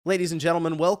Ladies and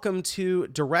gentlemen, welcome to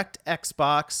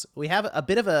DirectXbox. We have a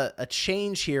bit of a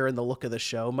change here in the look of the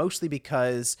show, mostly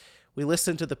because we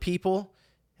listened to the people,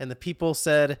 and the people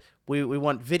said we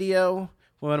want video,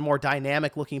 we want a more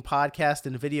dynamic looking podcast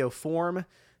in video form.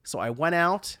 So I went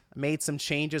out, made some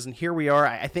changes, and here we are.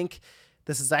 I think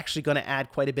this is actually going to add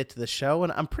quite a bit to the show,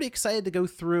 and I'm pretty excited to go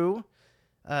through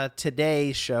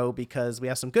today's show because we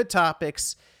have some good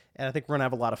topics, and I think we're going to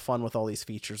have a lot of fun with all these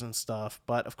features and stuff.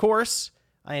 But of course,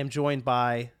 I am joined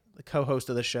by the co-host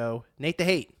of the show, Nate the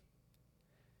Hate.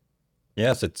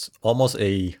 Yes, it's almost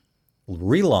a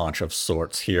relaunch of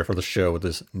sorts here for the show with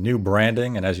this new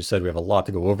branding. And as you said, we have a lot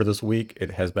to go over this week.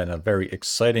 It has been a very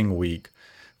exciting week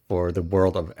for the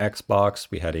world of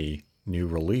Xbox. We had a new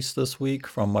release this week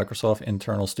from Microsoft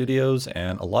Internal Studios,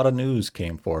 and a lot of news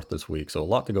came forth this week. So a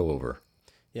lot to go over.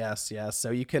 Yes.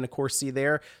 So you can, of course, see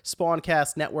there,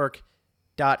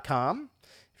 spawncastnetwork.com.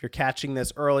 If you're catching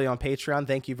this early on Patreon,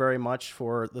 thank you very much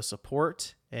for the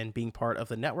support and being part of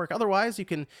the network. Otherwise, you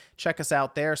can check us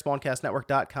out there,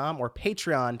 spawncastnetwork.com or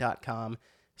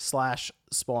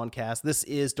patreon.com/spawncast. This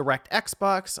is Direct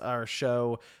Xbox, our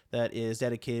show that is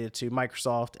dedicated to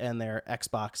Microsoft and their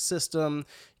Xbox system. You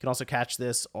can also catch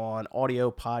this on audio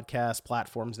podcast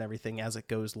platforms and everything as it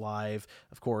goes live,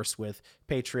 of course, with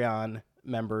Patreon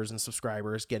members and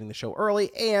subscribers getting the show early,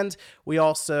 and we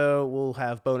also will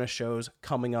have bonus shows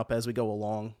coming up as we go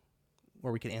along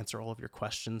where we can answer all of your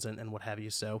questions and what have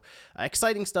you. So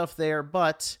exciting stuff there,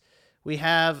 but we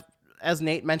have, as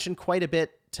Nate mentioned, quite a bit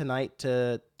tonight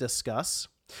to discuss,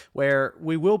 where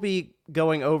we will be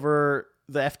going over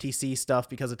the FTC stuff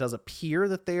because it does appear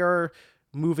that they are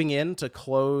moving in to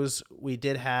close. We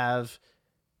did have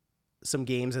some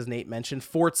games, as Nate mentioned.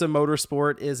 Forza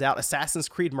Motorsport is out. Assassin's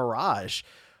Creed Mirage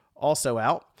also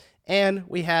out. And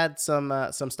we had some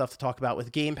stuff to talk about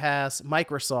with Game Pass,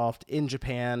 Microsoft in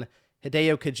Japan,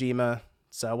 Hideo Kojima.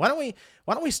 So why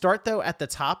don't we start though at the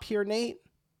top here, Nate?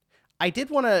 I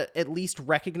did want to at least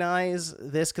recognize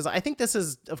this because I think this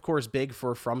is, of course, big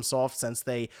for FromSoft since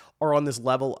they are on this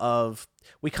level of,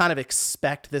 we kind of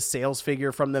expect this sales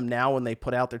figure from them now when they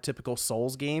put out their typical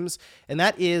Souls games. And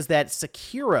that is that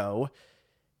Sekiro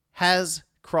has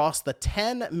crossed the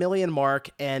 10 million mark.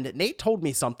 And Nate told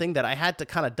me something that I had to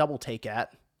kind of double take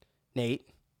at. Nate,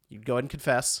 you go ahead and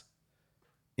confess.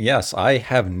 Yes, I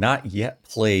have not yet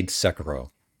played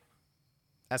Sekiro.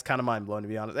 That's kind of mind blowing, to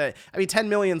be honest. I mean, 10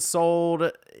 million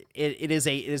sold. It is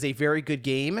a very good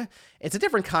game. It's a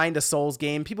different kind of Souls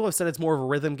game. People have said it's more of a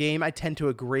rhythm game. I tend to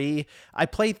agree. I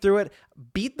played through it,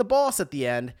 beat the boss at the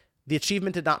end. The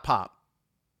achievement did not pop,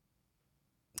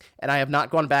 and I have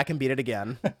not gone back and beat it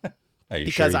again Are you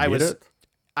because sure you beat it?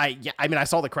 I mean, I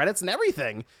saw the credits and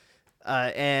everything,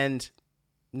 and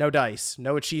no dice,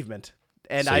 no achievement.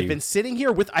 And So I've you, been sitting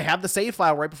here with, I have the save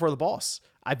file right before the boss.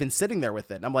 I've been sitting there with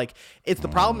it. And I'm like, the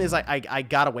problem is I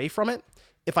got away from it.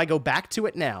 If I go back to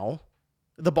it now,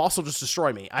 the boss will just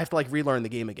destroy me. I have to like relearn the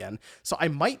game again. So I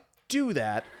might do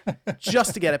that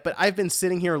just to get it. But I've been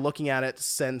sitting here looking at it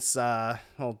since,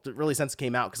 really since it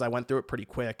came out because I went through it pretty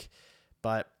quick.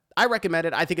 But I recommend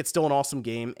it. I think it's still an awesome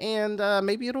game. And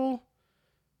maybe it'll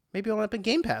end up in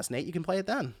Game Pass, Nate. You can play it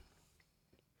then.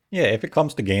 yeah, if it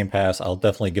comes to Game Pass, I'll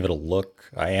definitely give it a look.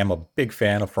 I am a big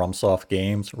fan of FromSoft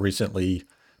games. Recently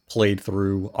played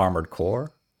through Armored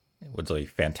Core. It was a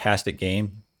fantastic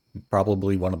game,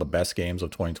 probably one of the best games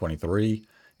of 2023.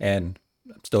 And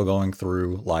I'm still going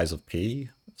through Lies of P.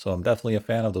 So I'm definitely a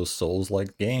fan of those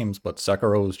Souls-like games, but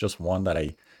Sekiro is just one that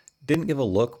I didn't give a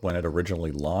look when it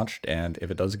originally launched. And if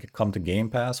it does come to Game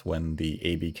Pass when the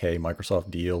ABK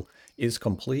Microsoft deal is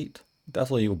complete,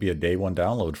 definitely will be a day one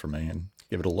download for me and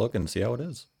give it a look and see how it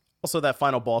is. Also, that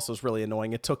final boss was really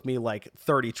annoying. It took me like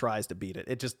 30 tries to beat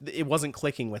it. It wasn't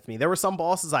clicking with me. There were some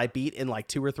bosses I beat in like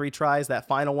 2 or 3 tries. That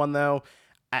final one, though,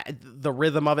 the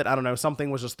rhythm of it, I don't know, something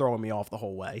was just throwing me off the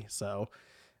whole way. So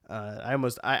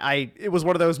it was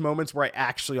one of those moments where I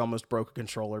actually almost broke a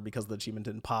controller because the achievement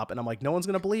didn't pop. And I'm like, no one's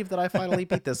going to believe that I finally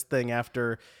beat this thing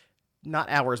after not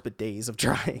hours, but days of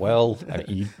trying. Well,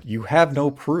 you have no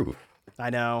proof.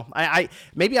 I know. I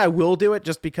maybe I will do it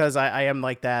just because I am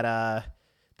like that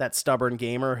stubborn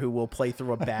gamer who will play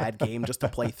through a bad game just to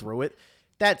play through it.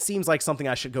 That seems like something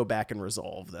I should go back and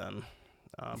resolve then.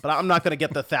 But I'm not going to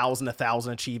get the 1,000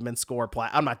 achievement score.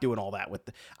 I'm not doing all that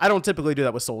I don't typically do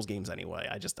that with Souls games anyway.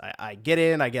 I get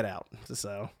in, I get out.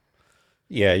 So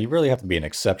Yeah, you really have to be an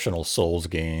exceptional Souls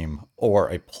game or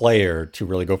a player to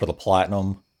really go for the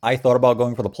platinum. I thought about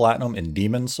going for the platinum in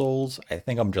Demon Souls. I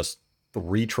think I'm just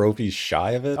 3 trophies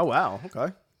shy of it. oh wow,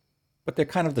 okay. But they're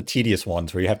kind of the tedious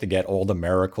ones where you have to get all the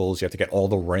miracles, you have to get all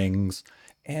the rings,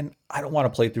 And I don't want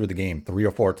to play through the game 3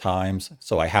 or 4 times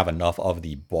so I have enough of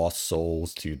the boss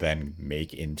souls to then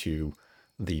make into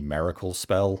the miracle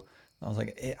spell. I was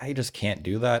like, I just can't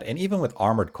do that. And even with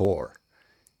Armored Core,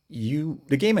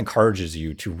 the game encourages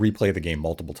you to replay the game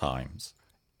multiple times.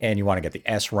 And you want to get the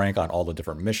S rank on all the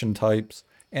different mission types.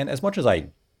 And as much as I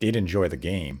did enjoy the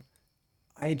game,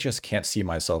 I just can't see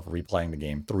myself replaying the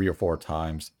game 3 or 4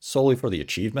 times solely for the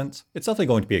achievements. It's definitely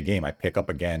going to be a game I pick up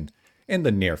again in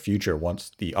the near future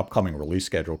once the upcoming release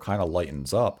schedule kind of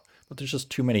lightens up. But there's just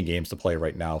too many games to play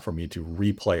right now for me to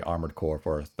replay Armored Core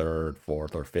for a third,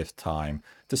 fourth, or fifth time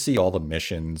to see all the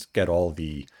missions, get all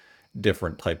the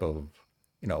different type of,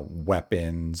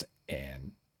 weapons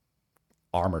and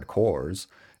armored cores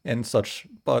and such.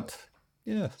 But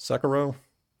yeah, Sekiro,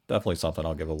 definitely something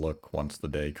I'll give a look once the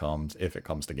day comes, if it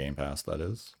comes to Game Pass, that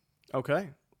is. Okay.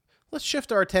 Let's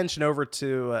shift our attention over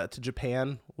to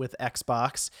Japan with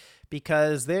Xbox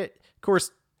because of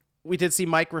course, we did see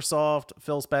Microsoft,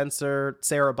 Phil Spencer,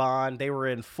 Sarah Bond. They were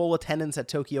in full attendance at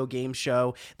Tokyo Game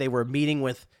Show. They were meeting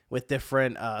with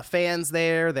different fans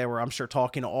there. They were, I'm sure,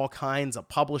 talking to all kinds of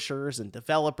publishers and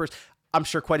developers. I'm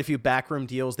sure quite a few backroom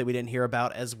deals that we didn't hear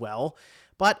about as well.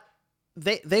 But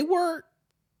they were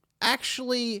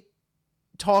actually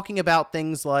talking about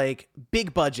things like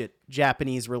big budget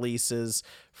Japanese releases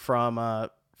from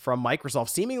Microsoft,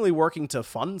 seemingly working to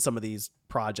fund some of these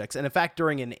projects. And in fact,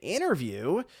 during an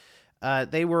interview,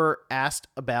 they were asked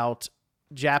about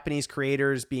Japanese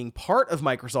creators being part of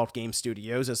Microsoft Game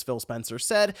Studios, as Phil Spencer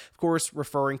said, of course,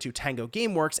 referring to Tango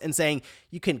Gameworks and saying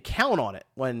you can count on it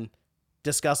when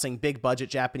discussing big budget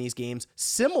Japanese games,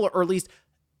 similar, or at least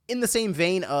in the same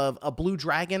vein of a Blue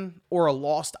Dragon or a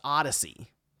Lost Odyssey.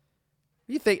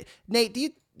 You think, Nate,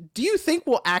 do you think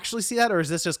we'll actually see that, or is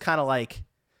this just kind of like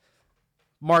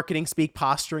marketing speak,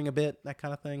 posturing a bit, that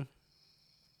kind of thing?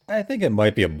 I think it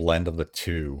might be a blend of the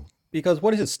two. Because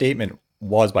what his statement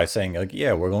was by saying, like,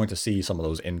 yeah, we're going to see some of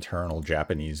those internal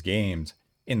Japanese games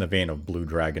in the vein of Blue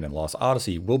Dragon and Lost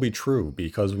Odyssey will be true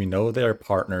because we know they're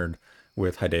partnered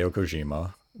with Hideo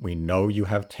Kojima. We know you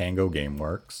have Tango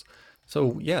Gameworks.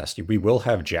 So, yes, we will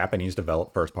have Japanese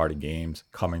developed first party games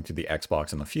coming to the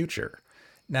Xbox in the future.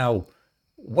 Now,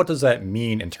 what does that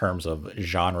mean in terms of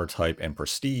genre type and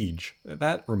prestige?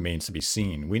 That remains to be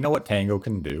seen. We know what Tango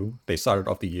can do. They started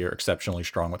off the year exceptionally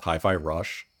strong with Hi-Fi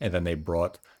Rush, and then they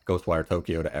brought Ghostwire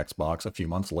Tokyo to Xbox a few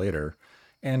months later.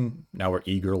 And now we're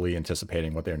eagerly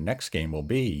anticipating what their next game will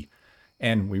be.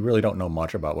 And we really don't know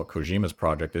much about what Kojima's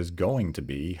project is going to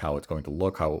be, how it's going to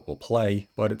look, how it will play,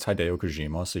 but it's Hideo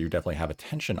Kojima, so you definitely have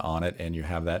attention on it, and you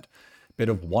have that bit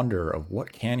of wonder of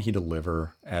what can he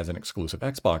deliver as an exclusive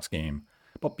Xbox game.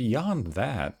 But beyond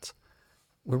that,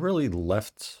 we're really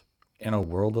left in a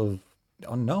world of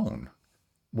unknown.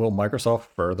 Will Microsoft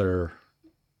further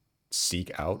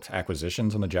seek out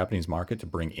acquisitions in the Japanese market to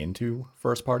bring into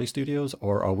first party studios?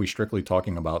 Or are we strictly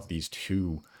talking about these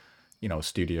two,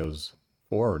 studios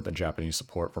for the Japanese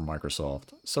support from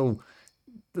Microsoft? So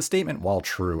the statement, while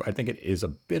true, I think it is a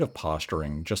bit of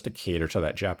posturing just to cater to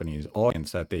that Japanese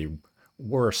audience that they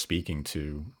were speaking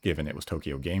to, given it was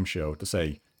Tokyo Game Show, to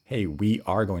say, hey, we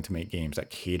are going to make games that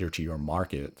cater to your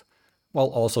market, while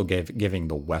also giving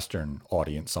the Western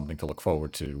audience something to look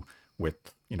forward to with,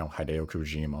 Hideo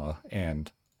Kojima.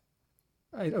 And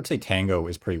I would say Tango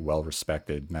is pretty well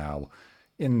respected now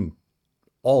in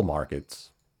all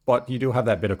markets. But you do have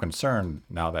that bit of concern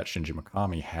now that Shinji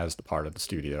Mikami has departed the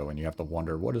studio, and you have to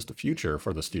wonder what is the future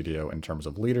for the studio in terms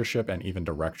of leadership and even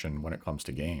direction when it comes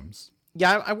to games.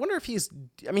 Yeah, I wonder if he's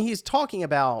talking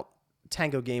about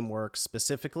Tango Gameworks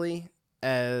specifically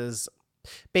as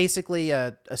basically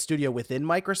a studio within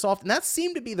Microsoft. And that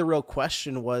seemed to be the real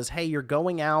question was, hey, you're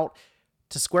going out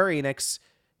to Square Enix,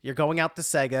 you're going out to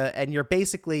Sega, and you're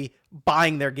basically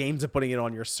buying their games and putting it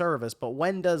on your service. But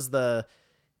when does the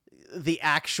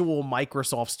actual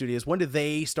Microsoft studios, when do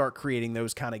they start creating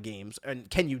those kind of games? And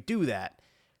can you do that?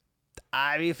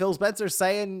 I mean, Phil Spencer's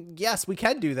saying, yes, we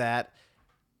can do that.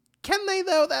 Can they,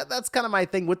 though? That's kind of my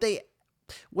thing. Would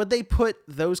they put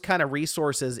those kind of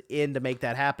resources in to make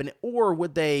that happen? Or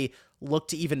would they look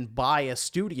to even buy a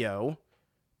studio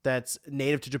that's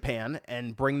native to Japan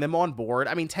and bring them on board?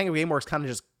 I mean, Tango Gameworks kind of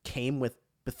just came with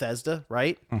Bethesda,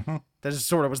 right? Mm-hmm. That just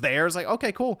sort of was there. It's like,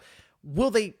 okay, cool.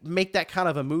 Will they make that kind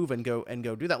of a move and go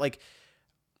do that? Like,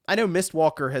 I know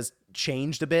Mistwalker has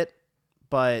changed a bit,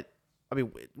 but I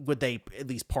mean, would they at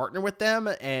least partner with them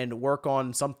and work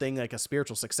on something like a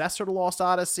spiritual successor to Lost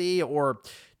Odyssey, or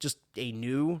just a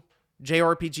new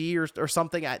JRPG or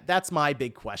something? That's my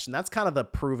big question. That's kind of the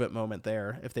prove it moment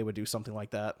there, if they would do something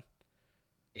like that.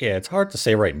 Yeah, it's hard to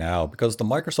say right now because the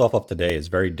Microsoft of today is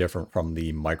very different from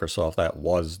the Microsoft that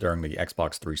was during the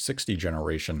Xbox 360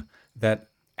 generation that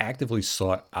actively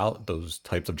sought out those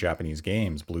types of Japanese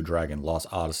games, Blue Dragon, Lost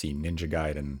Odyssey, Ninja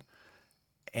Gaiden.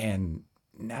 And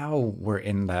now we're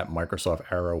in that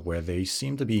Microsoft era where they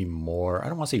seem to be more, I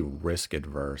don't want to say risk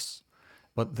adverse,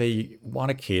 but they want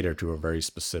to cater to a very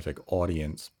specific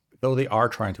audience, though they are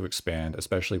trying to expand,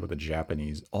 especially with the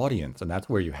Japanese audience. And that's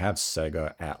where you have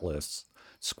Sega, Atlas,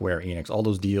 Square Enix, all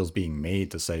those deals being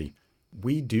made to say,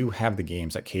 we do have the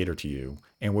games that cater to you,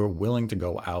 and we're willing to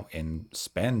go out and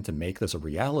spend to make this a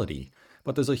reality.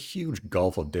 But there's a huge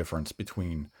gulf of difference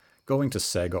between going to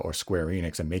Sega or Square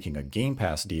Enix and making a Game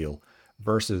Pass deal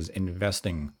versus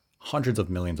investing hundreds of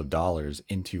millions of dollars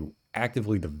into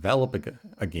actively developing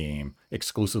a game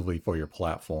exclusively for your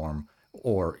platform,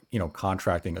 or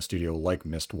contracting a studio like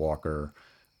Mistwalker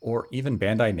or even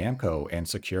Bandai Namco and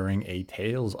securing a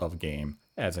Tales of game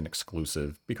as an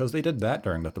exclusive, because they did that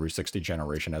during the 360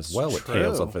 generation as It's well with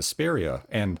Tales of true. Vesperia,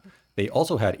 and they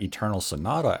also had Eternal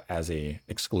Sonata as a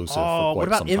exclusive for Oh, what quite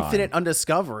about some Infinite time.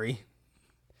 Undiscovery?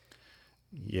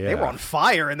 They were Yeah. on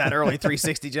fire in that early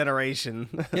 360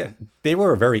 generation. Yeah, they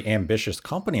were a very ambitious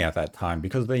company at that time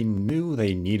because they knew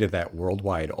they needed that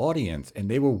worldwide audience and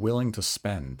they were willing to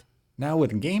spend. Now,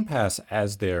 with Game Pass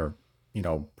as their,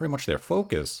 pretty much their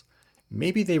focus,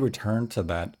 maybe they return to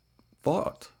that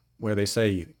thought where they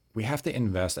say, we have to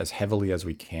invest as heavily as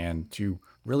we can to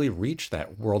really reach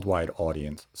that worldwide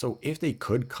audience. So, if they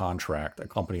could contract a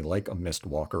company like a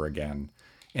Mistwalker again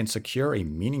and secure a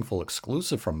meaningful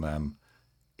exclusive from them,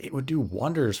 it would do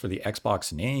wonders for the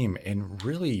Xbox name and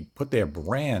really put their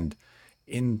brand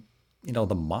in,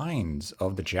 the minds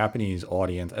of the Japanese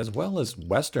audience as well as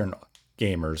Western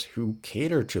gamers who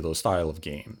cater to those style of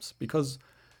games, because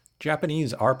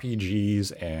Japanese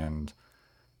RPGs and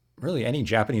really any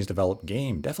Japanese developed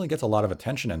game definitely gets a lot of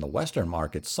attention in the Western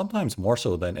markets, sometimes more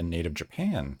so than in native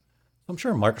Japan. I'm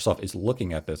sure Microsoft is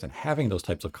looking at this and having those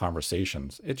types of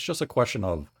conversations. It's just a question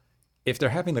of, if they're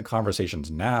having the conversations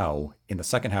now in the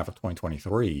second half of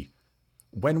 2023,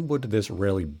 when would this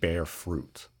really bear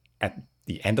fruit? At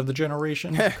the end of the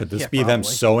generation? Could this Yeah, be them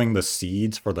probably. sowing the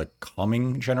seeds for the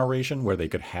coming generation where they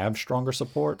could have stronger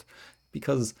support?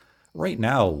 Because right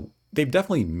now, they've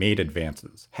definitely made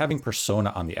advances. Having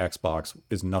Persona on the Xbox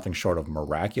is nothing short of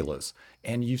miraculous.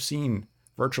 And you've seen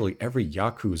virtually every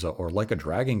Yakuza or Like a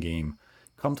Dragon game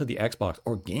come to the Xbox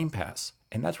or Game Pass.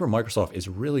 And that's where Microsoft is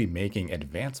really making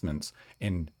advancements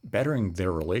and bettering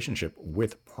their relationship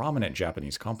with prominent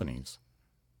Japanese companies.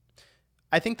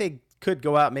 I think they could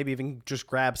go out, maybe even just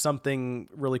grab something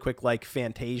really quick like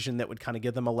Fantasian that would kind of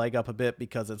give them a leg up a bit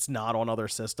because it's not on other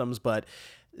systems. But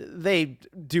they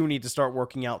do need to start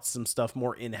working out some stuff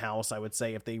more in house, I would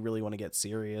say, if they really want to get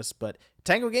serious. But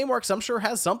Tango Gameworks, I'm sure,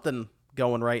 has something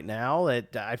going right now.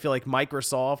 I feel like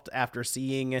Microsoft, after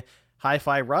seeing Hi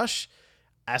Fi Rush,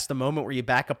 that's the moment where you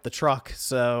back up the truck.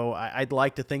 So I'd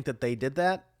like to think that they did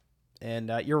that.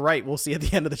 And you're right. We'll see at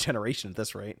the end of the generation at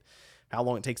this rate how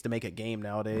long it takes to make a game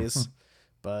nowadays.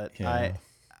 But I Yeah.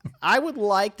 I would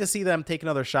like to see them take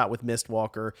another shot with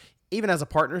Mistwalker, even as a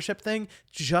partnership thing,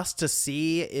 just to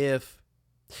see if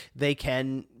they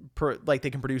can they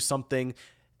can produce something.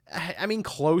 I mean,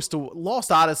 close to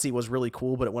Lost Odyssey was really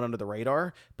cool, but it went under the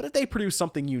radar. But if they produce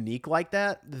something unique like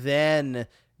that, then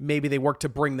maybe they work to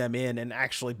bring them in and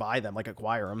actually buy them, like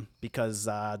acquire them. Because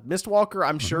Mistwalker,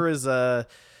 I'm Mhm. sure, is a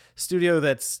studio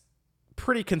that's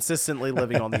pretty consistently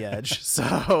living on the edge.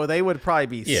 So they would probably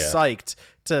be Yeah. psyched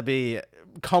to be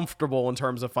comfortable in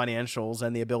terms of financials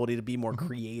and the ability to be more Mhm.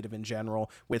 creative in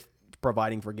general with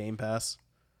providing for Game Pass.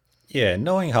 Yeah,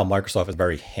 knowing how Microsoft is a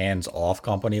very hands-off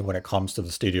company when it comes to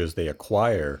the studios they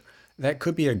acquire, that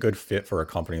could be a good fit for a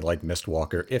company like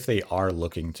Mistwalker if they are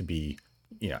looking to be,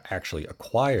 actually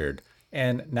acquired.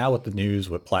 And now with the news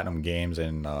with Platinum Games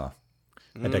and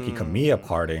Hideki Kamiya Mm.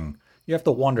 parting, you have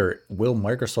to wonder, will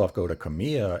Microsoft go to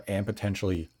Kamiya and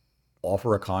potentially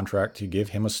offer a contract to give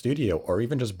him a studio or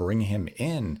even just bring him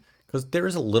in? Because there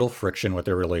is a little friction with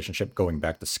their relationship going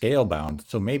back to Scalebound,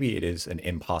 so maybe it is an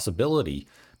impossibility.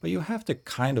 But you have to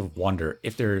kind of wonder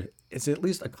if there is at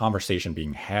least a conversation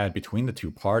being had between the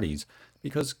two parties,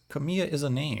 because Kamiya is a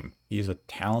name. He is a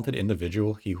talented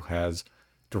individual. He has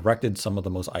directed some of the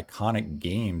most iconic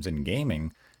games in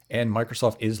gaming, and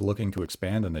Microsoft is looking to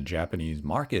expand in the Japanese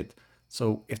market.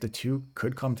 So if the two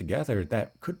could come together,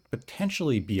 that could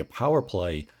potentially be a power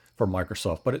play for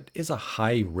Microsoft, but it is a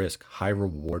high risk, high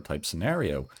reward type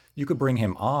scenario. You could bring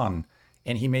him on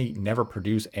and he may never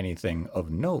produce anything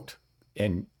of note.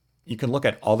 And you can look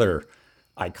at other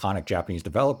iconic Japanese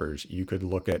developers. You could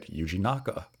look at Yuji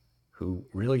Naka, who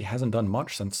really hasn't done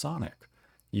much since Sonic.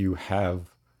 You have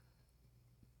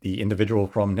the individual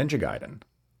from Ninja Gaiden.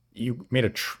 You made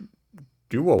a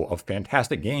duo of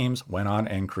fantastic games, went on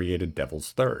and created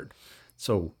Devil's Third.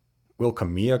 So will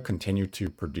Kamiya continue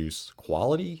to produce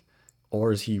quality,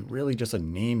 or is he really just a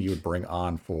name you would bring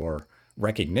on for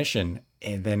recognition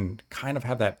and then kind of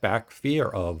have that back fear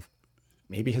of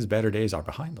maybe his better days are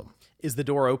behind him? Is the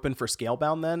door open for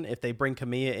Scalebound then? If they bring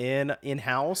Kamiya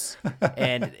in-house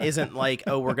and it isn't like,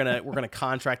 oh, we're gonna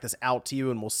contract this out to you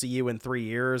and we'll see you in 3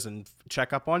 years and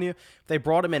check up on you. If they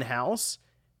brought him in-house,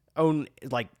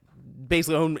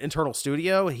 basically own internal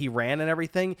studio, he ran and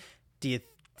everything, do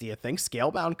you think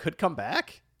Scalebound could come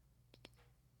back?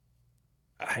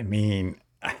 I mean,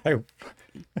 that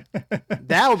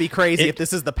would be crazy if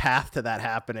this is the path to that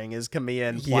happening, is Kamiya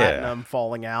and Platinum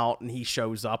falling out and he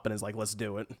shows up and is like, let's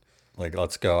do it. Like,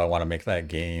 let's go. I want to make that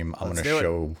game. I'm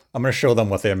gonna show them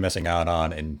what they're missing out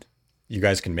on, and you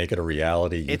guys can make it a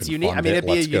reality. It's unique. I mean, it'd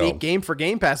be a unique game for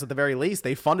Game Pass at the very least.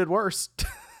 They funded worse.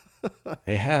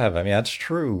 They have. I mean, that's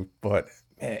true, but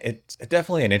it's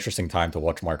definitely an interesting time to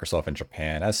watch Microsoft in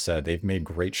Japan. As said, they've made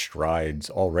great strides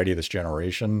already this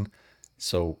generation.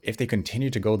 So if they continue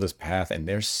to go this path and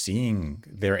they're seeing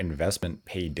their investment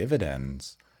pay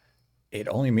dividends, it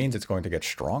only means it's going to get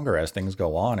stronger as things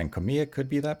go on, and Kamiya could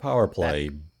be that power play.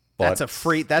 That's a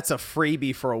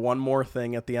freebie for a one more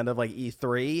thing at the end of like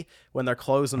E3 when they're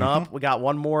closing up. We got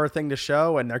one more thing to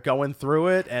show, and they're going through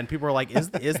it, and people are like, "Is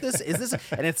this?"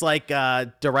 And it's like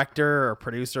director or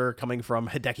producer coming from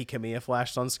Hideki Kamiya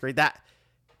flashed on screen. That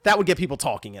would get people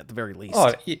talking at the very least.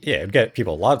 Oh yeah, it'd get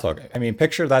people a lot of talking. I mean,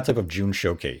 picture that type of June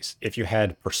showcase. If you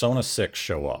had Persona 6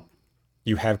 show up,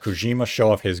 you have Kojima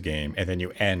show off his game, and then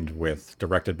you end with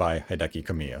directed by Hideki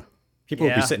Kamiya. People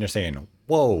would be sitting there saying,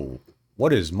 "Whoa,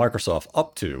 what is Microsoft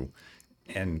up to?"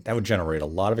 And that would generate a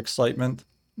lot of excitement.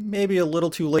 Maybe a little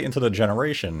too late into the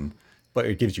generation, but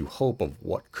it gives you hope of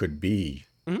what could be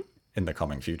in the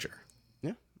coming future.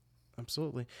 Yeah,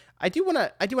 absolutely. I do want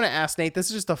to ask Nate.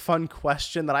 This is just a fun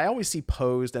question that I always see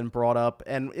posed and brought up,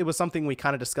 and it was something we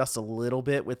kind of discussed a little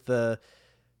bit with the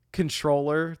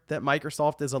controller that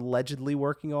Microsoft is allegedly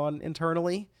working on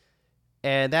internally.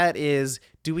 And that is,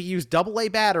 do we use AA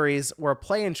batteries or a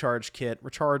play and charge kit,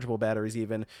 rechargeable batteries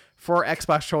even, for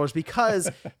Xbox controllers?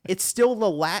 Because it's still the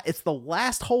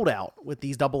last holdout with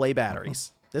these AA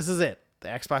batteries. This is it, the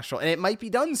Xbox controller. And it might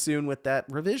be done soon with that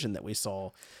revision that we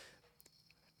saw.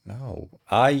 No,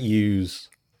 I use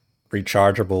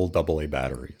rechargeable AA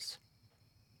batteries.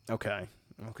 Okay.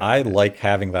 I like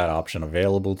having that option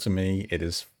available to me. It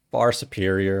is far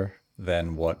superior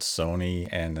than what Sony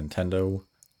and Nintendo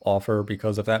offer,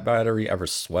 because if that battery ever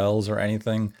swells or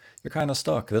anything, you're kind of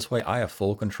stuck. This way I have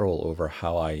full control over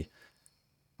how I,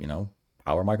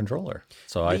 power my controller.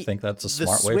 So I think that's a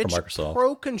smart way for Microsoft. The Switch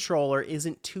Pro controller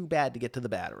isn't too bad to get to the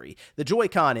battery. The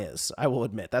Joy-Con is, I will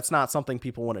admit. That's not something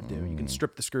people want to do. You can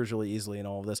strip the screws really easily and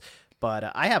all of this. But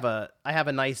I have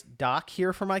a nice dock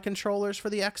here for my controllers for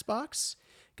the Xbox.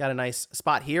 Got a nice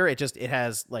spot here. It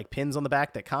has like pins on the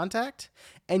back that contact,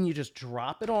 and you just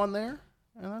drop it on there,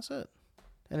 and that's it.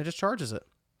 And it just charges it.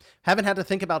 Haven't had to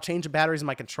think about changing batteries in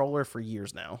my controller for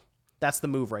years now. That's the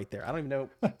move right there. I don't even know.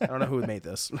 I don't know who made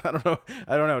this. I don't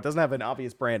know. It doesn't have an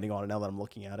obvious branding on it now that I'm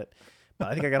looking at it. But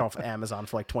I think I got it off Amazon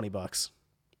for like $20.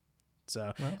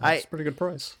 So that's a pretty good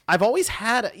price. I've always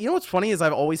had, what's funny is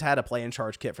I've always had a play and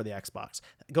charge kit for the Xbox.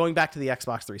 Going back to the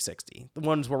Xbox 360, the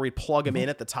ones where we plug them in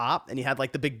at the top and you had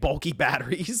like the big bulky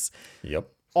batteries. Yep.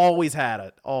 Always had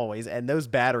it. Always. And those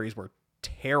batteries were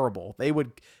terrible. They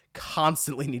would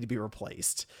constantly need to be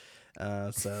replaced.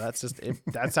 So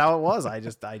that's how it was.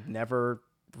 I never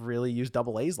really used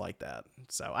AA's like that.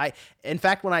 So in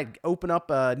fact, when I open up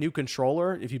a new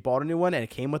controller, if you bought a new one and it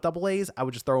came with AA's, I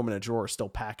would just throw them in a drawer, still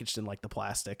packaged in like the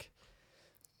plastic.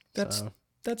 That's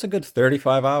a good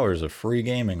 35 hours of free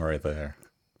gaming right there.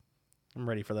 I'm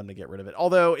ready for them to get rid of it.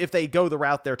 Although if they go the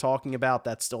route they're talking about,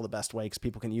 that's still the best way because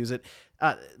people can use it.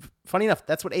 Funny enough,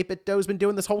 that's what 8-Bit Do's been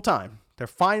doing this whole time.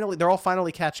 They're all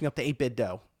finally catching up to 8-Bit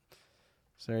Do.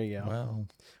 So there you go. Well,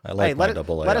 I like my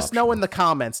AA. Let us know in the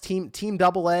comments, team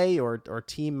AA or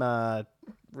team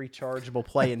rechargeable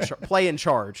play and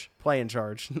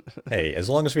charge. Hey, as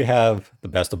long as we have the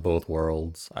best of both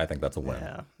worlds, I think that's a win.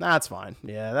 Yeah, that's fine.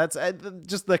 Yeah, that's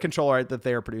just the controller that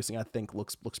they're producing. I think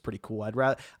looks pretty cool.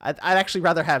 I'd actually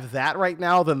rather have that right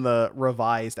now than the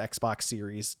revised Xbox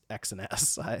Series X and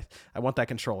S. I want that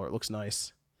controller. It looks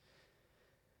nice.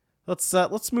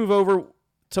 Let's move over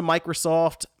to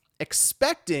Microsoft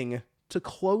expecting to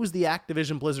close the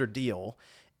Activision Blizzard deal,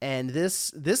 and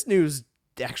this news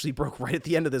actually broke right at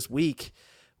the end of this week,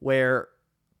 where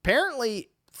apparently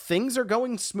things are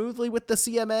going smoothly with the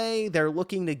CMA. They're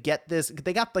looking to get this.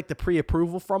 They got like the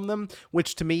pre-approval from them,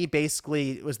 which to me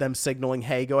basically was them signaling,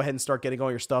 hey, go ahead and start getting all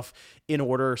your stuff in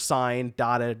order, signed,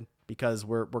 dotted, because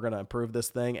we're going to approve this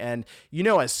thing. And,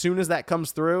 as soon as that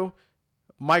comes through,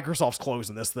 Microsoft's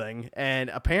closing this thing. And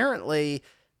apparently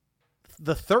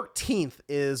the 13th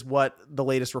is what the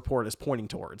latest report is pointing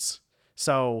towards.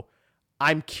 So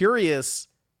I'm curious,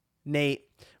 Nate,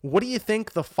 what do you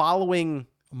think the following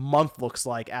month looks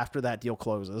like after that deal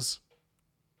closes?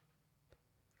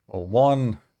 Well,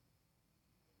 one,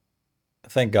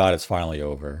 thank God it's finally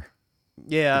over.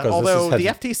 Yeah, Because although the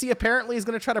FTC apparently is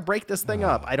going to try to break this thing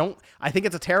up. I think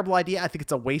it's a terrible idea. I think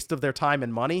it's a waste of their time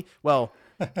and money. Well,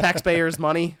 taxpayers'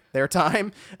 money, their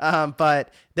time.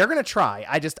 But they're going to try.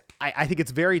 I think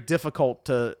it's very difficult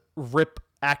to rip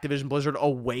Activision Blizzard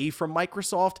away from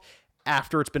Microsoft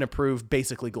after it's been approved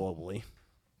basically globally.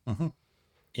 Mm-hmm.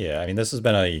 Yeah, I mean, this has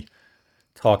been a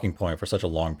talking point for such a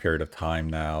long period of time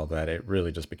now that it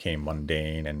really just became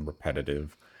mundane and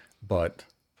repetitive. But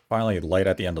finally, light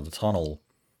at the end of the tunnel.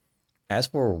 As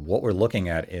for what we're looking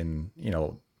at in,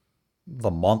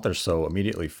 the month or so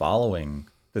immediately following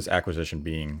this acquisition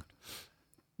being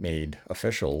made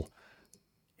official,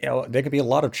 there could be a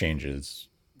lot of changes.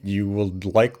 You will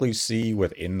likely see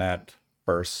within that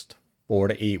first 4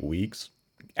 to 8 weeks,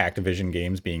 Activision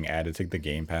games being added to the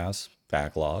Game Pass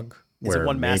backlog. Is it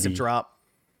one massive drop?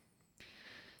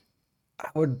 I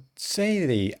would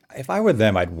say if I were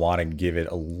them, I'd want to give it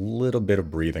a little bit of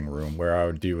breathing room where I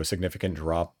would do a significant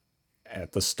drop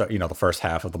at the start, the first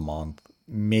half of the month,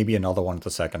 maybe another one at the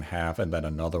second half, and then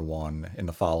another one in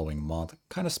the following month,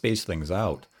 kind of space things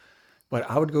out. But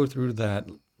I would go through that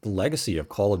legacy of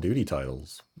Call of Duty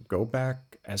titles. Go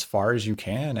back as far as you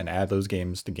can and add those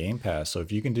games to Game Pass. So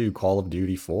if you can do Call of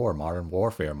Duty 4, Modern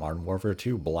Warfare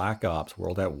 2, Black Ops,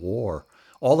 World at War,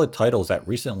 all the titles that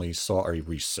recently saw a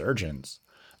resurgence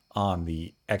on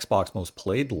the Xbox Most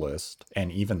Played list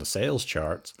and even the sales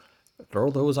charts,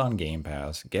 throw those on Game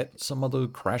Pass. Get some of the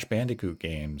Crash Bandicoot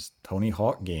games, Tony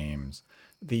Hawk games,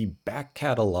 the back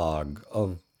catalog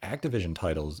of Activision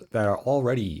titles that are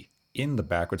already in the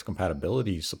backwards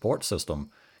compatibility support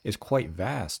system is quite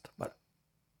vast. But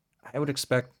I would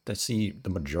expect to see the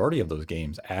majority of those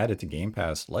games added to Game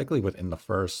Pass likely within the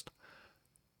first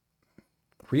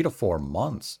 3 to 4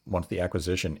 months once the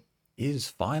acquisition is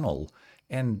final.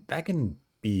 And that can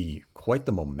be quite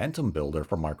the momentum builder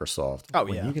for Microsoft. Oh,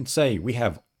 when yeah. you can say we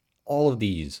have all of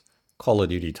these Call of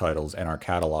Duty titles in our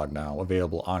catalog now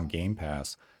available on Game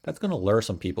Pass, that's going to lure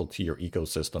some people to your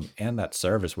ecosystem and that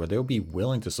service where they'll be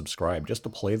willing to subscribe just to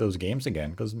play those games again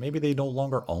because maybe they no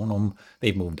longer own them,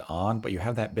 they've moved on, but you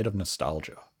have that bit of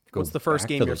nostalgia. What's the first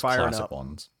game you're firing up?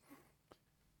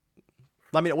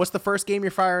 Let me know. What's the first game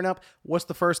you're firing up? What's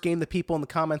the first game the people in the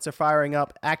comments are firing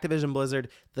up? Activision Blizzard.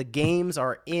 The games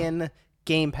are in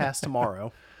Game Pass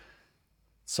tomorrow.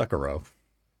 Sekiro.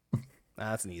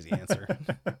 That's an easy answer.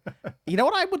 You know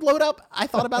what I would load up? I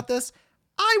thought about this.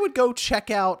 I would go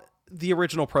check out the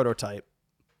original prototype.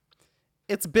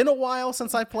 It's been a while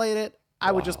since I played it.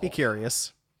 I would just be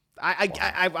curious.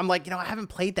 I'm like, I haven't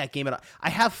played that game at all. I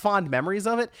have fond memories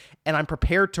of it, and I'm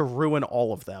prepared to ruin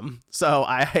all of them. So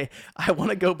I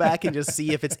want to go back and just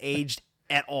see if it's aged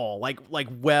at all, like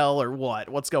well or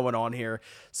what's going on here.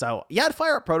 So yeah, I'd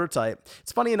fire up prototype.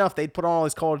 It's funny enough, they'd put on all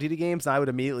these Call of Duty games, and I would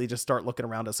immediately just start looking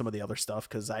around at some of the other stuff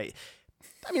because I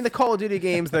mean, the Call of Duty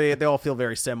games, they all feel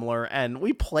very similar, and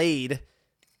we played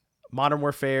Modern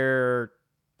Warfare.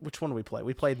 Which one did we play?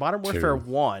 We played Modern Warfare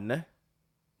 1.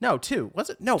 No, 2.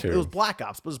 Was it? No, 2. It was Black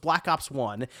Ops. It was Black Ops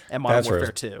 1 and Modern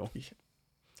Warfare 2.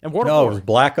 And World at War. No, it was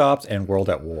Black Ops and World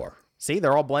at War. See,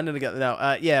 they're all blended together.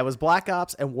 No, yeah, it was Black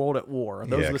Ops and World at War.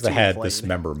 Those were the two they had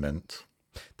dismemberment.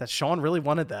 That Sean really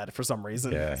wanted that for some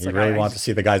reason. Yeah, he really wanted to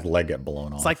see the guy's leg get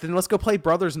blown off. It's like, then let's go play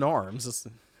Brothers in Arms.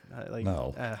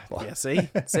 No. Yeah, see?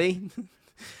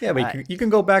 Yeah, but you can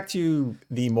go back to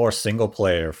the more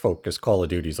single-player focused Call of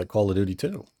Duties, like Call of Duty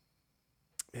 2.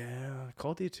 Yeah,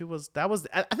 Call of Duty 2 I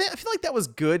feel like that was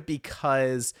good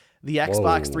because the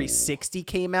Xbox 360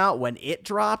 came out when it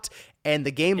dropped, and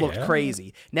the game looked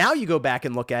crazy. Now you go back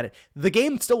and look at it, the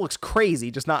game still looks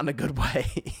crazy, just not in a good way.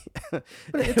 But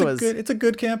it's a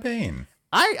good campaign.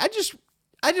 I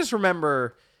just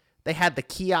remember they had the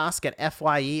kiosk at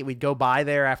FYE. We'd go by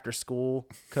there after school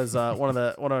because one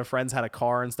of our friends had a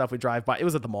car and stuff. We drive by. It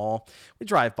was at the mall. We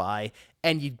drive by,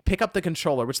 and you'd pick up the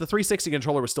controller, which the 360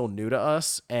 controller was still new to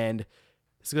us, and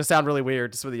it's gonna sound really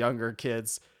weird just for the younger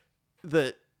kids.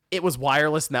 It was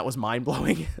wireless, and that was mind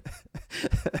blowing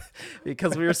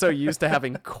because we were so used to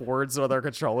having cords with our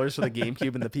controllers for the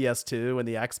GameCube and the PS2 and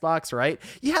the Xbox. Right?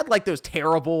 You had like those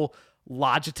terrible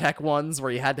Logitech ones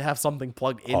where you had to have something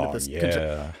plugged into Oh this.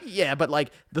 yeah. Yeah, but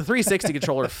like the 360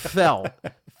 controller felt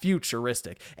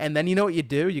futuristic. And then you know what you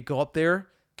do? You go up there,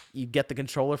 you get the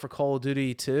controller for Call of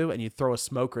Duty 2, and you throw a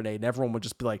smoke grenade, and everyone would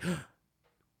just be like,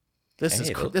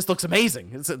 this looks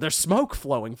amazing. There's smoke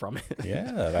flowing from it.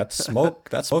 Yeah, that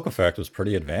smoke effect was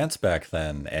pretty advanced back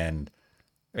then. And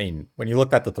I mean, when you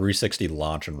look at the 360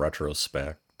 launch in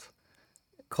retrospect,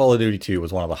 Call of Duty 2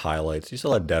 was one of the highlights. You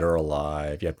still had Dead or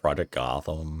Alive, you had Project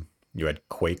Gotham, you had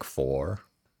Quake 4,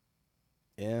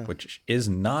 Yeah. which is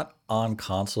not on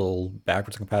console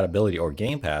backwards compatibility or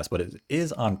Game Pass, but it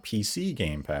is on PC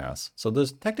Game Pass. So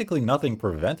there's technically nothing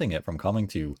preventing it from coming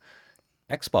to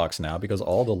Xbox now because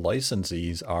all the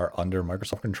licensees are under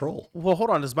Microsoft control. Well, hold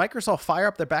on. Does Microsoft fire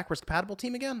up their backwards compatible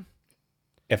team again?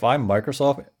 If I'm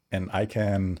Microsoft and I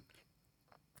can,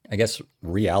 I guess,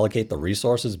 reallocate the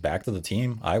resources back to the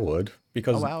team, I would.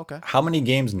 Because Oh, wow, okay. how many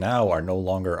games now are no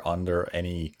longer under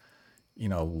any,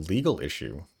 legal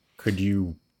issue? Could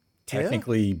you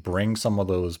technically bring some of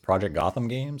those Project Gotham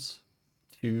games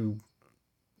to,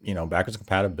 backwards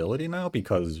compatibility now?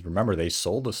 Because remember, they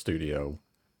sold the studio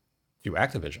to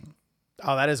Activision.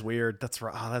 Oh, that is weird. That's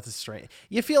right. Oh, that's strange.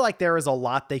 You feel like there is a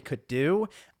lot they could do.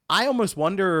 I almost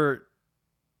wonder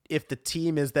if the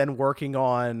team is then working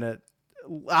on,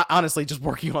 honestly, just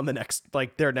working on the next,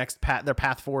 like their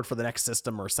path forward for the next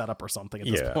system or setup or something at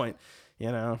this point.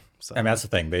 So I mean, that's the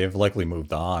thing. They have likely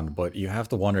moved on, but you have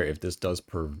to wonder if this does,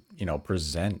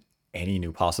 present any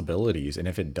new possibilities. And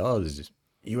if it does,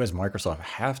 you as Microsoft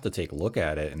have to take a look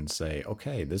at it and say,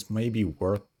 okay, this may be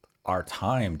worth our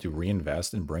time to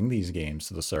reinvest and bring these games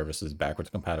to the services backwards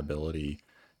compatibility,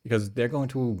 because they're going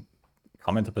to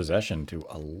come into possession to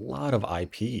a lot of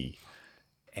IP.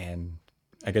 And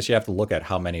I guess you have to look at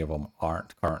how many of them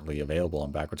aren't currently available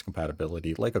on backwards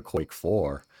compatibility, like a Quake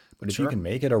 4. But if you can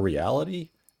make it a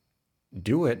reality,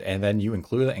 do it, and then you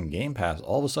include it in Game Pass,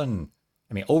 all of a sudden,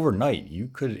 I mean, overnight, you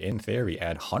could, in theory,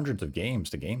 add hundreds of games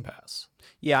to Game Pass.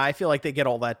 Yeah, I feel like they get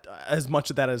all that, as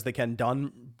much of that as they can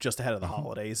done just ahead of the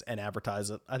holidays and advertise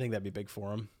it. I think that'd be big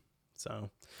for them. So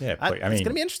Yeah, it's going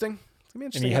to be interesting. It's going to be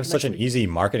interesting. And you have such an easy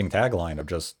marketing tagline of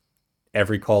just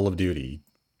every Call of Duty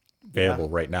available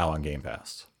right now on Game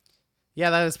Pass. Yeah,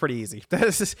 that is pretty easy. That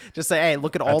is just say, hey,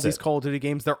 look at all these Call of Duty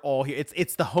games. They're all here.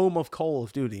 It's the home of Call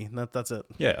of Duty. That's it.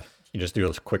 Yeah. You just do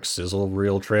a quick sizzle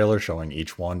reel trailer showing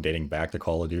each one dating back to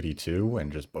Call of Duty 2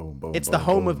 and just boom, boom, It's boom, the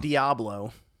home boom. of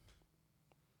Diablo.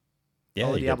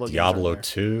 Yeah, you got Diablo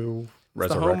 2,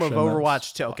 Resurrection. The home of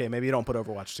Overwatch 2. Okay, maybe you don't put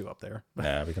Overwatch 2 up there.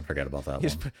 Nah, we can forget about that You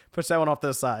one. just push that one off to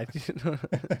the side.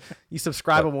 You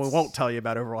subscribe and we won't tell you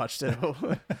about Overwatch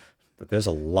 2. But there's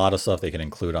a lot of stuff they can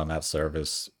include on that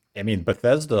service. I mean,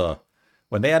 Bethesda,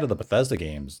 when they added the Bethesda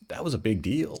games, that was a big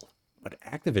deal. But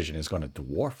Activision is going to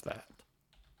dwarf that.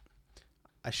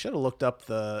 I should have looked up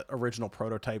the original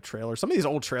prototype trailer. Some of these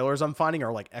old trailers I'm finding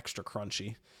are like extra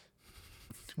crunchy.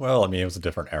 Well, I mean, it was a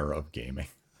different era of gaming.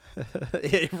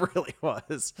 It really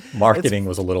was. Marketing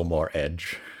was a little more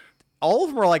edge. All of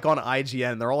them are like on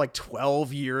IGN. They're all like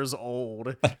 12 years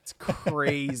old. It's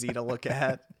crazy to look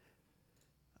at.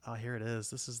 Oh, here it is.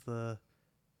 This is the...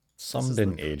 Some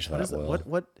didn't age that well.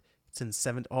 What? It's in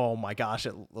 7. Oh my gosh.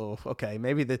 Okay.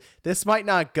 Maybe this might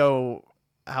not go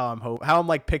how I'm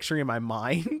like picturing in my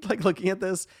mind, like looking at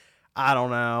this. I don't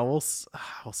know.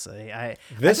 We'll see.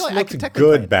 This looked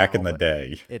good back in the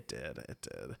day. It did.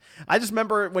 I just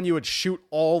remember when you would shoot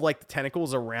all like the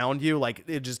tentacles around you, like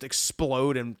it just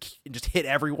explode and just hit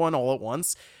everyone all at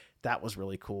once. That was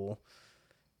really cool.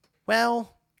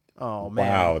 Well, oh man.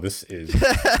 Wow, this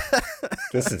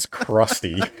is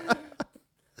crusty.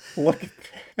 Look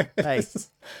at this.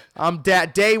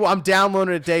 Hey, I'm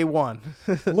downloading it day one.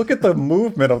 Look at the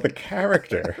movement of the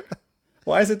character.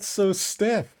 Why is it so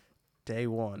stiff? Day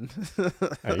one.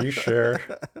 Are you sure?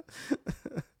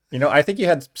 I think you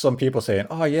had some people saying,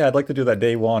 "Oh yeah, I'd like to do that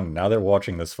day one." Now they're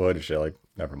watching this footage. They're like,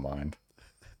 "Never mind."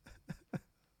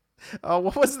 Oh,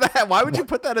 what was that? Why would you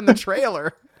put that in the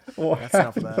trailer? What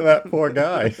happened to that poor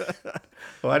guy?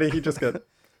 Why did he just get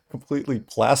completely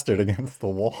plastered against the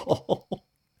wall?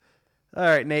 All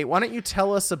right, Nate, why don't you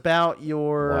tell us about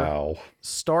your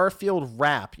Starfield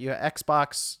wrap? Your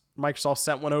Xbox, Microsoft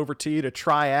sent one over to you to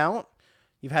try out.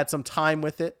 You've had some time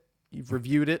with it. You've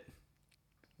reviewed it.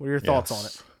 What are your thoughts on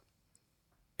it?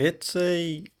 It's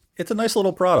a nice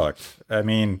little product. I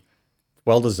mean,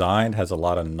 well designed, has a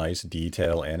lot of nice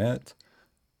detail in it.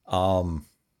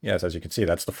 Yes, as you can see,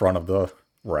 that's the front of the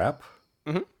wrap.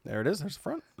 Mm-hmm. There it is. There's the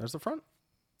front.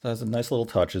 It has a nice little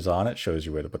touches on it. Shows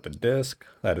you where to put the disc.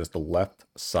 That is the left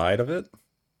side of it.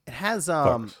 It has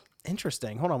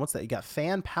interesting. Hold on, what's that? You got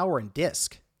fan, power, and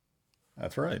disc.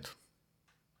 That's right.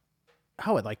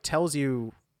 Oh, it like tells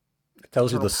you It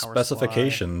tells you internal the power supply.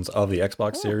 specifications of the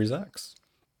Xbox Oh, Series X.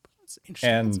 that's interesting.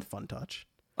 That's a And fun touch.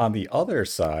 on the other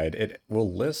side, it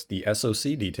will list the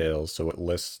SoC details. So it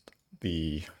lists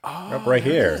the up Oh, right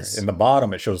there it here in is. the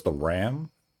bottom. It shows the RAM,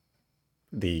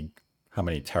 the how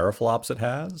many teraflops it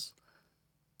has,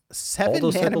 all Seven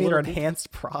those type of nanometer little details.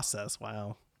 enhanced process.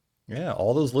 Wow. Yeah,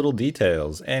 all those little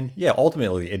details. And yeah,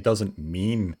 ultimately, it doesn't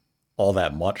mean all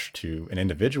that much to an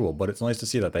individual, but it's nice to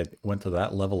see that they went to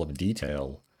that level of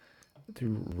detail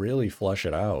to really flesh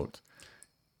it out.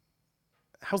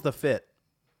 How's the fit?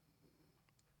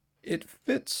 It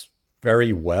fits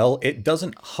very well. It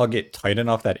doesn't hug it tight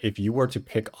enough that if you were to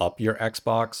pick up your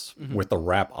Xbox Mm-hmm. with the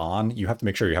wrap on, you have to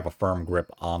make sure you have a firm grip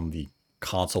on the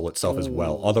console itself as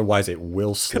well. Oh, Otherwise, it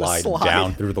will it's gonna slide slide.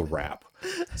 down through the wrap.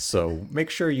 So make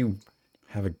sure you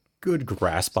have a good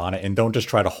grasp on it and don't just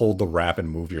try to hold the wrap and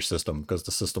move your system because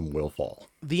the system will fall.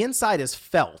 The inside is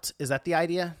felt. Is that the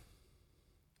idea?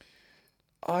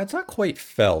 It's not quite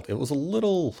felt. It was a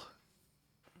little,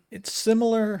 it's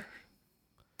similar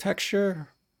texture,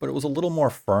 but it was a little more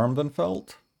firm than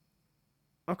felt.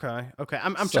 Okay. Okay.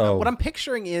 What So, I'm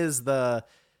picturing is the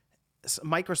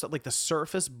Microsoft, like the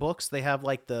Surface books. They have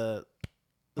like the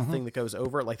mhm, thing that goes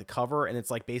over it, like the cover, and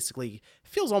it's like basically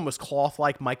feels almost cloth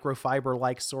like, microfiber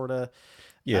like, sort of.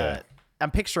 yeah. Uh,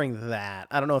 I'm picturing that.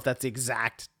 I don't know if that's the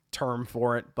exact term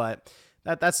for it, but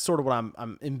that's sort of what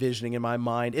I'm envisioning in my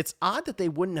mind. It's odd that they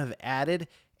wouldn't have added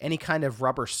any kind of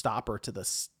rubber stopper to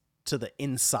the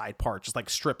inside part, just like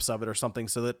strips of it or something,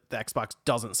 so that the Xbox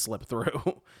doesn't slip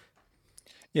through.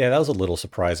 Yeah, that was a little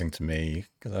surprising to me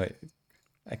because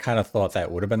I kind of thought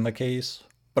that would have been the case.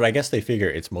 But I guess they figure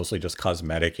it's mostly just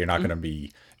cosmetic. You're not going to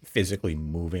be physically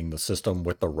moving the system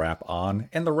with the wrap on.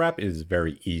 And the wrap is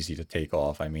very easy to take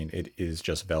off. I mean, it is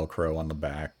just Velcro on the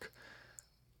back.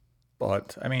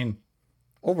 But I mean,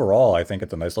 overall, I think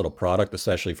it's a nice little product,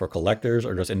 especially for collectors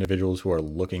or just individuals who are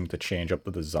looking to change up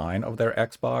the design of their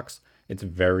Xbox. It's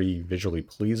very visually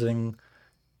pleasing.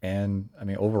 And I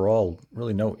mean, overall,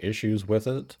 really no issues with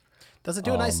it. Does it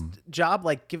do a nice Um, job,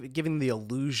 like giving the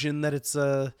illusion that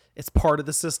it's part of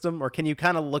the system, or can you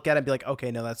kind of look at it and be like,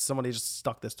 okay, no, that's somebody just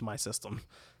stuck this to my system?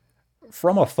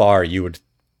 from afar, you would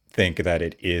think that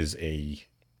it is a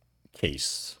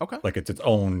case, Okay. like it's its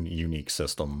own unique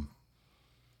system,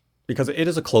 because it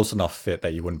is a close enough fit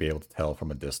that you wouldn't be able to tell from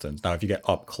a distance. Now, if you get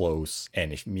up close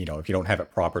and if you don't have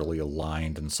it properly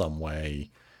aligned in some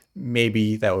way,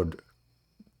 maybe that would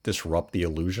disrupt the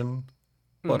illusion.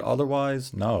 But Hmm.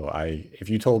 otherwise, no. I if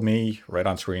you told me right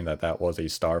on screen that that was a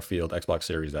Starfield Xbox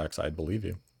Series X, I'd believe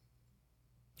you.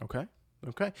 Okay.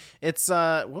 Okay. It's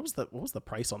what was the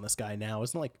price on this guy now?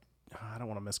 Isn't it like, I don't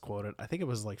want to misquote it. I think it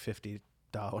was like $50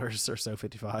 or so, I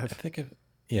 55. think it,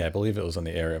 yeah, I believe it was in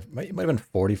the area of might have been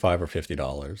 $45 or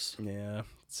 $50. Yeah.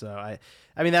 So I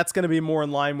mean that's going to be more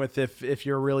in line with, if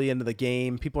you're really into the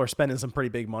game. People are spending some pretty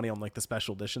big money on like the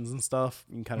special editions and stuff.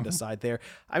 You can kind of Mhm. decide there.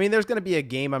 I mean, there's going to be a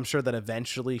game, I'm sure, that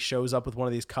eventually shows up with one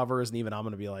of these covers, and even I'm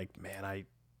going to be like, man, I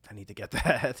need to get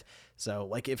that. So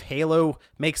like if Halo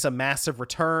makes a massive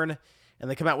return and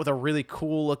they come out with a really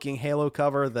cool looking Halo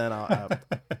cover, then I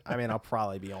mean, I'll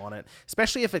probably be on it.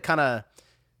 Especially if it kind of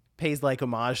pays like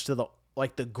homage to the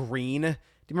green. Do you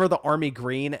remember the army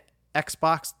green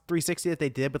Xbox 360 that they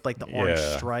did with like the orange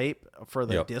Yeah. stripe for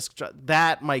the Yep. disc?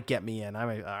 That might get me in. I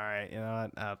mean, all right, you know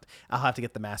what? I'll have to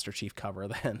get the Master Chief cover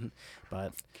then.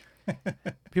 But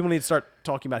people need to start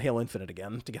talking about Halo Infinite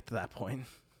again to get to that point.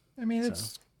 I mean, So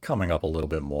it's coming up a little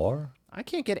bit more. I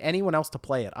can't get anyone else to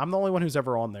play it. I'm the only one who's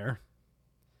ever on there.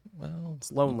 Well,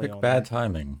 It's you lonely picked on bad there.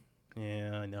 timing.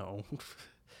 Yeah, I know.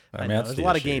 I I mean, know. that's There's a the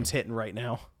lot of issue. games hitting right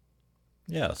now.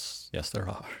 Yes, yes, there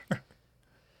are.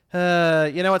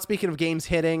 You know what? Speaking of games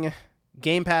hitting,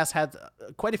 Game Pass had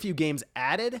quite a few games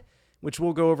added, which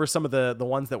we'll go over some of the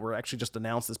ones that were actually just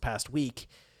announced this past week.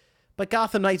 But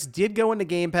Gotham Knights did go into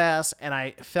Game Pass, and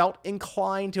I felt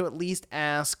inclined to at least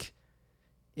ask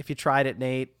if you tried it,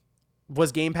 Nate.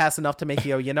 Was Game Pass enough to make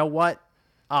you go, you know what?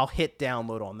 I'll hit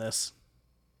download on this.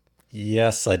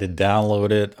 Yes, I did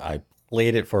download it. I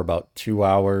played it for about 2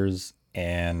 hours,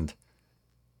 and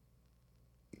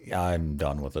I'm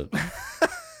done with it.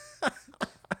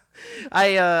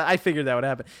 I figured that would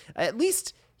happen. At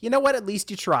least, you know what? At least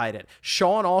you tried it.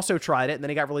 Sean also tried it, and then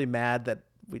he got really mad that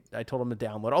I told him to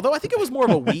download. Although I think it was more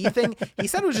of a Wii thing. He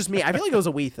said it was just me. I feel like it was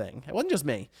a Wii thing. It wasn't just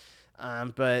me.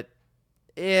 But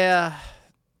yeah,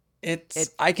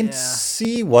 I can yeah.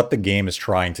 see what the game is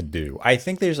trying to do. I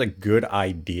think there's a good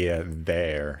idea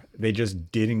there. They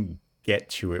just didn't get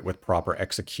to it with proper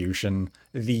execution.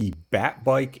 The Bat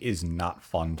bike is not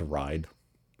fun to ride.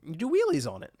 You do wheelies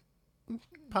on it.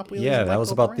 Popularly Yeah, that was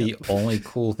likable about the brand. only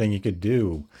cool thing you could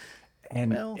do.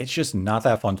 And Well, it's just not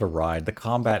that fun to ride. The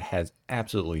combat has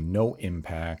absolutely no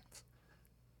impact.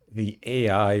 The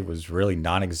AI was really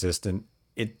non-existent.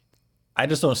 It I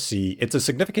just don't see it's a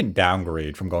significant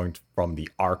downgrade from going from the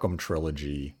Arkham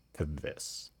trilogy to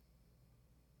this.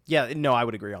 yeah, no, I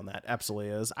would agree on that. Absolutely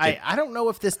is. It I don't know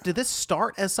if did this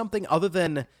start as something other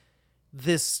than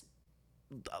this,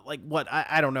 like what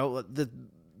I don't know,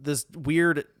 this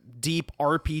weird deep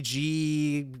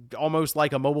RPG, almost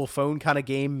like a mobile phone kind of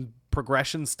game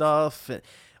progression stuff,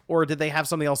 or did they have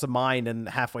something else in mind and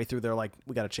halfway through they're like,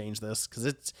 we got to change this because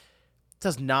it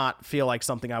does not feel like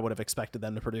something I would have expected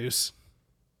them to produce.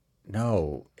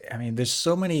 No, I mean, there's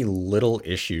so many little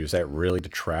issues that really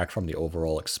detract from the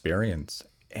overall experience.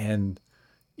 And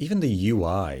even the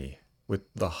UI with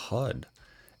the HUD,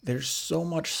 there's so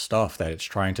much stuff that it's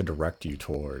trying to direct you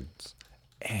towards.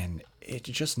 And it's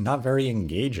just not very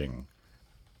engaging.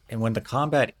 And when the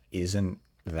combat isn't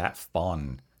that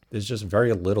fun, there's just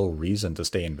very little reason to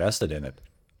stay invested in it.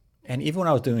 And even when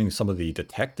I was doing some of the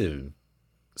detective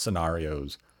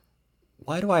scenarios,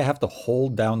 why do I have to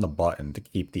hold down the button to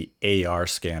keep the AR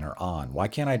scanner on? Why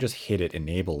can't I just hit it,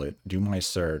 enable it, do my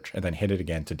search, and then hit it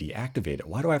again to deactivate it?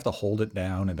 Why do I have to hold it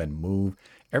down and then move?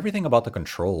 Everything about the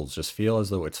controls just feel as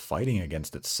though it's fighting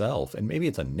against itself. And maybe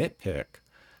it's a nitpick,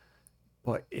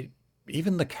 but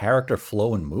even the character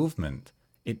flow and movement,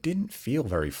 it didn't feel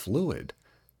very fluid.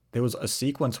 There was a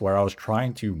sequence where I was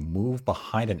trying to move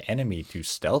behind an enemy to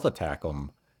stealth attack them,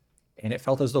 and it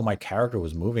felt as though my character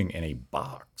was moving in a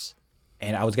box.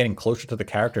 And I was getting closer to the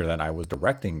character than I was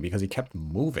directing because he kept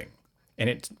moving.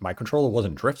 And my controller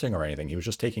wasn't drifting or anything. He was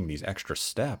just taking these extra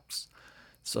steps.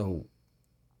 So,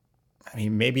 I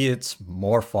mean, maybe it's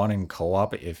more fun in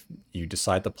co-op if you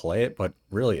decide to play it, but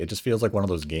really it just feels like one of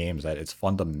those games that it's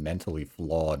fundamentally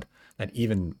flawed. That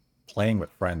even playing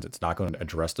with friends, it's not going to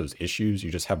address those issues.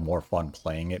 You just have more fun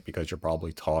playing it because you're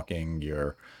probably talking,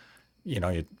 you're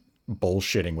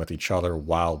bullshitting with each other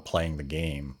while playing the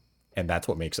game. And that's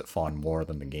what makes it fun more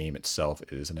than the game itself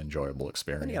is an enjoyable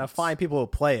Then you gotta experience. find people who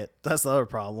play it. That's the other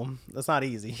problem. That's not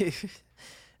easy.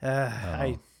 uh,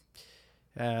 I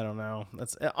Oh, I don't know.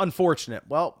 That's unfortunate.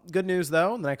 Well, good news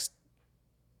though. The next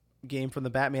game from the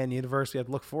Batman universe we have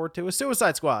to look forward to is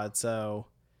Suicide Squad. So,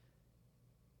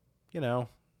 you know,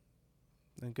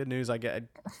 good news. I get.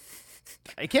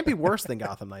 It can't be worse than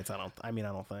Gotham Knights. I don't. I mean, I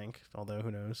don't think. Although,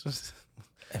 who knows?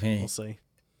 I We'll mean, see.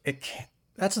 it can't,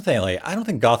 that's the thing. Like, I don't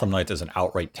think Gotham Knights is an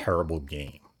outright terrible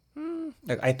game. Hmm.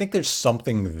 Like, I think there's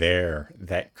something there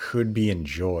that could be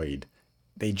enjoyed.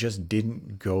 They just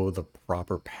didn't go the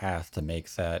proper path to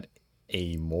make that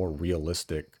a more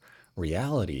realistic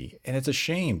reality. And it's a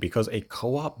shame because a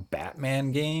co-op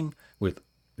Batman game with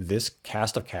this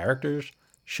cast of characters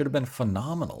should have been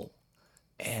phenomenal.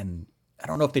 And I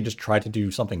don't know if they just tried to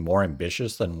do something more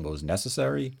ambitious than was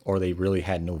necessary, or they really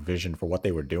had no vision for what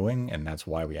they were doing, and that's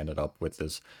why we ended up with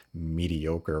this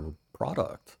mediocre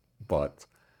product. But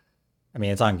I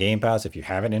mean, it's on Game Pass. If you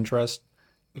have an interest,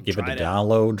 give it Try a it out.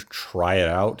 download, try it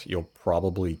out. You'll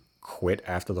probably quit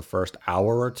after the first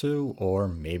hour or two, or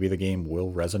maybe the game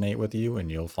will resonate with you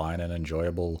and you'll find an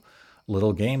enjoyable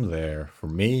little game there. For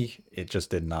me, it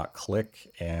just did not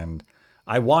click, and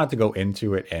I wanted to go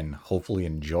into it and hopefully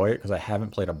enjoy it because I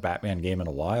haven't played a Batman game in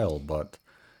a while, but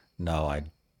no, I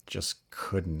just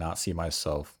could not see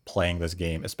myself playing this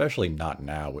game, especially not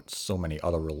now with so many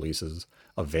other releases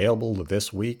available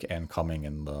this week and coming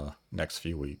in the next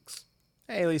few weeks.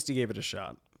 Hey, at least you gave it a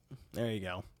shot. There you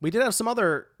go. We did have some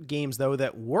other games though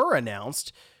that were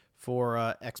announced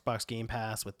for Xbox Game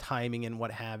Pass with timing and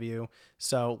what have you.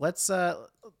 So let's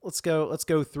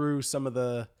go through some of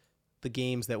the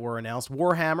games that were announced.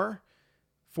 Warhammer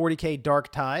 40K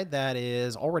Dark Tide, that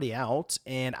is already out,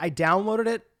 and I downloaded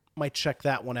it. Might check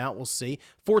that one out. We'll see.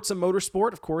 Forza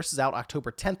Motorsport, of course, is out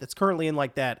October 10th. It's currently in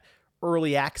like that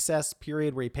early access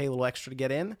period where you pay a little extra to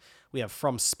get in. We have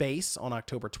From Space on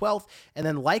October 12th, and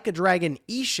then Like a Dragon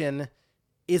Ishin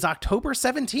is October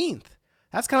 17th.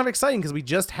 That's kind of exciting because we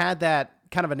just had that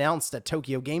kind of announced at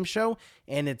Tokyo Game Show,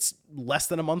 and it's less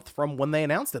than a month from when they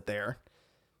announced it there.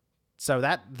 So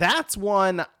that's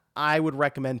one I would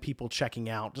recommend people checking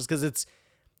out just because it's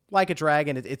like a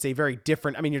dragon. It's a very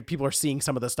different. I mean, people are seeing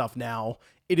some of the stuff now.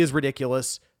 It is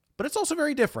ridiculous, but it's also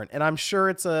very different. And I'm sure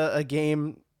it's a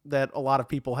game that a lot of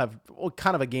people have, well,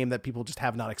 kind of a game that people just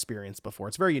have not experienced before.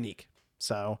 It's very unique.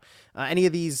 So, any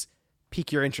of these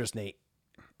pique your interest, Nate?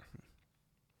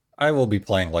 I will be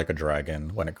playing Like a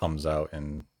Dragon when it comes out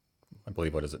in, I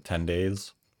believe, what is it, 10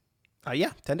 days?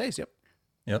 Yeah, 10 days. Yep.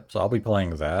 Yep, so I'll be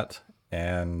playing that,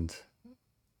 and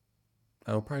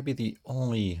that'll probably be the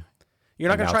only You're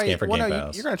not and gonna now it's try. game for Well, Game no, you're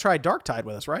Pass. gonna try Dark Tide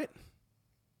with us, right?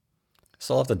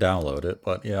 Still have to download it,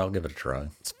 but yeah, I'll give it a try.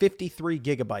 It's 53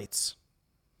 gigabytes.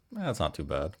 That's not too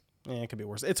bad. Yeah, it could be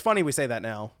worse. It's funny we say that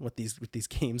now with these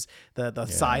games, the Yeah.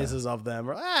 sizes of them.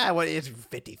 What? It's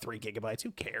 53 gigabytes. Who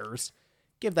cares?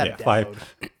 Give that a Yeah, download.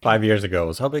 5 years ago it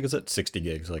was how big is it? 60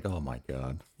 gigs. Like, oh my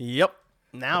god, Yep.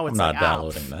 Now I'm it's like, not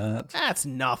downloading that. that's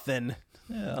nothing.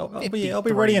 Yeah, I'll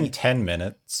be ready in 10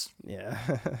 minutes. Yeah.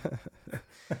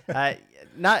 uh,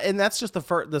 not, and that's just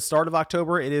the start of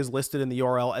October. It is listed in the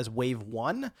URL as Wave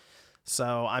 1.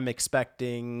 So I'm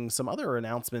expecting some other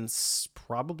announcements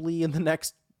probably in the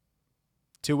next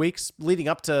 2 weeks leading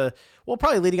up to,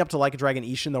 probably leading up to Like a Dragon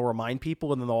Ishin. They'll remind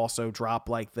people, and then they'll also drop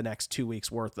like the next 2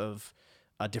 weeks worth of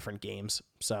different games.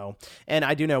 So, and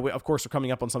I do know, of course, we're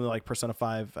coming up on something like Persona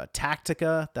 5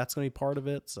 Tactica. That's going to be part of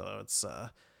it. So it's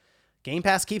Game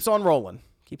Pass keeps on rolling.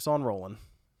 Keeps on rolling.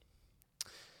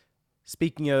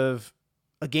 Speaking of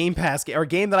a Game Pass or a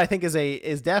game that I think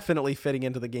is definitely fitting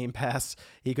into the Game Pass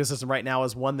ecosystem right now,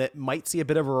 is one that might see a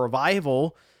bit of a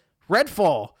revival.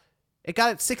 Redfall. It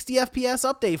got its 60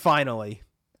 FPS update finally.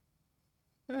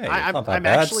 Hey, it's not that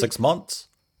bad. Actually, 6 months.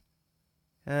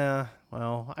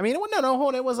 Well, I mean, no, hold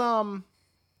on. It was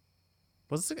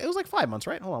it was like 5 months,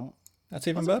 right? Hold on. That's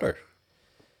even better.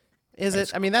 Is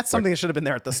it? I mean, that's something that should have been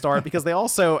there at the start, because they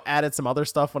also added some other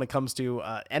stuff when it comes to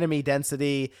enemy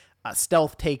density,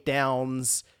 stealth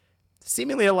takedowns,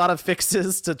 seemingly a lot of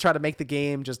fixes to try to make the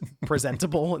game just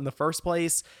presentable in the first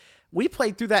place. We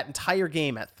played through that entire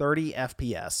game at 30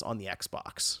 FPS on the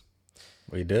Xbox.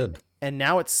 We did. And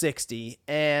now it's 60,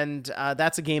 and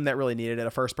that's a game that really needed it,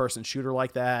 a first-person shooter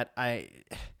like that.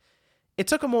 It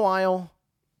took them a while.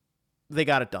 They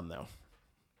got it done, though.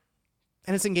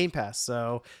 And it's in Game Pass,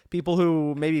 so people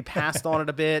who maybe passed on it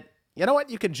a bit, you know what?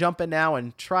 You can jump in now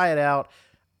and try it out.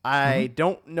 I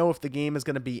don't know if the game is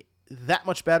going to be that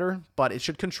much better, but it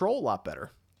should control a lot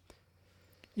better.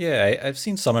 Yeah, I've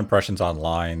seen some impressions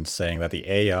online saying that the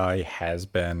AI has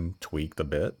been tweaked a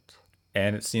bit,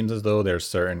 and it seems as though there's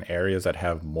certain areas that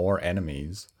have more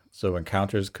enemies, so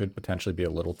encounters could potentially be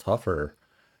a little tougher.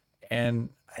 And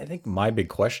I think my big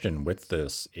question with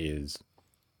this is,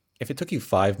 if it took you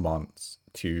 5 months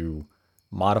to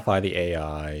modify the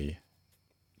AI,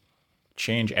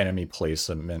 change enemy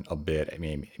placement a bit, I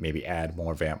mean, maybe add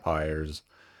more vampires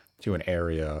to an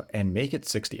area and make it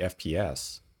 60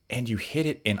 FPS, and you hit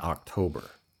it in October,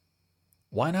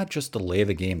 why not just delay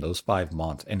the game those 5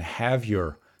 months and have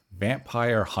your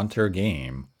vampire hunter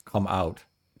game come out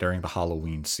during the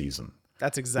Halloween season?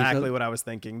 That's exactly what I was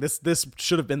thinking. This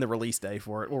should have been the release day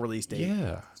for it, or release date.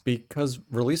 Yeah, because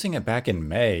releasing it back in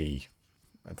May,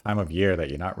 a time of year that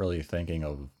you're not really thinking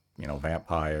of,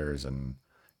 vampires and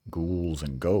ghouls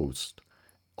and ghosts,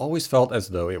 always felt as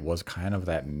though it was kind of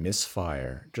that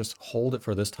misfire. Just hold it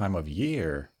for this time of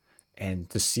year. And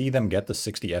to see them get the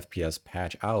 60 FPS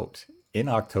patch out in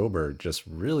October just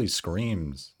really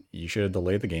screams you should have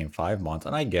delayed the game 5 months.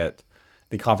 And I get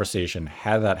the conversation,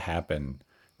 had that happen,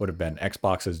 would have been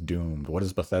Xbox is doomed. What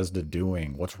is Bethesda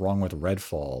doing? What's wrong with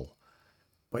Redfall?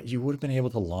 But you would have been able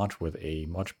to launch with a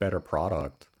much better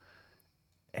product.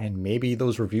 And maybe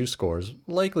those review scores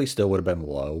likely still would have been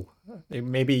low.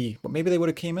 Maybe they would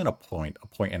have came in a point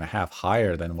and a half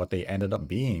higher than what they ended up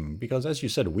being. Because as you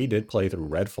said, we did play through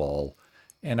Redfall,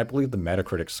 and I believe the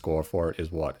Metacritic score for it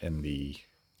is what, in the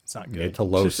It's not good. mid to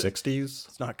low 60s?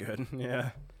 It's not good. Yeah.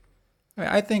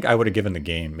 I think I would have given the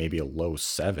game maybe a low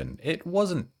 7. It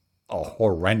wasn't a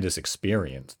horrendous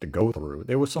experience to go through.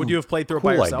 There was some Would you have played through it cool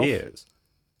by yourself? ideas.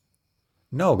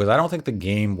 No, because I don't think the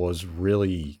game was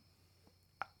really.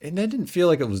 And it didn't feel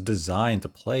like it was designed to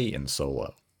play in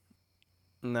solo.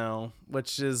 No,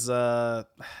 which is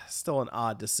still an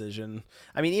odd decision.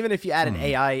 I mean, even if you add an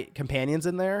AI companions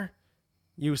in there,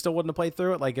 you still wouldn't have played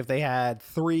through it. Like if they had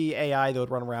 3 AI that would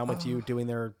run around with you doing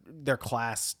their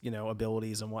class,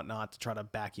 abilities and whatnot to try to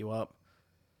back you up.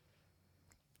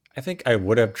 I think I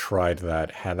would have tried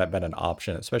that had that been an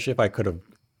option, especially if I could have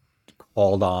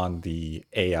called on the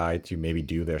AI to maybe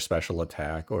do their special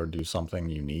attack or do something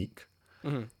unique.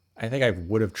 I think I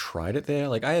would have tried it there.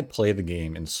 Like I had played the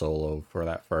game in solo for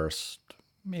that first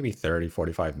maybe 30,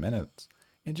 45 minutes.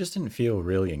 It just didn't feel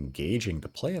really engaging to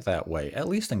play it that way. At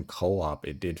least in co-op,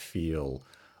 it did feel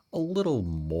a little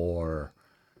more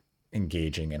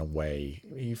engaging in a way.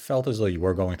 You felt as though you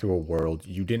were going through a world.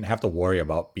 You didn't have to worry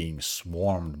about being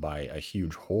swarmed by a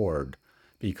huge horde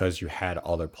because you had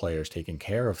other players taking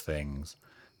care of things.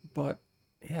 But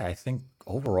yeah, I think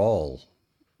overall,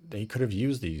 they could have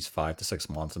used these 5 to 6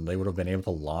 months and they would have been able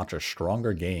to launch a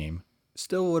stronger game.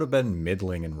 Still would have been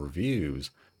middling in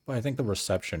reviews, but I think the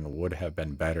reception would have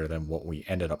been better than what we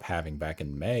ended up having back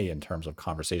in May in terms of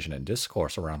conversation and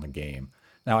discourse around the game.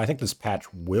 Now, I think this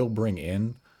patch will bring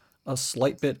in a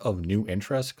slight bit of new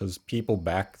interest because people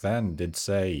back then did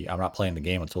say, I'm not playing the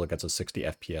game until it gets a 60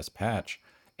 FPS patch.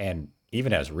 And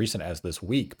even as recent as this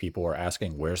week, people were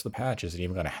asking, where's the patch? Is it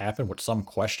even going to happen? With some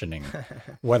questioning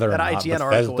whether or That not IGN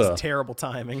article was Bethesda, terrible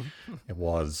timing. it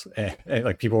was, and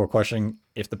like people were questioning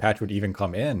if the patch would even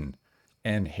come in.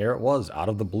 And here it was, out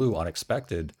of the blue,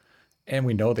 unexpected. And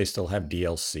we know they still have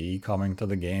DLC coming to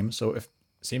the game. So if it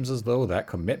seems as though that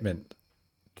commitment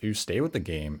to stay with the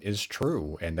game is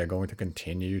true, and they're going to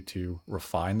continue to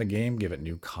refine the game, give it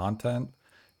new content,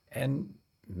 and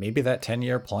maybe that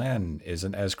 10-year plan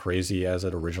isn't as crazy as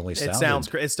it originally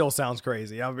sounded. It still sounds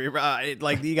crazy. I mean,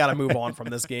 like you got to move on from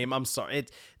this game. I'm sorry.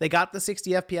 They got the 60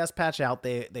 FPS patch out.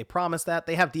 They promised that.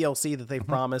 They have DLC that they've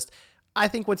promised. I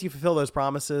think once you fulfill those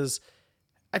promises,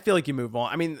 I feel like you move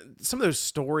on. I mean, some of those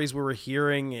stories we were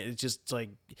hearing, it just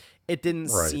like, it didn't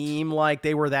seem like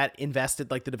they were that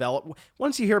invested. Like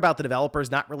once you hear about the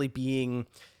developers not really being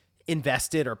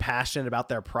invested or passionate about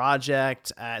their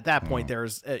project, at that point,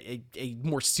 there's a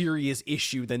more serious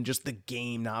issue than just the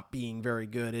game not being very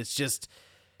good. It's just,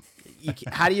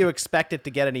 how do you expect it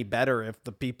to get any better if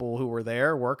the people who were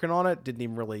there working on it didn't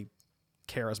even really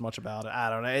care as much about it? I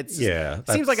don't know. It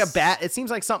seems like it seems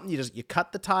like something you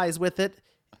cut the ties with it.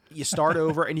 You start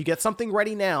over and you get something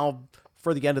ready now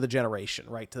for the end of the generation,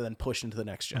 right? To then push into the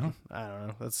next gen. I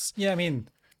don't know. I mean,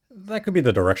 that could be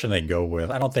the direction they go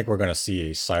with. I don't think we're going to see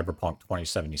a Cyberpunk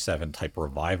 2077 type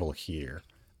revival here,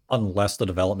 unless the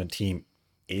development team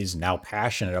is now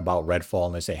passionate about Redfall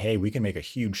and they say, hey, we can make a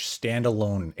huge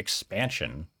standalone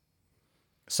expansion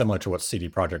similar to what CD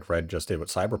Projekt Red just did with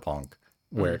Cyberpunk,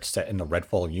 where it's set in the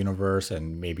Redfall universe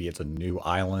and maybe it's a new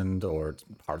island or it's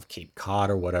part of Cape Cod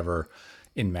or whatever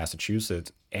in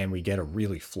Massachusetts, and we get a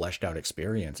really fleshed out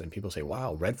experience. And people say,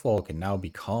 wow, Redfall can now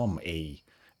become a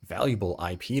valuable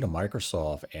IP to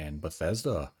Microsoft and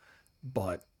Bethesda.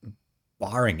 But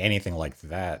barring anything like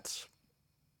that,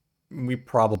 we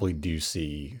probably do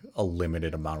see a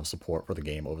limited amount of support for the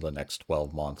game over the next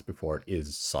 12 months before it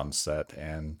is sunset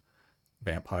and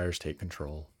vampires take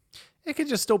control. It could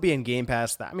just still be in Game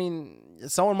Pass. I mean,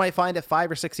 someone might find it 5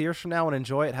 or 6 years from now and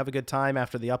enjoy it, have a good time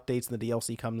after the updates and the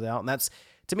DLC comes out. And that's,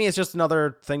 to me, it's just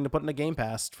another thing to put in a Game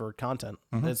Pass for content.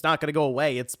 It's not going to go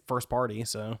away. It's first party.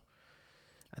 So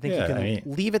I think you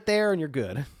can leave it there and you're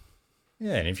good.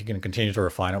 Yeah, and if you can continue to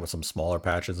refine it with some smaller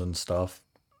patches and stuff,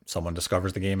 someone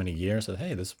discovers the game in a year and says,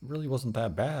 hey, this really wasn't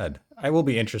that bad. I will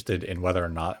be interested in whether or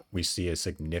not we see a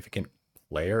significant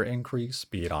player increase,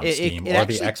 be it on Steam or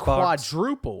the Xbox.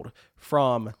 Quadrupled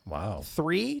from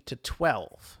 3 to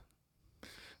 12.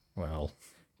 Well,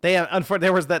 there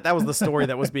was that was the story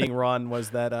that was being run,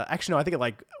 was that actually no, I think it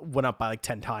like went up by like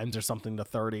 10 times or something to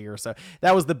 30 or so.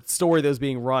 That was the story that was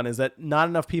being run, is that not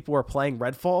enough people were playing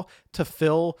Redfall to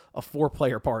fill a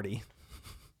 4-player party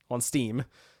on Steam.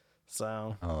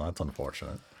 So that's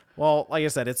unfortunate. Well, like I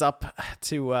said, it's up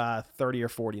to 30 or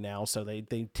 40 now, so they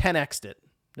 10x'd it.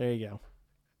 There you go.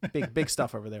 Big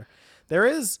stuff over there. There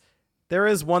is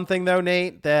one thing though,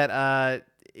 Nate, that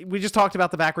we just talked about,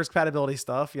 the backwards compatibility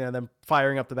stuff, them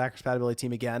firing up the backwards compatibility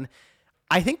team again.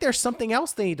 I think there's something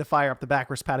else they need to fire up the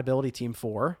backwards compatibility team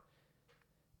for,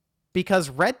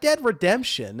 because Red Dead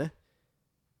Redemption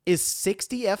is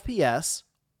 60 FPS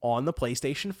on the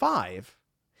PlayStation 5.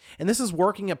 And this is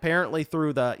working apparently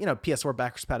through the, PS4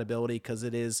 backwards compatibility, because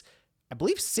it is, I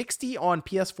believe, 60 on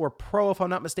PS4 Pro, if I'm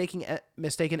not mistaken.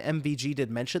 MVG did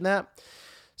mention that.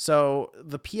 So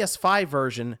the PS5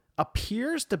 version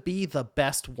appears to be the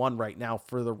best one right now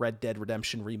for the Red Dead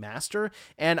Redemption remaster.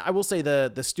 And I will say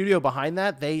the studio behind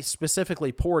that, they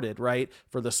specifically ported, right,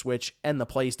 for the Switch and the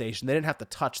PlayStation. They didn't have to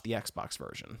touch the Xbox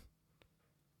version,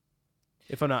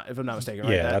 if I'm not mistaken.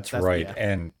 Right? Yeah, that's right. Yeah.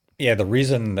 And yeah, the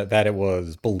reason that it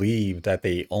was believed that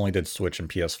they only did Switch and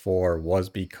PS4 was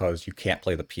because you can't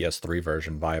play the PS3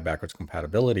 version via backwards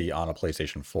compatibility on a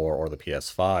PlayStation 4 or the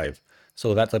PS5.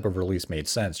 So that type of release made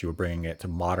sense. You were bringing it to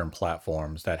modern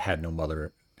platforms that had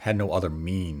no other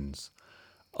means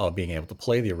of being able to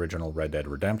play the original Red Dead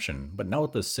Redemption. But now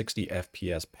with the 60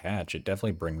 FPS patch, it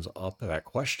definitely brings up that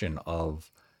question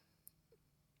of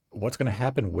what's going to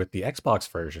happen with the Xbox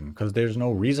version, because there's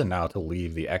no reason now to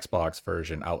leave the Xbox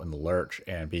version out in the lurch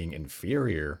and being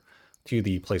inferior to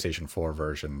the PlayStation 4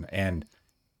 version. And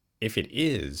if it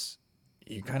is,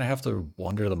 you kind of have to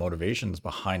wonder the motivations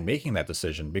behind making that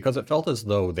decision, because it felt as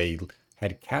though they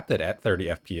had capped it at 30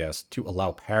 FPS to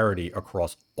allow parity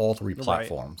across all 3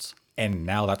 platforms. Right. And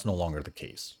now that's no longer the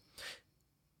case.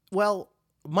 Well,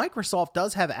 Microsoft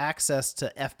does have access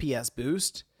to FPS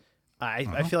Boost,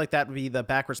 I feel like that would be the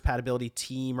backwards compatibility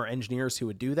team or engineers who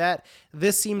would do that.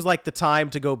 This seems like the time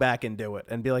to go back and do it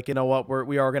and be like, you know what,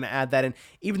 we are going to add that in,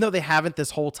 even though they haven't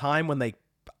this whole time.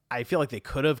 I feel like they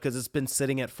could have, because it's been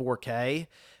sitting at 4K,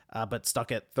 but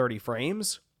stuck at 30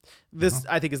 frames. This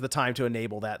I think is the time to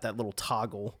enable that little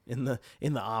toggle in the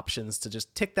options to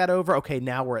just tick that over. Okay,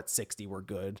 now we're at 60, we're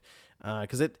good,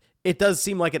 because it does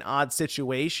seem like an odd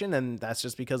situation, and that's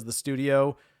just because the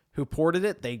studio who ported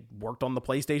it, they worked on the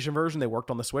PlayStation version, they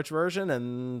worked on the Switch version,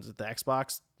 and the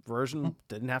Xbox version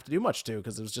didn't have to do much to,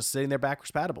 because it was just sitting there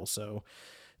backwards compatible. So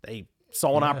they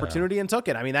saw an opportunity and took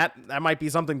it. I mean, that might be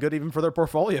something good even for their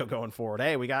portfolio going forward.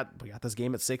 Hey, we got this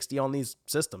game at 60 on these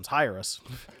systems. Hire us.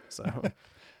 So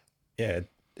Yeah,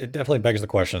 it definitely begs the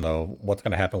question, though, what's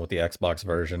going to happen with the Xbox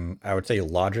version? I would say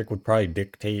logic would probably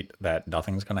dictate that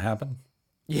nothing's going to happen.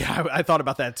 yeah, I thought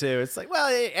about that too. It's like, well,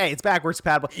 hey, it's backwards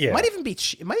compatible. Yeah. It might even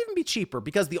be cheaper,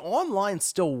 because the online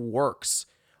still works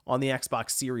on the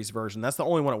Xbox Series version. That's the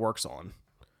only one it works on.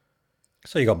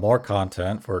 So you got more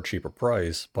content for a cheaper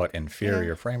price, but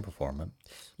inferior frame performance.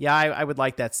 Yeah, I would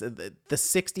like that. The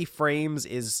 60 frames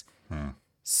is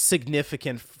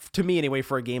significant to me anyway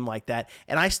for a game like that.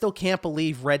 And I still can't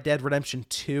believe Red Dead Redemption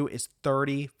 2 is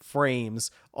 30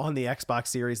 frames on the Xbox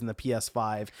Series and the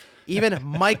PS5. Even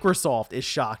Microsoft is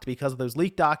shocked because of those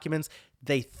leaked documents.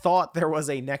 They thought there was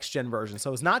a next-gen version.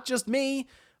 So it's not just me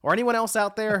or anyone else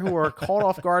out there who are caught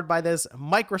off guard by this.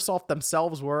 Microsoft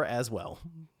themselves were as well.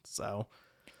 So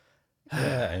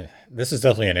Yeah, this is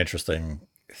definitely an interesting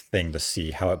thing to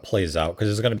see how it plays out, because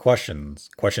there's going to be questions.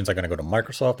 Questions are going to go to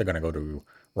Microsoft. They're going to go to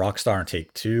Rockstar and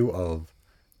Take-Two of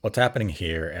what's happening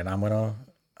here, and I'm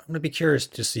gonna be curious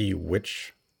to see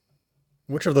which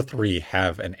of the three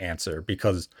have an answer.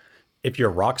 Because if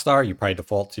you're Rockstar, you probably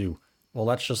default to, well,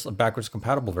 that's just a backwards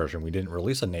compatible version. We didn't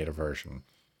release a native version,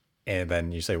 and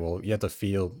then you say, well, you have to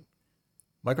field.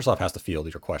 Microsoft has to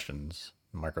field your questions.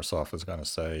 Microsoft is going to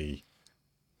say,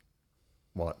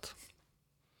 what?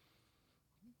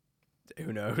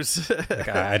 who knows? Like,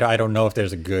 I don't know if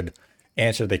there's a good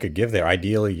answer they could give there.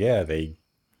 Ideally, yeah, they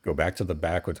go back to the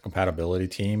backwards compatibility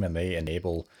team and they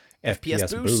enable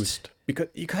FPS boost. Because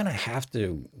you kind of have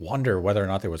to wonder whether or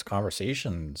not there was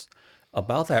conversations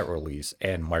about that release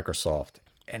and Microsoft.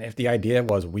 And if the idea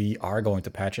was we are going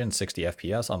to patch in 60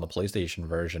 FPS on the PlayStation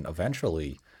version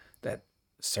eventually, that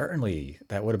certainly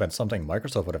that would have been something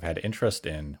Microsoft would have had interest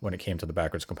in when it came to the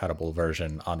backwards compatible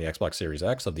version on the Xbox Series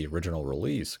X of the original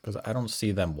release, because I don't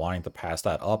see them wanting to pass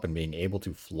that up and being able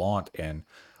to flaunt and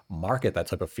market that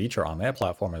type of feature on their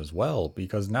platform as well,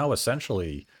 because now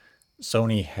essentially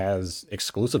Sony has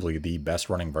exclusively the best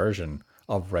running version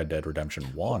of Red Dead Redemption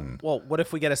 1. Well, what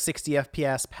if we get a 60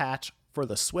 FPS patch for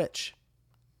the Switch?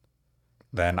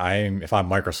 Then if I'm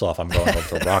Microsoft, I'm going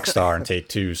over to Rockstar and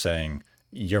Take-Two saying,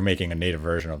 you're making a native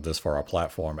version of this for our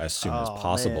platform as soon as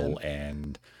possible.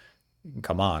 Man. And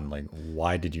come on, like,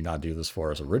 why did you not do this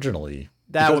for us originally?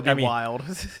 That would be wild.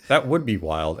 That would be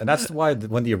wild. And that's why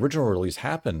when the original release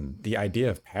happened, the idea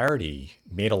of parity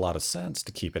made a lot of sense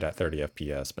to keep it at 30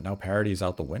 FPS, but now parity is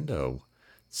out the window.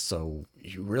 So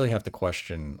you really have to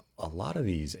question a lot of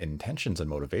these intentions and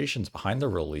motivations behind the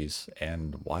release,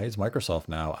 and why is Microsoft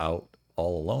now out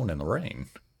all alone in the rain?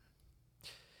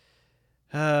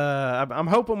 I'm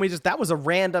hoping that was a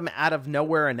random out of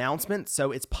nowhere announcement,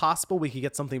 so it's possible we could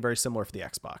get something very similar for the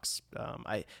Xbox.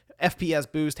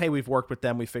 FPS boost. Hey, we've worked with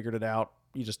them. We figured it out.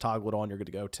 You just toggle it on. You're good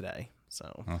to go today.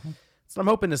 So that's what I'm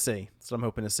hoping to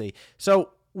see.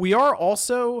 So we are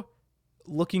also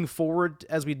looking forward,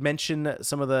 as we'd mentioned,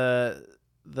 some of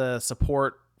the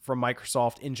support from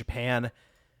Microsoft in Japan.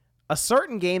 A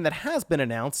certain game that has been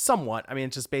announced somewhat. I mean,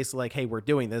 it's just basically like, hey, we're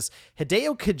doing this.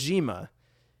 Hideo Kojima,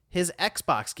 his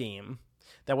Xbox game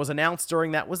that was announced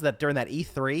during that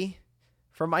E3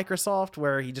 from Microsoft,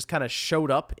 where he just kind of showed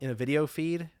up in a video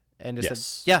feed and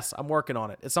just said, yes, I'm working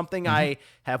on it. It's something I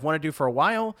have wanted to do for a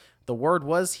while. The word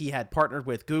was he had partnered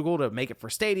with Google to make it for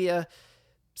Stadia.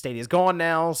 Stadia's gone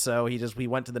now, so we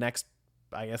went to the next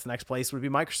place would be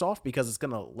Microsoft, because it's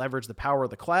going to leverage the power of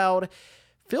the cloud.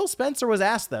 Phil Spencer was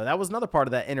asked, though, that was another part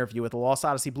of that interview with the Lost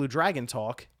Odyssey Blue Dragon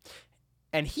talk,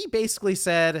 and he basically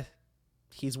said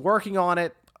he's working on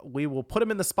it. We will put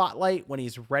him in the spotlight when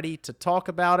he's ready to talk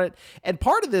about it. And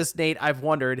part of this, Nate, I've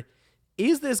wondered,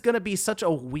 is this going to be such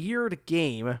a weird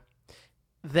game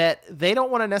that they don't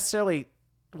want to necessarily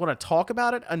want to talk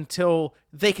about it until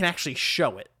they can actually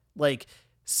show it? Like,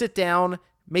 sit down,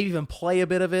 maybe even play a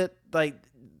bit of it. Like,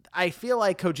 I feel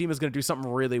like Kojima's going to do something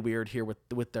really weird here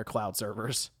with their cloud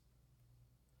servers.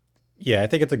 Yeah, I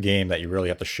think it's a game that you really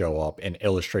have to show up and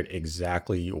illustrate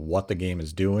exactly what the game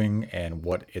is doing and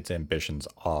what its ambitions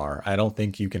are. I don't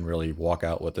think you can really walk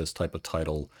out with this type of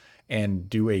title and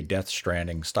do a Death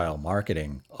Stranding style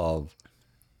marketing of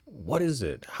what is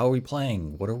it? How are we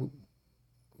playing?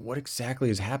 What exactly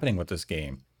is happening with this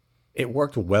game? It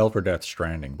worked well for Death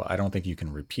Stranding, but I don't think you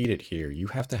can repeat it here. You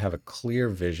have to have a clear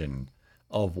vision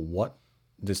of what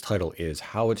this title is,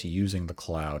 how it's using the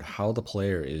cloud, how the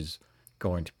player is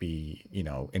going to be,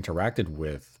 interacted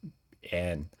with.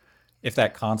 And if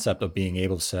that concept of being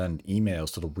able to send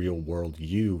emails to the real world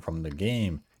you from the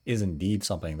game is indeed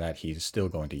something that he's still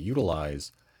going to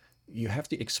utilize, you have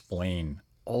to explain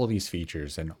all of these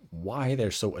features and why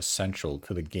they're so essential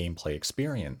to the gameplay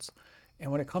experience.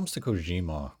 And when it comes to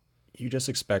Kojima, you just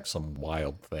expect some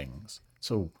wild things.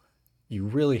 So you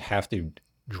really have to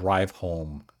drive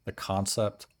home the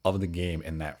concept of the game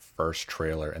in that first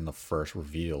trailer and the first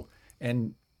reveal.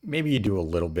 And maybe you do a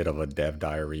little bit of a dev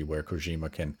diary where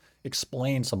Kojima can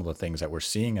explain some of the things that we're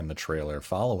seeing in the trailer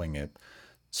following it.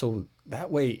 So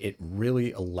that way it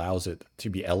really allows it to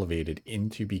be elevated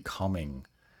into becoming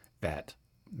that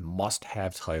must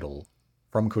have title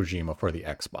from Kojima for the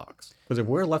Xbox. Because if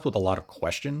we're left with a lot of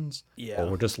questions or Yeah.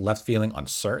 we're just left feeling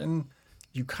uncertain,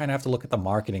 you kind of have to look at the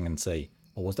marketing and say,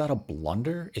 well, was that a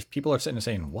blunder? If people are sitting there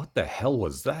saying, what the hell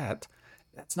was that?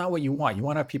 That's not what you want. You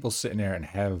want to have people sitting there and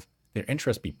have their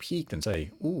interest be piqued and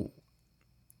say, ooh,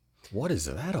 what is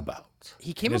that about?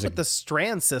 He came up There's a with the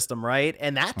strand system, right?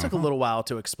 And that took a Mhm. little while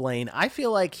to explain. I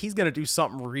feel like he's going to do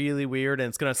something really weird and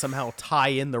it's going to somehow tie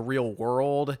in the real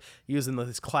world using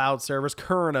these cloud servers,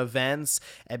 current events.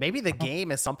 And maybe the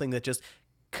game is something that just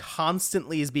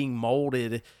constantly is being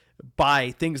molded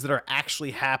by things that are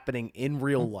actually happening in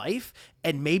real life.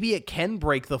 And maybe it can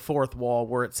break the fourth wall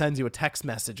where it sends you a text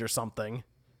message or something.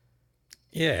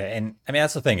 Yeah, and I mean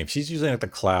that's the thing. If she's using like the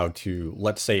cloud to,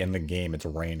 let's say in the game it's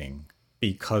raining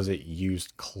because it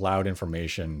used cloud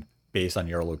information based on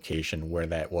your location where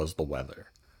that was the weather,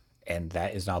 and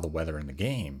that is now the weather in the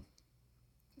game,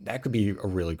 that could be a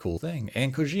really cool thing.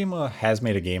 And Kojima has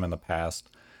made a game in the past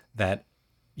that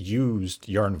used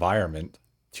your environment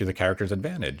to the character's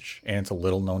advantage. And it's a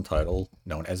little known title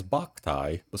known as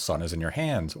Boktai, The Sun is in Your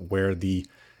Hands, where the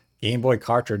Game Boy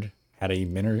cartridge had a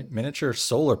miniature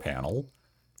solar panel,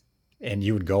 and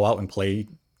you would go out and play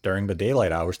during the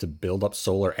daylight hours to build up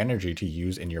solar energy to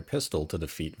use in your pistol to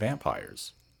defeat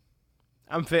vampires.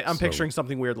 I'm So, picturing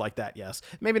something weird like that. Yes,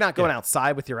 maybe not going yeah.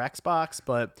 outside with your Xbox,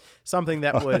 but something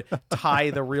that would tie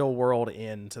the real world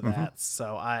into Mhm. that.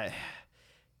 So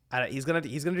he's gonna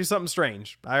do something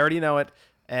strange. I already know it,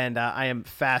 and I am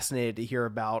fascinated to hear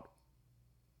about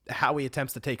how he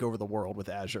attempts to take over the world with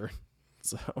Azure.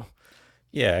 So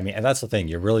Yeah, I mean, and that's the thing.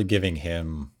 You're really giving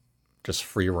him just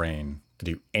free reign to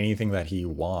do anything that he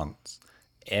wants.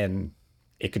 And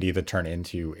it could either turn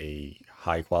into a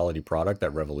high quality product that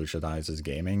revolutionizes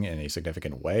gaming in a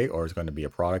significant way, or it's going to be a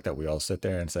product that we all sit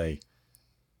there and say,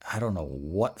 I don't know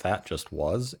what that just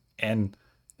was. And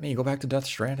I mean, you go back to Death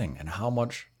Stranding and how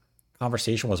much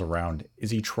conversation was around, is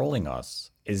he trolling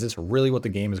us? Is this really what the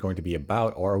game is going to be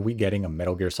about? Or are we getting a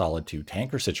Metal Gear Solid 2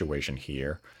 tanker situation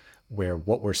here where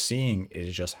what we're seeing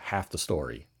is just half the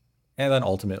story? And then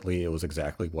ultimately, it was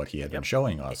exactly what he had been yep,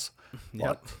 showing us.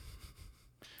 But yep.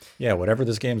 yeah, whatever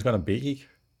this game's going to be,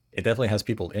 it definitely has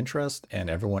people interest, and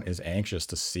everyone is anxious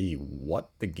to see what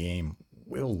the game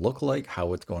will look like,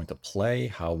 how it's going to play,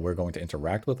 how we're going to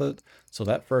interact with it. So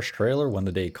that first trailer, when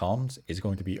the day comes, is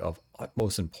going to be of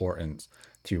utmost importance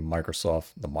to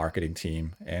Microsoft, the marketing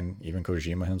team, and even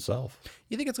Kojima himself.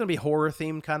 You think it's gonna be horror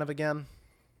themed kind of again?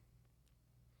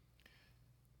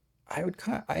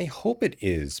 I hope it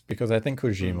is because I think Hmm.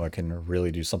 Kojima can really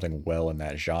do something well in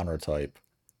that genre type.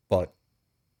 But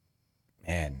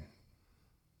man,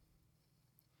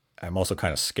 I'm also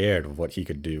kind of scared of what he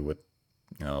could do with,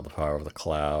 the power of the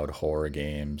cloud, horror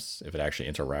games, if it actually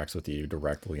interacts with you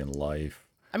directly in life.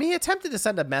 I mean, he attempted to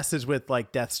send a message with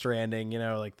like Death Stranding,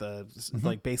 like the Hmm.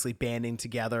 like basically banding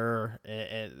together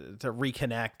to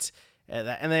reconnect.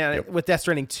 And then Yep. with Death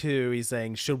Stranding 2, he's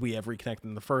saying, should we have reconnected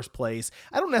in the first place?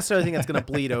 I don't necessarily think that's going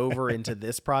to bleed over into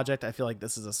this project. I feel like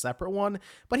this is a separate one.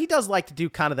 But he does like to do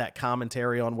kind of that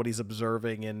commentary on what he's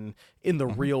observing in the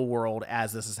Hmm. real world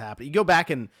as this is happening. You go back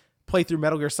and play through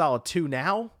Metal Gear Solid 2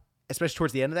 now, especially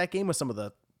towards the end of that game with some of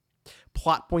the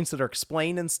plot points that are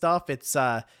explained and stuff. It's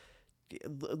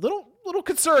little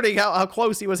concerning how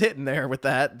close he was hitting there with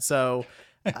that. So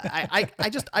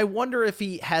I wonder if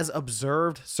he has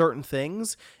observed certain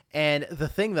things And the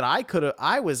thing that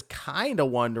I was kind of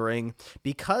wondering,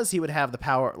 because he would have the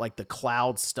power, like the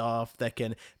cloud stuff that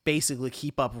can basically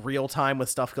keep up real time with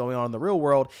stuff going on in the real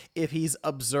world, if he's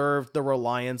observed the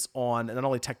reliance on not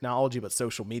only technology but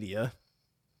social media,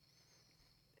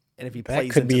 and if he That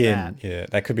plays could into be that. an yeah,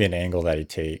 that could be an angle that he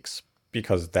takes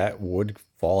because that would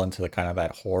fall into the kind of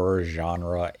that horror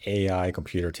genre, AI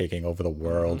computer taking over the Mm-hmm.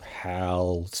 world,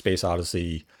 HAL, Space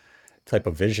Odyssey type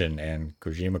of vision, and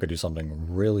Kojima could do something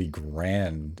really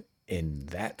grand in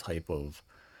that type of,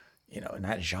 in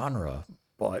that genre.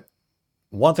 But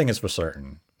one thing is for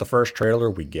certain, the first trailer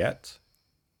we get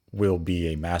will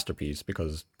be a masterpiece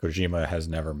because Kojima has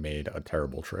never made a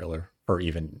terrible trailer for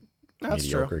even That's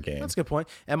true. mediocre That's game. a good point.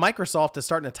 And Microsoft is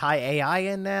starting to tie AI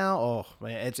in now. Oh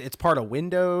man, it's part of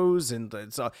Windows, and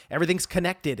everything's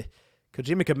connected.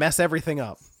 Kojima could mess everything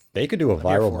up. They could do a I'm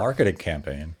here viral for it. marketing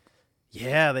campaign.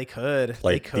 Yeah, they could. They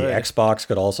Like the could. Xbox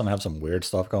could also have some weird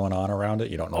stuff going on around it.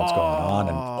 You don't know what's going on,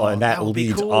 and Oh, that that would be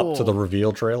leads up to the cool.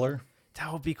 reveal trailer.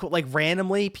 That would be cool. Like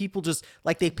randomly, people just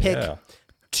like they pick Yeah.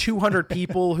 200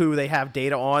 people who they have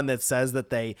data on that says that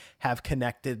they have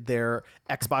connected their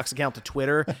Xbox account to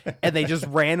Twitter, and they just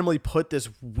randomly put this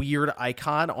weird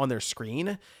icon on their screen,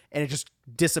 and it just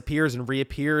disappears and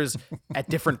reappears at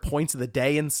different points of the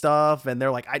day and stuff. And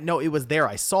they're like, I know it was there,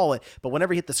 I saw it, but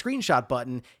whenever you hit the screenshot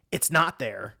button, it's not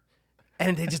there.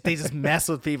 And they just mess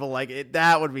with people like it.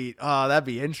 That would be that'd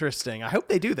be interesting. I hope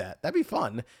they do that. That'd be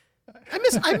fun. I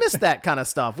miss that kind of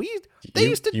stuff. They You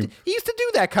used to you he used to do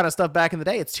that kind of stuff back in the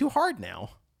day. It's too hard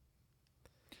now.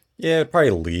 Yeah, it'd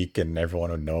probably leak and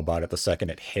everyone would know about it the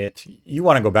second it hit. You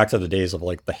want to go back to the days of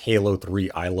like the Halo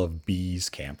 3 I Love Bees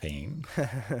campaign.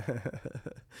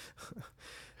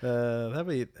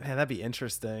 That'd be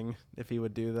interesting if he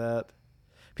would do that.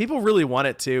 People really want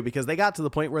it to because they got to the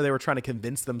point where they were trying to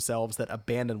convince themselves that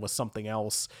Abandon was something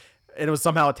else, and it was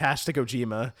somehow attached to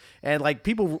Kojima. And like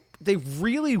people, they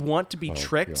really want to be Oh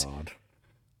tricked God.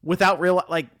 without real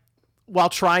like while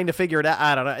trying to figure it out.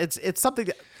 I don't know. It's something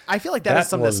that I feel like that is That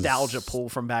some nostalgia was pull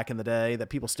from back in the day that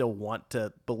people still want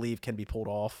to believe can be pulled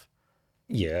off.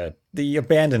 Yeah, the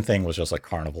abandoned thing was just a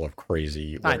carnival of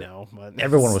crazy I where know, but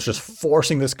everyone was just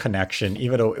forcing this connection,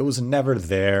 even though it was never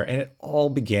there. And it all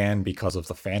began because of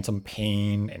the phantom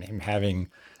pain and him having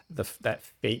that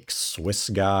fake Swiss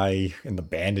guy in the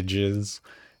bandages.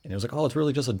 And it was like, oh, it's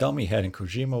really just a dummy head. And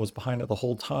Kojima was behind it the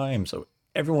whole time. So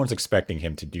everyone's expecting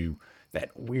him to do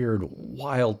that weird,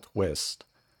 wild twist.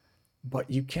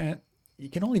 But you can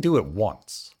only do it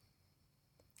once.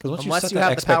 Because once you unless set you that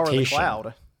have the power of the expectation,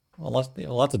 cloud. well,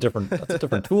 that's a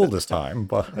different tool this time,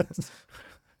 but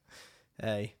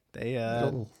Hey,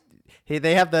 it'll,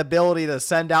 they have the ability to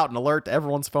send out an alert to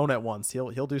everyone's phone at once.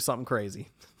 He'll do something crazy.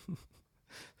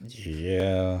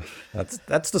 yeah,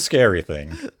 that's the scary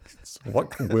thing.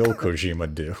 What will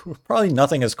Kojima do? Probably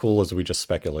nothing as cool as we just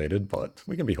speculated, but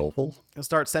we can be hopeful. He'll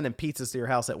start sending pizzas to your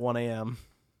house at 1 a.m.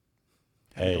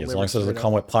 Have it Hey, as long delivered as it doesn't straight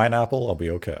come up. with pineapple, I'll be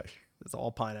okay. It's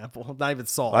all pineapple, not even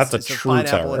sauce. That's a It's just true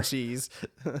pineapple terror. and cheese.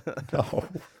 No,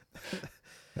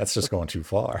 that's just going too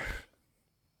far.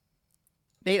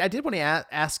 Nate, I did want to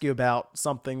ask you about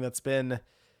something that's been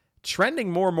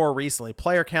trending more and more recently.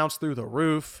 Player counts through the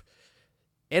roof.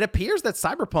 It appears that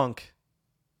Cyberpunk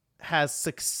has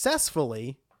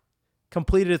successfully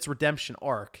completed its redemption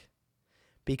arc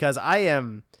because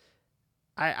I'm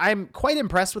quite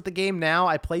impressed with the game now.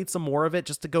 I played some more of it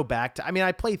just to go back to. I mean,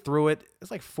 I played through it. It's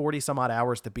like 40 some odd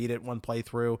hours to beat it one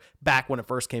playthrough back when it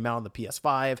first came out on the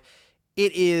PS5.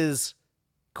 It is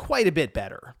quite a bit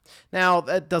better. Now,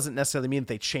 that doesn't necessarily mean that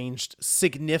they changed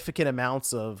significant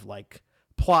amounts of like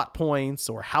plot points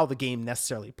or how the game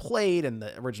necessarily played in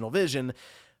the original vision.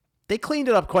 They cleaned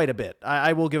it up quite a bit.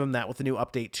 I will give them that with the new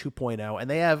update 2.0, and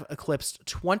they have eclipsed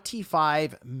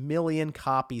 25 million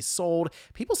copies sold.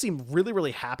 People seem really,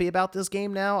 really happy about this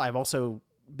game now. I've also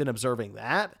been observing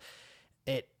that.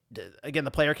 It again,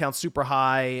 the player count's super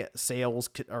high. Sales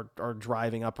are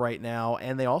driving up right now,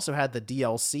 and they also had the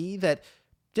DLC that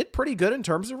did pretty good in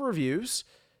terms of reviews.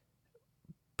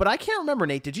 But I can't remember,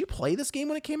 Nate. Did you play this game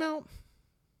when it came out?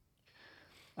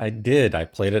 I did. I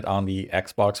played it on the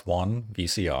Xbox One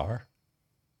VCR.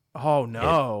 Oh It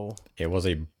no. it was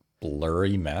a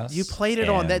blurry You mess, played it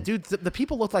on that, and dude. The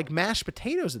people look like mashed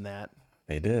potatoes in that.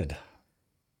 they did.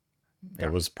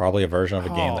 It was probably a version of a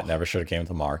game that Oh, never should have came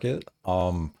to market.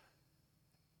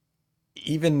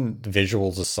 Even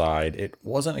visuals aside, it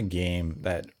wasn't a game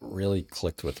that really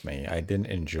clicked with me. I didn't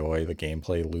enjoy the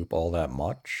gameplay loop all that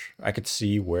much. I could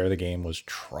see where the game was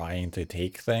trying to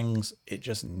take things. It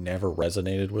just never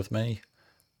resonated with me.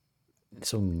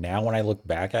 So now when I look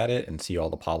back at it and see all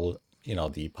the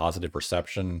the positive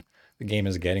reception, the game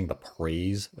is getting the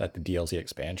praise that the DLC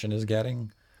expansion is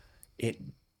getting, it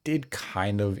did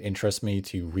kind of interest me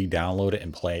to re-download it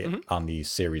and play it Mhm. on the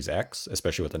Series X,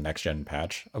 especially with the next gen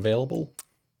patch available.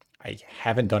 I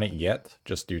haven't done it yet,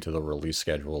 just due to the release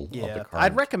schedule of the Yeah, I'd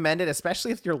current. recommend it,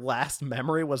 especially if your last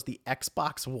memory was the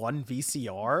Xbox One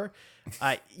VCR.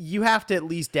 You have to at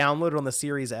least download it on the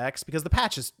Series X because the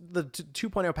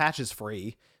 2.0 patch is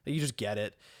free. You just get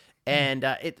it, and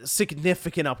it's a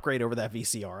significant upgrade over that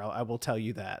VCR. I will tell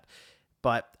you that.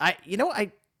 But I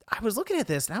was looking at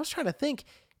this and I was trying to think: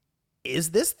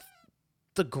 is this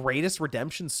the greatest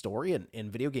redemption story in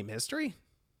video game history?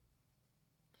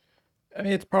 I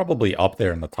mean, it's probably up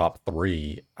there in the top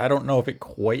three. I don't know if it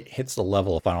quite hits the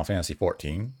level of Final Fantasy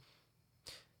 14.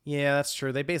 Yeah, that's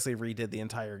true. They basically redid the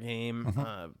entire game.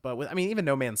 Hmm. I mean, even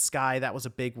No Man's Sky, that was a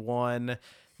big one.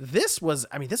 This was.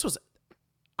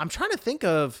 I'm trying to think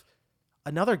of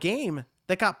another game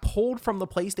that got pulled from the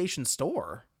PlayStation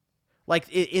Store. Like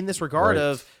in this regard Right.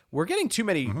 of we're getting too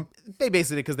many. Hmm. They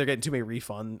basically because they're getting too many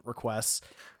refund requests.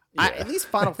 Yeah. At least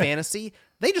Final Fantasy,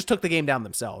 they just took the game down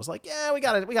themselves. Like, yeah, we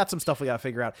got some stuff we got to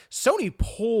figure out. Sony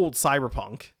pulled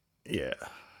Cyberpunk. Yeah.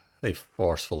 They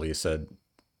forcefully said,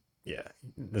 yeah,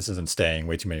 this isn't staying.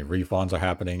 Way too many refunds are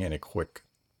happening in a quick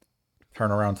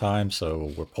turnaround time.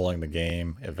 So we're pulling the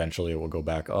game. Eventually it will go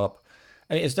back up.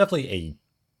 I mean, it's definitely a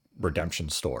redemption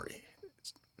story.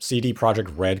 CD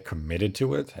Projekt Red committed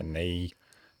to it, and they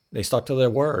stuck to their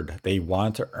word. They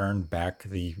wanted to earn back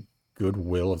the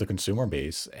goodwill of the consumer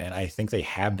base, and I think they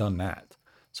have done that.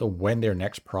 So when their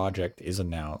next project is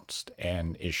announced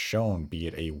and is shown, be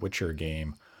it a Witcher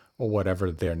game or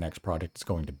whatever their next project is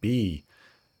going to be,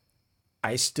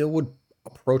 I still would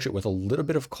approach it with a little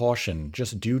bit of caution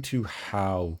just due to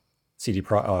how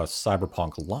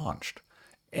Cyberpunk launched.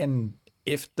 And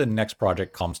if the next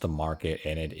project comes to market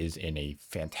and it is in a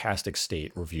fantastic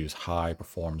state, reviews high,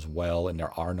 performs well, and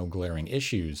there are no glaring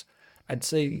issues, I'd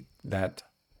say that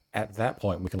at that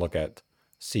point we can look at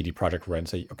CD Projekt Red and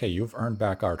say, okay, you've earned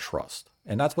back our trust.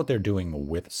 And that's what they're doing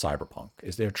with Cyberpunk,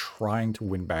 is they're trying to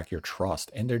win back your trust,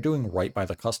 and they're doing right by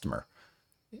the customer.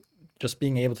 Just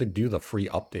being able to do the free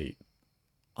update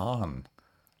on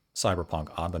Cyberpunk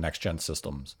on the next gen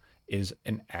systems is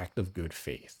an act of good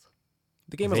faith.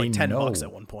 The game was They like $10 at know,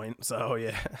 one point. So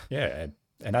yeah. yeah,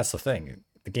 and that's the thing.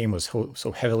 The game was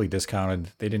so heavily discounted.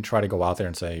 They didn't try to go out there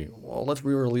and say, well, let's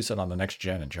re-release it on the next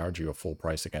gen and charge you a full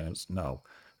price again. It's no.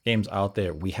 Game's out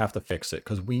there. We have to fix it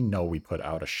because we know we put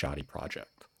out a shoddy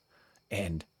project.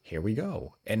 And here we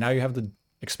go. And now you have the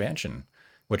expansion,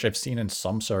 which I've seen in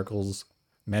some circles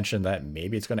mention that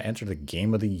maybe it's going to enter the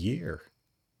game of the year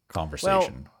Well,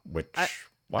 conversation, which, I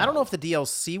I don't know wow. if the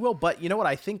DLC will, but you know what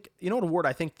I think. You know what award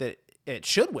I think that it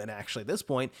should win actually at this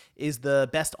point is the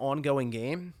best ongoing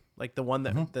game. Like the one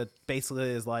Hmm. that basically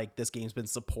is like this game's been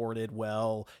supported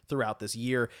well throughout this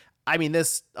year. I mean,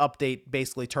 this update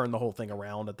basically turned the whole thing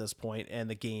around at this point, and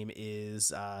the game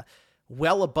is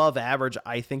well above average,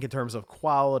 I think, in terms of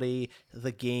quality.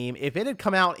 The game, if it had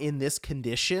come out in this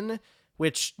condition,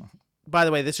 which, by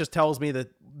the way, this just tells me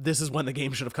that this is when the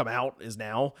game should have come out, is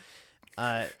now.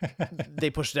 Uh, they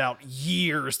pushed it out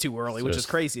years too early, It's which is just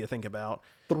crazy to think about.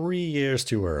 3 years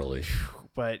too early.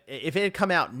 But if it had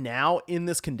come out now in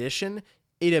this condition,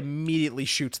 it immediately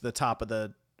shoots to the top of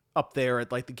the up there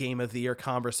at like the game of the year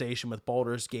conversation with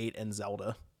Baldur's Gate and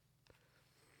Zelda.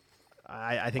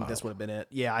 I think this Wow. would have been it.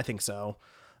 Yeah, I think so.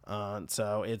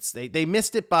 So it's they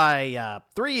missed it by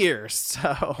 3 years.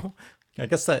 So I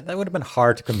guess that would have been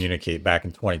hard to communicate back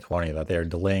in 2020 that they're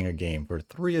delaying a game for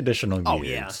 3 additional oh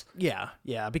yeah, years.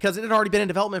 yeah, because it had already been in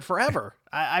development forever.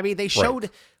 I mean, they showed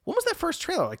Right. when was that first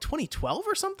trailer? Like 2012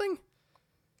 or something?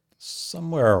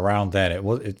 Somewhere around then,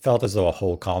 it felt as though a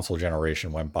whole console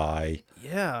generation went by,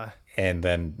 Yeah. and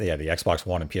then yeah, the Xbox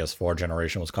One and PS4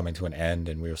 generation was coming to an end,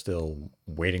 and we were still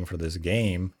waiting for this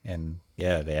game. And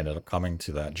yeah, they ended up coming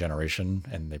to that generation,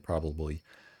 and they probably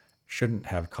shouldn't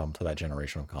have come to that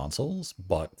generation of consoles.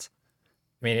 But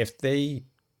I mean, if they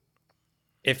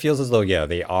it feels as though, yeah,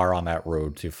 they are on that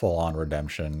road to full on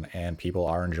redemption and people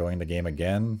are enjoying the game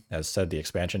again. As said, the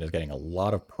expansion is getting a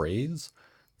lot of praise.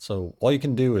 So all you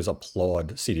can do is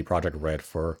applaud CD Projekt Red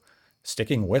for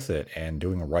sticking with it and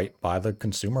doing right by the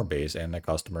consumer base and the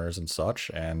customers and such.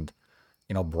 And,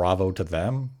 bravo to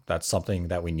them. That's something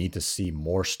that we need to see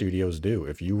more studios do.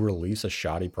 If you release a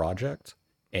shoddy project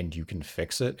and you can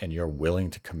fix it and you're willing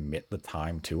to commit the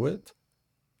time to it,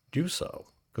 do so.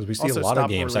 Because we see a Also, lot of stop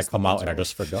games that releasing come out games and are early.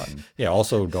 just forgotten. Yeah,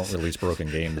 also don't release broken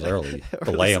games early.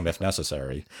 Delay them if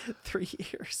necessary. 3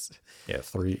 years. Yeah,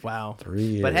 three Wow.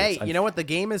 three But years. hey, you know what? The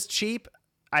game is cheap.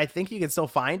 I think you can still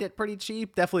find it pretty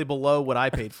cheap, definitely below what I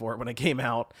paid for it when it came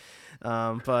out.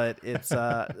 But it's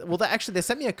actually they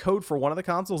sent me a code for one of the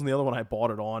consoles, and the other one I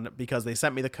bought it on because they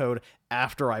sent me the code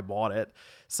after I bought it.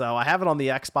 So I have it on the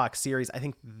Xbox Series. I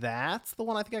think that's the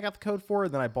one I think I got the code for,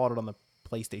 and then I bought it on the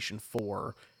PlayStation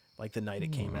 4 like the night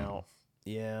it came out.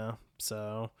 Yeah.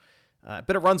 So,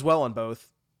 but it runs well on both.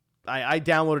 I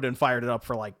downloaded and fired it up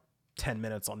for like 10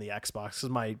 minutes on the Xbox because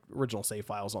my original save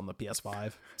file's on the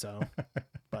PS5. So,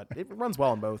 but it runs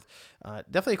well on both.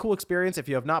 Definitely a cool experience. If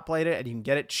you have not played it and you can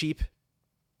get it cheap,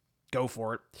 go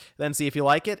for it. Then see if you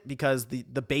like it, because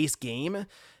the base game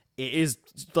is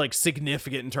like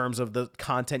significant in terms of the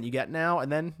content you get now,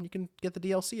 and then you can get the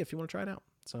DLC if you want to try it out.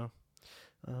 So,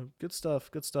 good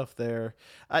stuff there.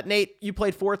 Nate, you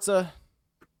played Forza?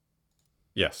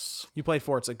 Yes. You played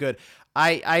Forza. Good.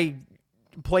 I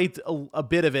played a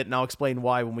bit of it, and I'll explain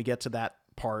why when we get to that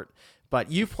part. But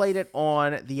you played it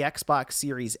on the Xbox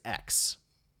Series X.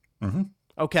 Mm-hmm.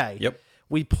 Okay. Yep.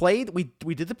 We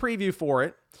did the preview for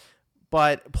it,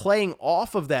 but playing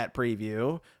off of that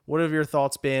preview, what have your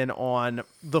thoughts been on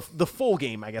the full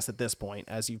game, I guess, at this point,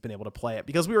 as you've been able to play it?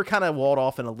 Because we were kind of walled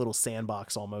off in a little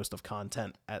sandbox almost of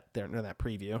content in that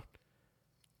preview.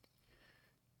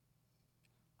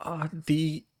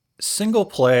 The single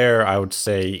player, I would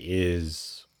say,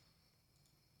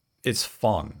 it's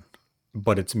fun,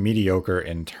 but it's mediocre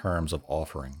in terms of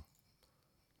offering.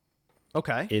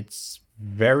 Okay. It's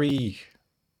very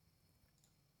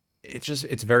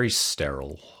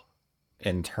sterile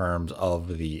in terms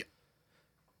of the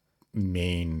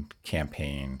main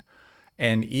campaign.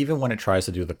 And even when it tries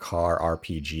to do the car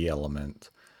RPG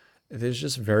element, there's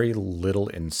just very little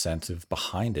incentive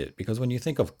behind it. Because when you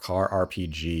think of car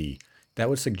RPG, that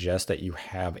would suggest that you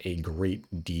have a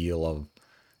great deal of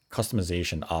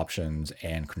customization options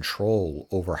and control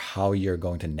over how you're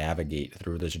going to navigate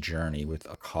through this journey with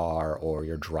a car or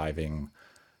your driving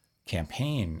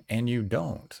campaign, and you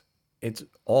don't. It's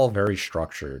all very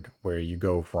structured, where you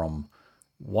go from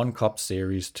one cup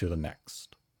series to the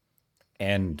next.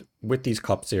 And with these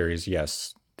cup series,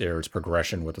 yes, there's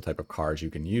progression with the type of cars you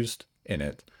can use in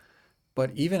it.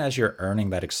 But even as you're earning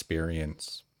that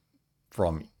experience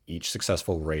from each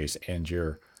successful race, and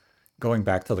you're going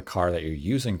back to the car that you're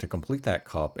using to complete that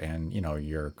cup, and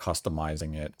you're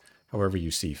customizing it however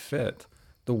you see fit,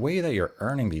 the way that you're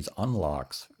earning these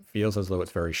unlocks feels as though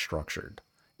it's very structured.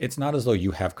 It's not as though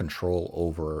you have control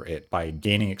over it by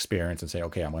gaining experience and saying,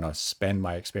 okay, I'm going to spend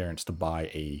my experience to buy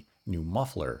a new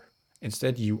muffler.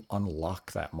 Instead, you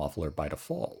unlock that muffler by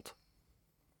default.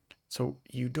 So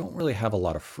you don't really have a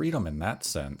lot of freedom in that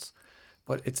sense,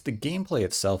 but it's the gameplay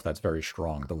itself that's very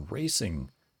strong. The racing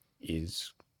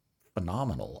is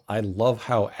phenomenal. I love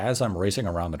how, as I'm racing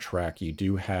around the track, you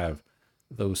do have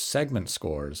those segment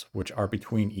scores, which are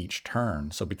between each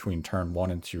turn. So between turn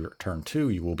 1 and turn 2,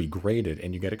 you will be graded,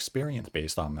 and you get experience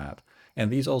based on that.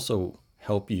 And these also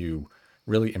help you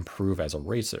really improve as a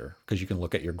racer, because you can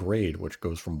look at your grade, which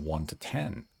goes from 1 to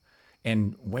 10.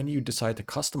 And when you decide to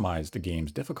customize the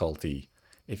game's difficulty,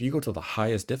 if you go to the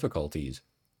highest difficulties,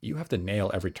 you have to nail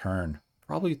every turn,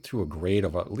 probably to a grade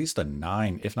of at least a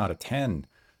 9, if not a 10,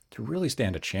 to really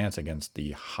stand a chance against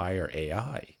the higher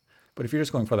AI. But if you're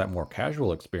just going for that more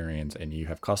casual experience, and you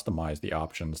have customized the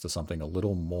options to something a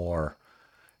little more,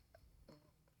 I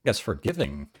guess,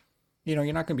 forgiving, you're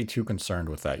not going to be too concerned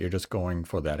with that. You're just going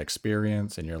for that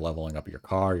experience, and you're leveling up your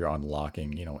car, you're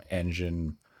unlocking,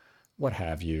 engine, what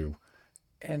have you.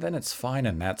 And then it's fine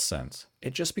in that sense.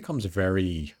 It just becomes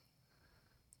very,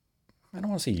 I don't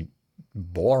want to say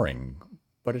boring,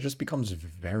 but it just becomes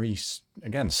very,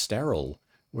 again, sterile,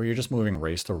 where you're just moving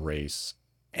race to race.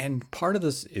 And part of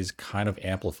this is kind of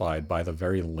amplified by the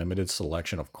very limited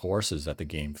selection of courses that the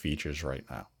game features right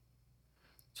now.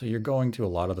 So you're going to a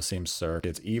lot of the same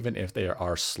circuits, even if there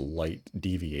are slight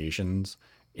deviations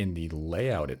in the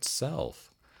layout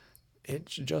itself.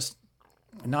 It's just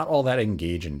not all that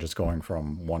engaging, just going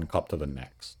from one cup to the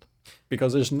next.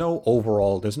 Because there's no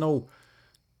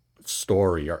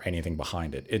story or anything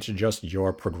behind it. It's just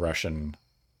your progression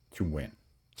to win.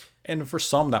 And for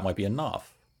some, that might be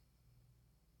enough.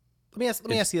 Let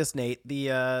me ask you this, Nate.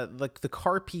 The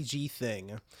car PG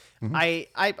thing. Mm-hmm.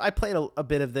 I played a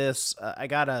bit of this. I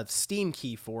got a Steam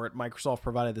key for it. Microsoft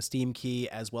provided the Steam key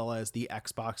as well as the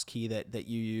Xbox key that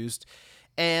you used.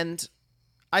 And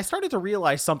I started to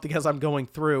realize something as I'm going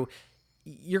through.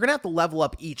 You're going to have to level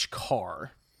up each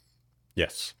car.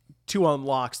 Yes. To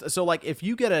unlock. So like if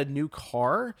you get a new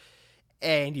car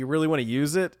and you really want to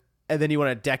use it and then you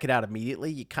want to deck it out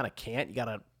immediately, you kind of can't. You got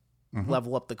to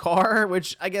level up the car,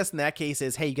 which I guess in that case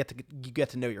is, hey, you get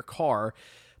to know your car.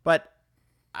 But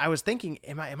I was thinking,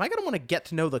 am I going to want to get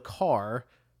to know the car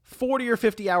 40 or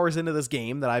 50 hours into this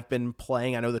game that I've been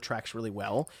playing? I know the tracks really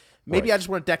well. Maybe Right. I just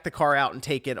want to deck the car out and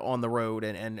take it on the road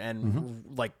Hmm.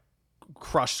 like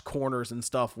crush corners and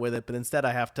stuff with it. But instead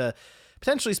I have to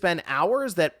potentially spend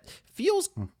hours that feels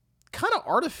kind of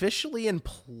artificially in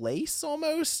place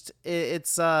almost.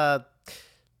 It's I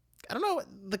don't know,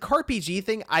 the CarPG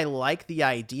thing, I like the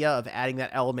idea of adding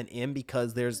that element in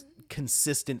because there's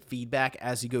consistent feedback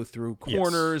as you go through Yes.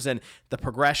 corners, and the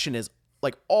progression is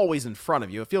like always in front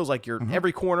of you. It feels like you're Hmm.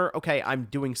 every corner, okay, I'm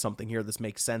doing something here. This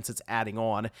makes sense. It's adding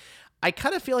on. I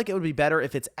kind of feel like it would be better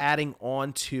if it's adding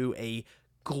on to a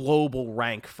global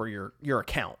rank for your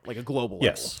account, like a global level.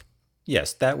 Yes.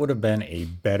 Yes, that would have been a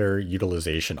better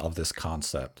utilization of this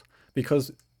concept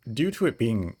because due to it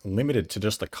being limited to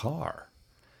just a car,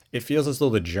 it feels as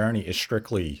though the journey is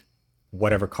strictly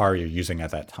whatever car you're using at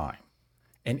that time.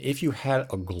 And if you had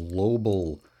a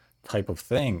global type of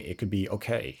thing, it could be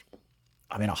okay,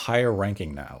 I'm in a higher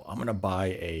ranking now. I'm going to buy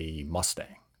a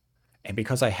Mustang. And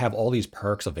because I have all these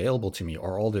perks available to me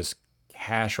or all this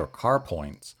cash or car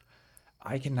points,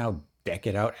 I can now deck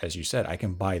it out. As you said, I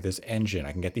can buy this engine,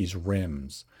 I can get these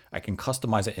rims, I can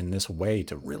customize it in this way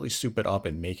to really soup it up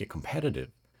and make it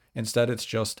competitive. Instead, it's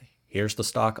just here's the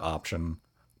stock option,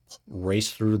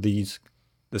 race through the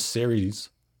series,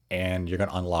 and you're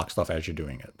gonna unlock stuff as you're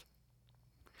doing it.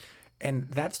 And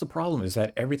that's the problem is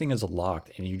that everything is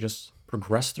locked and you just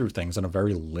progress through things in a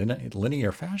very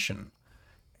linear fashion.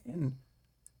 And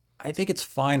I think it's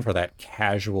fine for that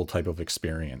casual type of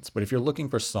experience. But if you're looking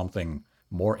for something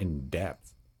more in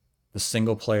depth, the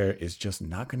single player is just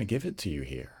not going to give it to you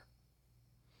here.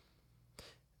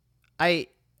 I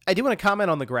I do want to comment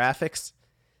on the graphics.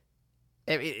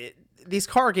 These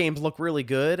car games look really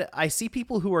good. I see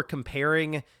people who are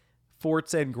comparing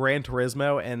Forza and Gran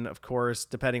Turismo, and of course,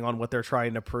 depending on what they're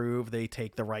trying to prove, they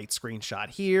take the right screenshot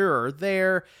here or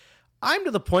there. I'm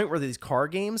to the point where these car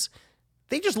games,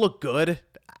 they just look good.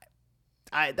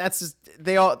 That's just,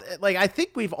 they all like, I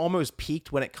think we've almost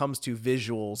peaked when it comes to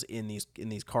visuals in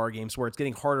these car games, where it's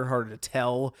getting harder and harder to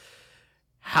tell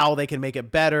how they can make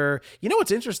it better. You know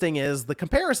what's interesting is the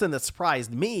comparison that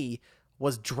surprised me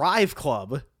was Drive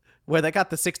Club, where they got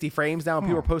the 60 frames now and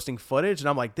people were posting footage, and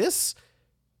I'm like, this,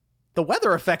 the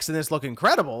weather effects in this look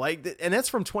incredible. Like, and that's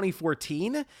from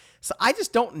 2014. So I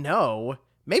just don't know.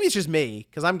 Maybe it's just me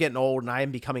because I'm getting old and I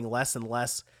am becoming less and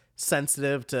less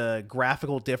sensitive to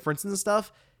graphical difference and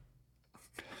stuff.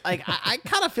 Like, I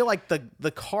kind of feel like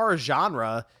the car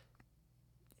genre,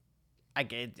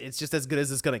 it's just as good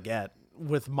as it's gonna get,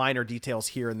 with minor details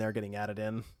here and there getting added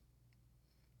in.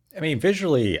 I mean,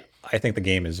 visually, I think the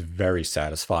game is very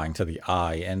satisfying to the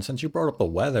eye. And since you brought up the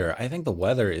weather, I think the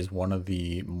weather is one of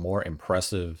the more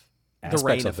impressive The aspects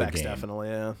rain of the effects, game. definitely,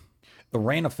 yeah. The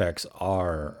rain effects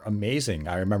are amazing.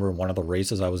 I remember one of the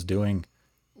races I was doing,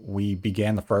 we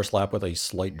began the first lap with a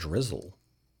slight drizzle.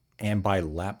 And by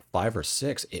lap 5 or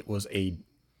 6, it was a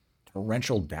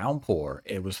torrential downpour.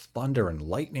 It was thunder and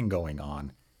lightning going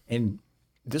on. And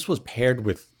this was paired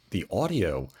with the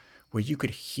audio where you could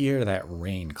hear that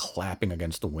rain clapping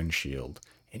against the windshield.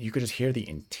 And you could just hear the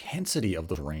intensity of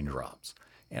the raindrops.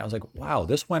 And I was like, wow,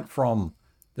 this went from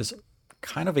this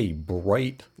kind of a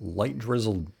bright, light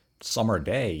drizzled summer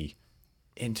day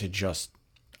into just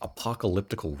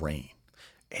apocalyptical rain.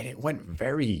 And it went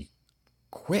very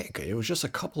quick. It was just a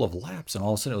couple of laps, and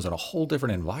all of a sudden it was in a whole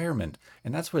different environment.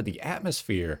 And that's where the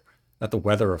atmosphere that the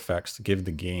weather effects give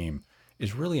the game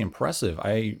is really impressive.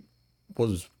 I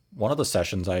was one of the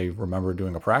sessions I remember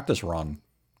doing a practice run.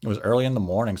 It was early in the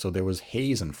morning, so there was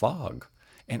haze and fog.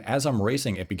 And as I'm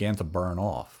racing, it began to burn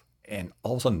off. And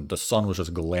all of a sudden, the sun was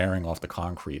just glaring off the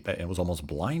concrete. That it was almost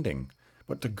blinding.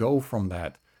 But to go from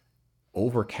that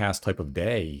overcast type of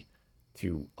day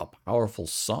to a powerful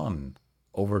sun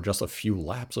over just a few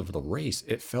laps of the race,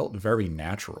 it felt very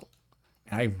natural.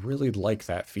 And I really like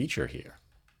that feature here.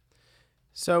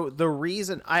 So the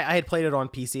reason I had played it on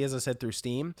PC, as I said, through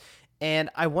Steam, and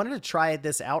I wanted to try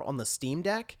this out on the Steam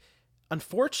Deck.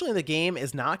 Unfortunately, the game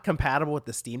is not compatible with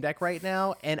the Steam Deck right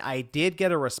now, and I did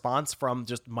get a response from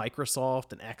just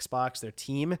Microsoft and Xbox, their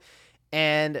team,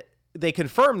 and they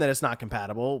confirmed that it's not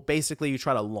compatible. Basically, you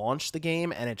try to launch the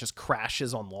game, and it just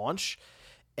crashes on launch.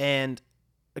 And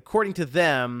according to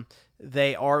them,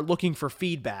 they are looking for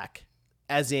feedback,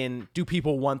 as in, do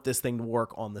people want this thing to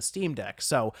work on the Steam Deck?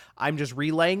 So I'm just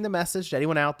relaying the message to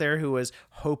anyone out there who is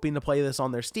hoping to play this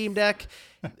on their Steam Deck.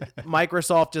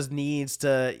 Microsoft just needs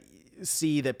to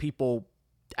see that people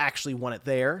actually want it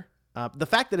there. The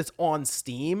fact that it's on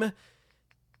Steam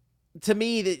to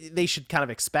me, they should kind of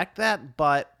expect that,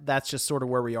 but that's just sort of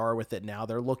where we are with it now.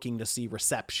 They're looking to see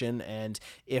reception and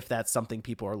if that's something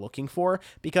people are looking for,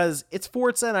 because it's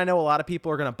Forza, and I know a lot of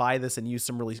people are going to buy this and use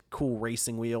some really cool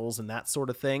racing wheels and that sort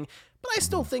of thing. But I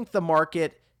still think the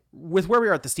market, with where we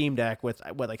are at the Steam Deck, with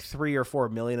what, like 3 or 4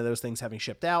 million of those things having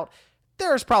shipped out,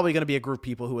 there's probably going to be a group of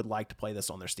people who would like to play this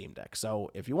on their Steam Deck.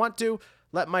 So if you want to,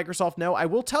 let Microsoft know. I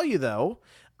will tell you, though,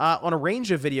 on a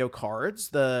range of video cards,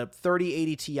 the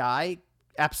 3080 Ti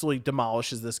absolutely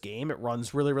demolishes this game. It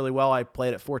runs really, really well. I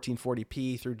played at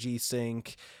 1440p through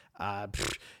G-Sync.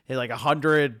 Hit like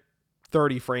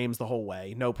 130 frames the whole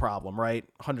way. No problem, right?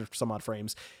 100 some odd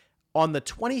frames. On the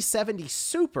 2070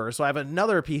 Super, so I have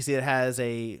another PC that has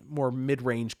a more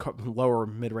mid-range, lower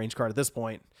mid-range card at this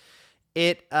point.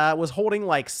 It was holding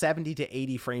like 70 to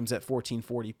 80 frames at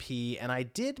 1440p, and I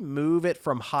did move it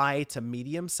from high to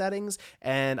medium settings,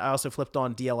 and I also flipped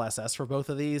on DLSS for both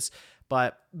of these.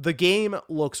 But the game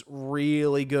looks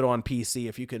really good on PC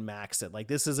if you can max it. Like,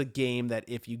 this is a game that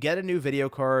if you get a new video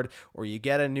card or you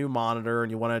get a new monitor and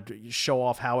you want to show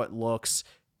off how it looks,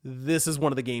 this is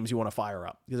one of the games you want to fire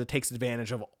up, because it takes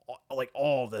advantage of like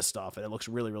all of this stuff, and it looks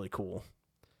really, really cool.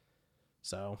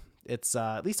 So it's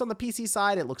at least on the PC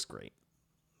side, it looks great.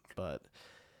 But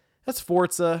that's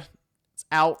Forza. It's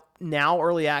out now,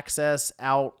 early access,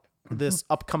 out this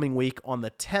upcoming week on the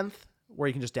 10th, where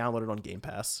you can just download it on Game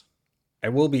Pass. I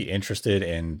will be interested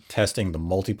in testing the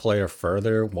multiplayer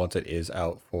further once it is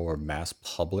out for mass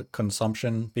public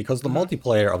consumption, because the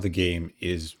multiplayer of the game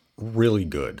is really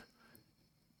good.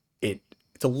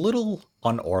 It's a little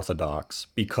unorthodox,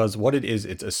 because what it is,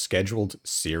 it's a scheduled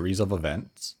series of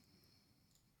events,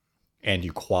 and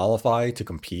you qualify to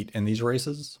compete in these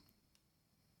races.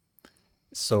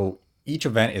 So each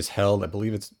event is held, I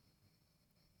believe it's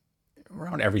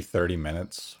around every 30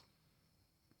 minutes,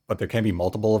 but there can be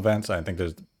multiple events. I think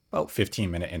there's about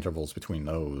 15-minute intervals between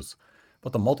those.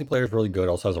 But the multiplayer is really good. It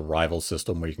also has a rival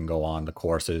system where you can go on the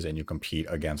courses and you compete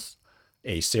against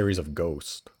a series of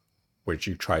ghosts, which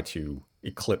you try to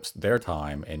eclipse their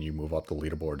time and you move up the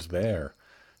leaderboards there.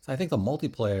 So I think the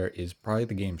multiplayer is probably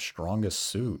the game's strongest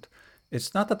suit.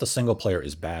 It's not that the single player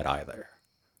is bad either.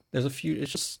 There's a few,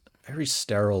 it's just very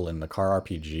sterile, and the car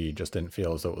RPG just didn't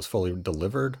feel as though it was fully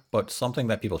delivered. But something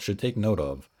that people should take note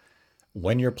of,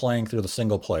 when you're playing through the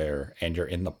single player and you're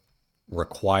in the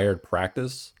required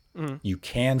practice, you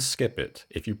can skip it.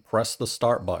 If you press the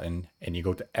start button and you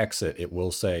go to exit, it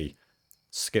will say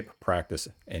skip practice,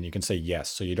 and you can say yes.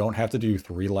 So you don't have to do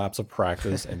 3 laps of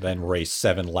practice and then race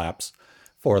 7 laps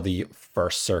for the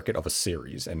first circuit of a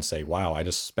series and say, wow, I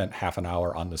just spent half an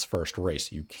hour on this first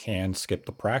race. You can skip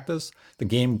the practice. The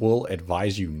game will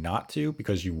advise you not to,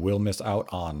 because you will miss out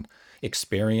on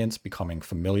experience, becoming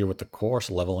familiar with the course,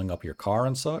 leveling up your car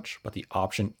and such, but the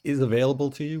option is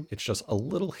available to you. It's just a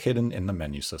little hidden in the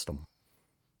menu system.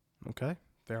 Okay,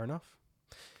 fair enough.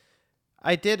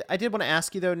 I did want to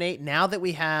ask you, though, Nate, now that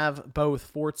we have both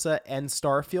Forza and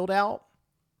Starfield out,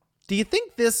 do you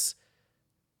think this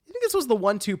was the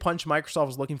 1-2 punch Microsoft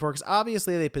was looking for? Because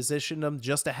obviously they positioned them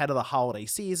just ahead of the holiday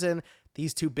season.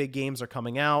 These 2 big games are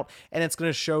coming out, and it's going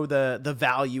to show the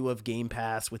value of Game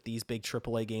Pass with these big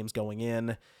AAA games going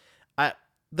in.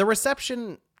 The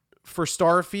reception for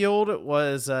Starfield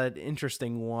was an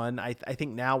interesting one. I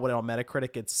think now what on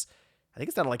Metacritic, I think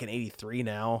it's down to like an 83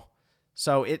 now.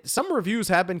 So some reviews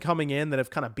have been coming in that have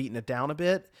kind of beaten it down a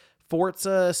bit.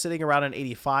 Forza sitting around an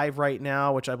 85 right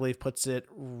now, which I believe puts it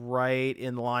right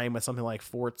in line with something like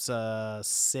Forza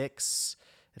 6.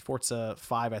 And Forza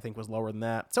 5, I think, was lower than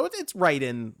that. So it's right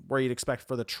in where you'd expect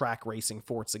for the track racing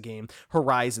Forza game.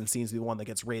 Horizon seems to be the one that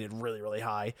gets rated really, really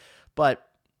high. But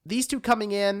these 2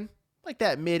 coming in, like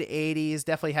that mid-80s,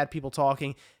 definitely had people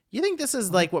talking. You think this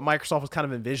is like what Microsoft was kind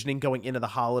of envisioning going into the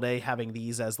holiday, having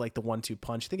these as like the 1-2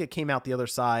 punch? You think it came out the other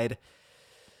side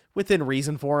within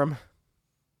reason for them?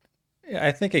 Yeah,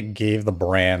 I think it gave the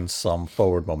brand some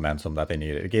forward momentum that they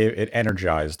needed. It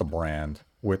energized the brand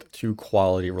with 2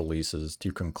 quality releases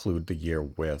to conclude the year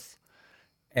with.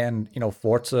 And,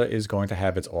 Forza is going to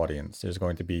have its audience. There's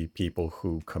going to be people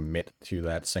who commit to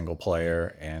that single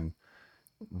player and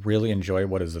really enjoy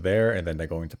what is there, and then they're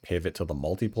going to pivot to the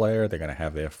multiplayer. They're going to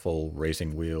have their full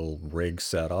racing wheel rig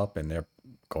set up, and they're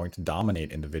going to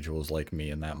dominate individuals like me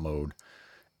in that mode.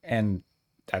 And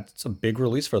that's a big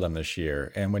release for them this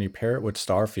year. And when you pair it with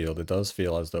Starfield, it does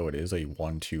feel as though it is a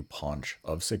 1-2 punch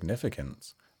of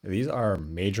significance. These are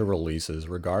major releases,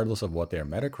 regardless of what their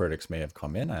Metacritics may have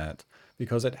come in at,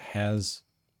 because it has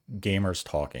gamers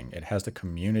talking. It has the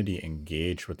community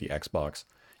engaged with the Xbox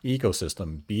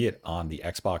ecosystem, be it on the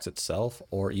Xbox itself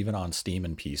or even on Steam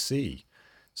and PC.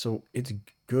 So it's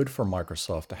good for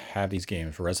Microsoft to have these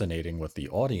games resonating with the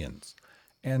audience.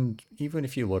 And even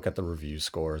if you look at the review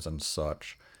scores and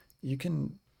such, you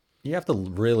can you have to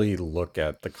really look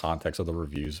at the context of the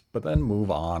reviews, but then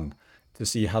move on to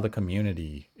see how the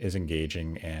community is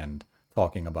engaging and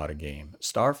talking about a game.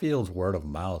 Starfield's word of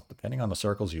mouth, depending on the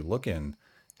circles you look in,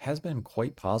 has been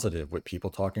quite positive with people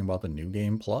talking about the new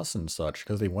game plus and such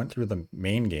because they went through the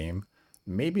main game.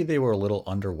 Maybe they were a little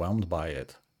underwhelmed by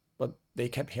it, but they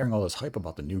kept hearing all this hype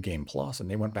about the new game plus and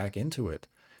they went back into it.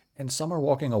 And some are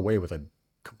walking away with a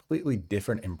completely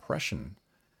different impression.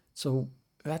 So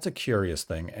that's a curious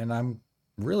thing. And I'm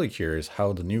really curious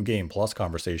how the new game plus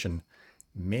conversation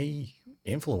may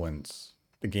influence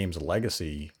the game's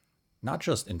legacy, not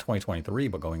just in 2023,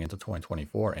 but going into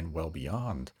 2024 and well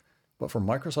beyond. But for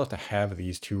Microsoft to have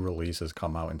these two releases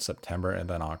come out in September and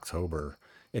then October,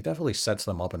 it definitely sets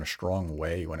them up in a strong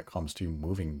way when it comes to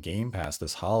moving Game Pass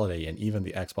this holiday and even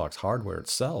the Xbox hardware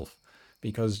itself.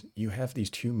 Because you have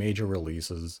these two major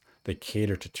releases that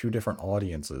cater to two different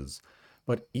audiences,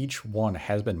 but each one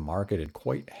has been marketed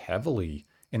quite heavily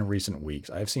in recent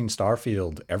weeks. I've seen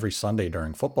Starfield every Sunday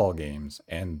during football games,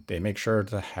 and they make sure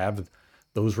to have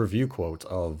those review quotes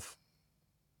of,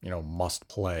 must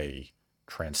play,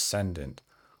 transcendent,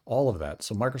 all of that.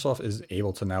 So Microsoft is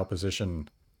able to now position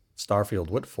Starfield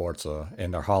with Forza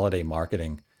in their holiday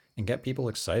marketing and get people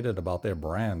excited about their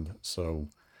brand. So,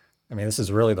 I mean, this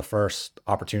is really the first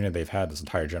opportunity they've had this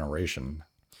entire generation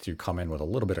to come in with a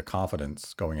little bit of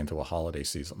confidence going into a holiday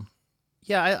season.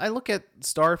 Yeah, I look at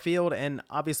Starfield, and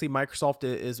obviously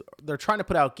Microsoft they're trying to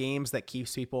put out games that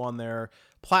keeps people on their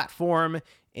platform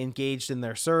engaged in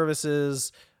their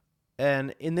services.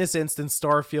 And in this instance,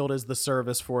 Starfield is the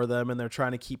service for them, and they're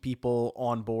trying to keep people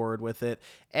on board with it.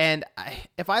 And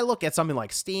if I look at something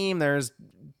like Steam, there's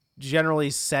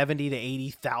generally 70 to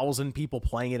 80,000 people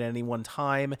playing it at any one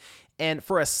time. And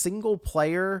for a single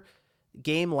player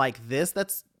game like this,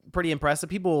 that's pretty impressive.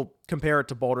 People compare it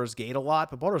to Baldur's Gate a lot,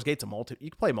 but Baldur's Gate's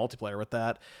you can play multiplayer with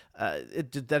that.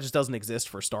 That just doesn't exist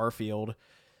for Starfield.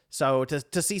 So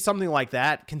to see something like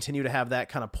that continue to have that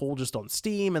kind of pull just on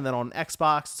Steam and then on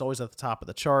Xbox, it's always at the top of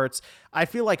the charts. I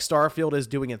feel like Starfield is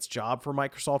doing its job for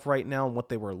Microsoft right now and what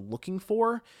they were looking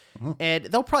for. Mm-hmm. And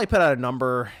they'll probably put out a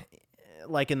number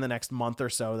like in the next month or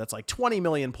so that's like 20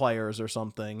 million players or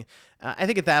something. I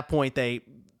think at that point they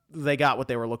got what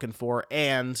they were looking for,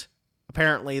 and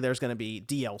apparently there's going to be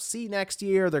DLC next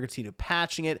year. They're going to continue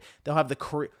patching it. They'll have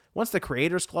once the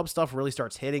Creators Club stuff really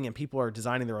starts hitting and people are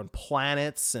designing their own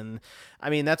planets, and I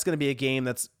mean that's going to be a game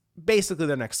that's basically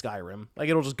their next Skyrim. Like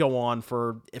it'll just go on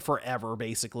for forever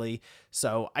basically.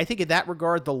 So I think in that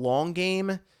regard, the long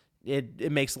game,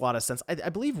 it makes a lot of sense. I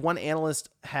believe one analyst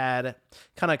had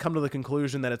kind of come to the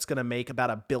conclusion that it's going to make about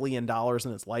 $1 billion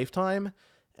in its lifetime,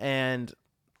 and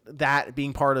that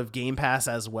being part of Game Pass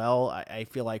as well, I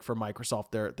feel like for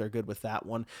Microsoft, they're good with that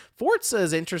one. Forza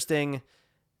is interesting.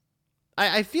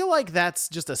 I feel like that's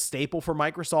just a staple for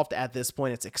Microsoft at this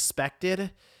point. It's expected,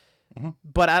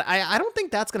 but I don't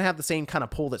think that's going to have the same kind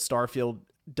of pull that Starfield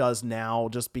does now,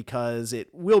 just because it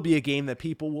will be a game that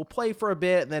people will play for a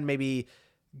bit and then maybe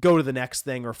go to the next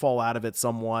thing or fall out of it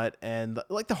somewhat, and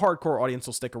like the hardcore audience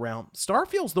will stick around.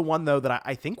 Starfield's the one though that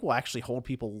I think will actually hold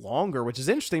people longer, which is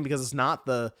interesting because it's not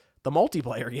the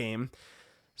multiplayer game.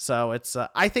 So it's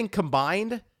I think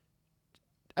combined,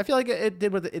 I feel like it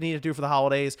did what it needed to do for the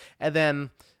holidays, and then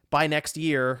by next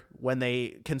year when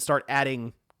they can start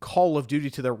adding Call of Duty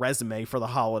to their resume for the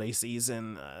holiday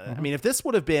season, I mean, if this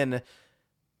would have been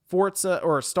Forza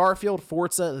or Starfield,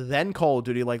 Forza, then Call of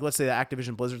Duty, like let's say the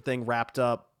Activision Blizzard thing wrapped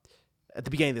up at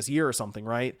the beginning of this year or something,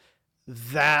 right?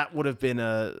 That would have been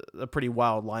a pretty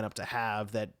wild lineup to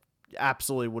have that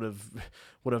absolutely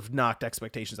would have knocked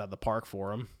expectations out of the park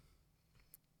for them.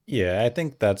 Yeah, I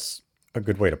think that's a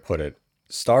good way to put it.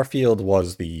 Starfield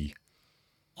was the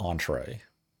entree.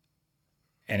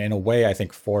 And in a way, I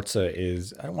think Forza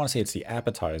is, I don't want to say it's the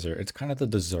appetizer, it's kind of the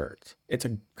dessert. It's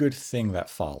a good thing that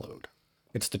followed.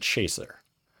 It's the chaser.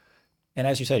 And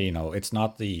as you said, it's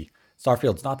not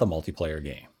Starfield's not the multiplayer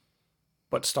game.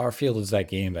 But Starfield is that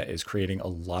game that is creating a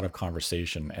lot of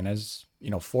conversation. And as,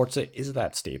 Forza is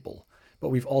that staple. But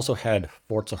we've also had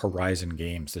Forza Horizon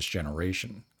games this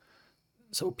generation.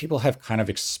 So people have kind of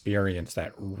experienced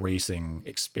that racing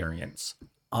experience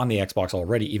on the Xbox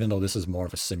already, even though this is more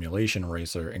of a simulation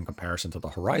racer in comparison to the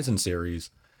Horizon series.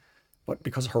 But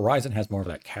because Horizon has more of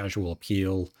that casual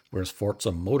appeal, whereas Forza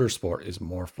Motorsport is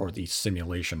more for the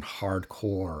simulation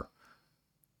hardcore,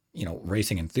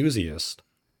 racing enthusiast.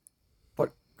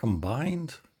 But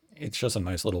combined, it's just a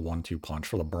nice little 1-2 punch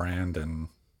for the brand. And,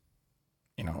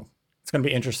 it's going to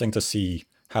be interesting to see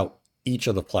how each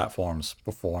of the platforms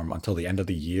perform until the end of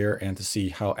the year and to see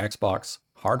how Xbox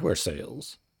hardware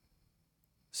sales,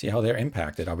 see how they're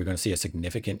impacted. Are we going to see a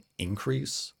significant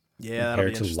increase Yeah, that'll be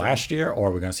compared to interesting. last year, or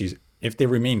are we going to see if they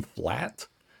remain flat?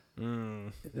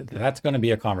 That's going to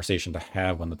be a conversation to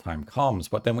have when the time comes.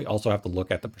 But then we also have to look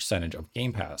at the percentage of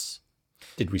Game Pass.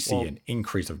 Did we see Well, an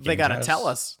increase of they Game got to tell Pass?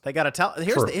 us. They got to tell.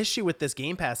 Here's the True. issue with this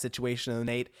Game Pass situation,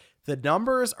 Nate. The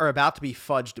numbers are about to be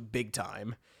fudged big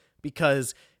time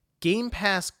because Game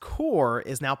Pass Core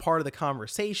is now part of the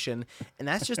conversation, and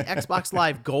that's just Xbox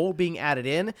Live Gold being added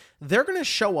in. They're going to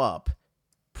show up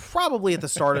probably at the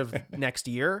start of next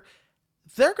year.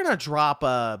 They're going to drop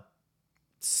a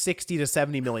 60 to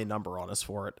 70 million number on us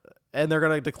for it. And they're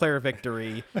going to declare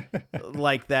victory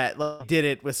like that. Like, did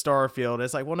it with Starfield.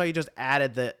 It's like, well, no, you just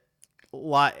added the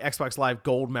Xbox Live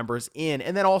Gold members in,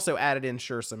 and then also added in,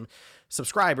 sure, some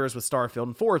subscribers with Starfield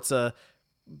and Forza,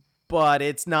 but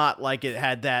it's not like it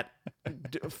had that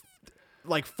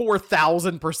like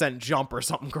 4,000% jump or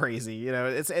something crazy, you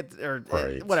know.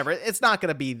 Right. Whatever. It's not going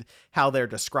to be how they're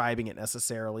describing it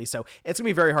necessarily, so it's going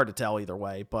to be very hard to tell either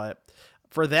way. But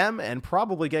for them, and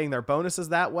probably getting their bonuses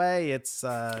that way, it's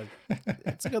a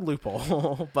good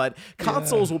loophole. But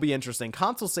consoles will be interesting.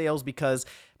 Console sales, because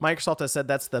Microsoft has said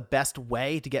that's the best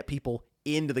way to get people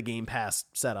into the Game Pass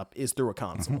setup is through a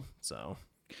console. So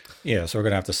Yeah, so we're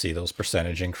going to have to see those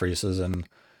percentage increases in,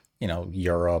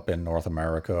 Europe and North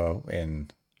America in,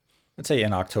 let's say,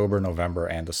 in October, November,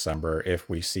 and December. If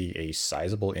we see a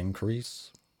sizable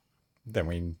increase, then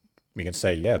we can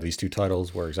say, yeah, these two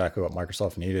titles were exactly what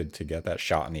Microsoft needed to get that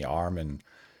shot in the arm and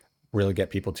really get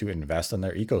people to invest in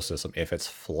their ecosystem. If it's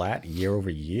flat year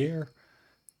over year,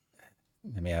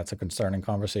 I mean, that's a concerning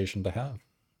conversation to have.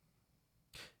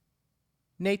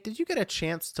 Nate, did you get a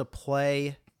chance to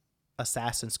play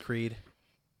Assassin's Creed?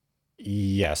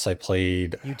 Yes, I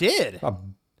played You did.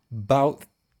 about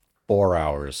 4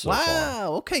 hours so far.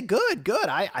 Wow. Okay. Good. Good.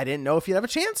 I didn't know if you'd have a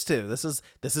chance to. This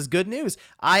is good news.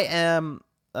 I am.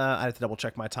 I have to double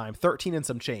check my time. 13 and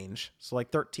some change. So like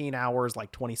 13 hours,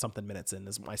 like 20 something minutes in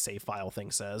is what my save file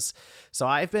thing says. So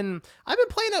I've been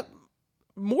playing it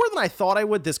more than I thought I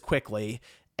would this quickly.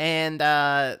 And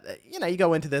you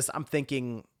go into this, I'm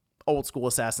thinking old school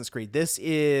Assassin's Creed. This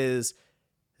is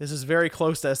very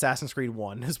close to Assassin's Creed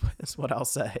 1 is what I'll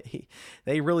say.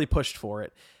 They really pushed for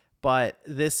it. But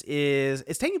it's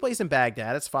taking place in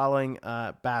Baghdad. It's following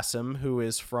Basim, who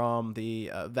is from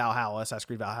the Valhalla, Assassin's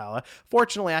Creed Valhalla.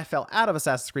 Fortunately, I fell out of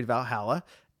Assassin's Creed Valhalla.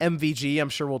 MVG, I'm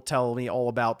sure, will tell me all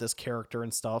about this character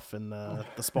and stuff in the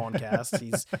Spawn cast.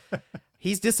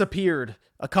 He's disappeared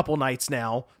a couple nights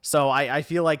now, so I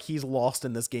feel like he's lost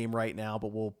in this game right now,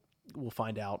 but we'll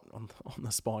find out on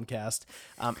the Spawn cast.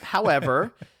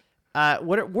 However...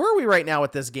 where are we right now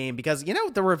with this game? Because,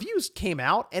 the reviews came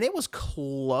out and it was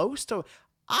close to,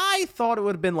 I thought it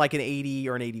would have been like an 80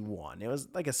 or an 81. It was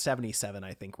like a 77,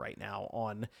 I think, right now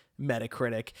on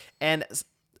Metacritic. And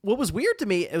what was weird to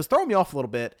me, it was throwing me off a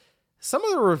little bit. Some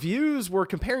of the reviews were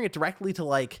comparing it directly to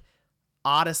like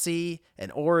Odyssey and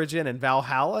Origin and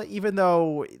Valhalla, even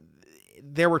though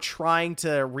they were trying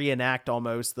to reenact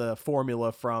almost the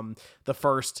formula from the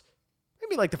first,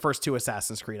 maybe like the first two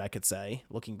Assassin's Creed, I could say,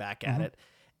 looking back at it.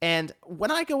 And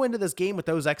when I go into this game with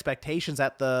those expectations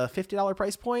at the $50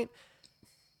 price point,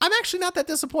 I'm actually not that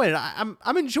disappointed.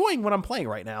 I'm enjoying what I'm playing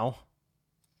right now.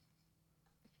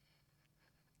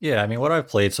 Yeah, I mean, what I've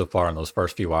played so far in those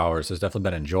first few hours has definitely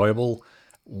been enjoyable.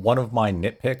 One of my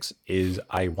nitpicks is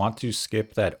I want to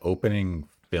skip that opening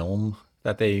film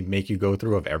that they make you go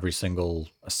through of every single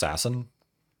assassin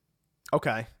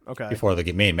Okay. before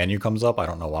the main menu comes up. I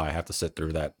don't know why I have to sit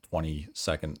through that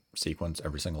 20-second sequence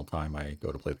every single time I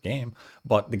go to play the game.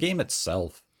 But the game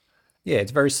itself, yeah,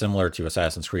 it's very similar to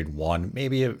Assassin's Creed 1,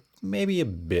 maybe a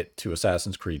bit to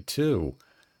Assassin's Creed 2.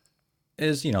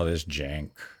 There's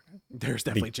jank. There's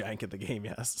definitely jank in the game,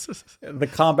 yes. The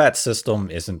combat system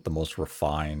isn't the most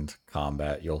refined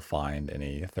combat you'll find in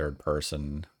a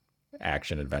third-person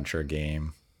action-adventure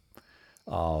game.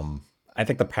 I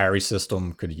think the parry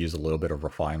system could use a little bit of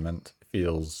refinement. It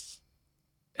feels,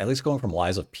 at least going from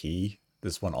Lies of P,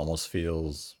 this one almost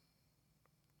feels...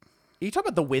 You talk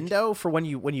about the window for when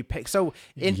you pick. So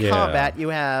in Yeah. combat, you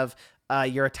have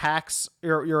your attacks.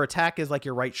 Your attack is like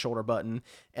your right shoulder button,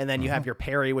 and then you have your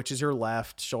parry, which is your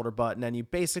left shoulder button. And you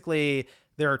basically,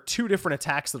 there are two different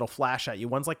attacks that'll flash at you.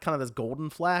 One's like kind of this golden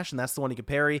flash, and that's the one you can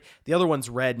parry. The other one's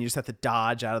red, and you just have to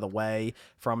dodge out of the way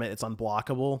from it. It's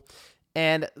unblockable.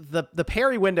 And the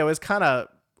parry window is kind of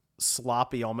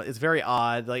sloppy, almost. It's very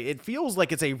odd. Like, it feels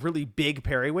like it's a really big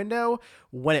parry window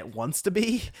when it wants to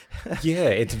be. Yeah,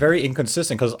 it's very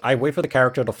inconsistent because I wait for the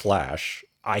character to flash,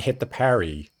 I hit the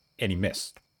parry, and he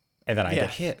missed. And then I Yeah.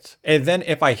 get hit. And then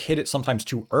if I hit it sometimes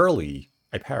too early,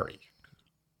 I parry.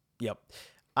 Yep.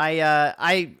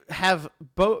 I have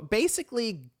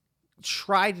basically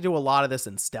tried to do a lot of this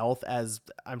in stealth, as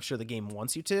I'm sure the game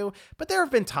wants you to, but there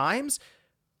have been times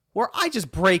where I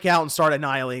just break out and start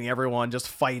annihilating everyone, just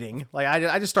fighting. Like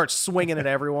I just start swinging at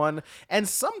everyone, and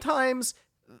sometimes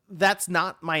that's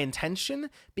not my intention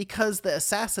because the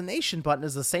assassination button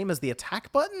is the same as the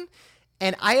attack button,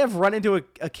 and I have run into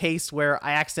a case where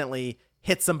I accidentally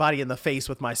hit somebody in the face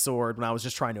with my sword when I was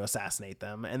just trying to assassinate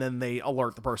them, and then they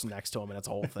alert the person next to them, and it's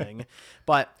a whole thing.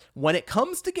 But when it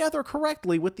comes together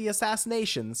correctly with the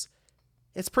assassinations,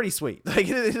 it's pretty sweet. Like,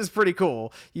 it is pretty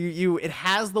cool. It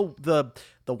has the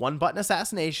one button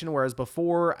assassination, whereas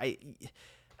before I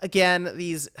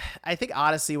think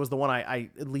Odyssey was the one I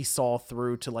at least saw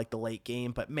through to like the late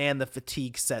game, but man, the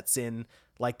fatigue sets in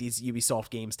like these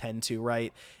Ubisoft games tend to,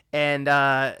 right? And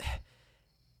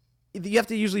you have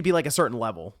to usually be like a certain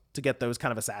level to get those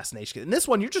kind of assassinations. In this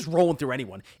one, you're just rolling through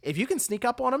anyone. If you can sneak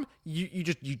up on them,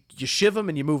 you shiv them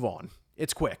and you move on.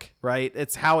 It's quick, right?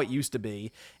 It's how it used to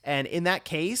be. And in that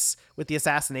case, with the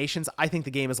assassinations, I think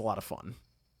the game is a lot of fun.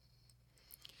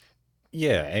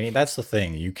 Yeah, I mean, that's the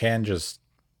thing. You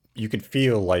could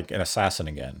feel like an assassin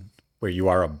again, where you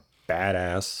are a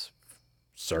badass,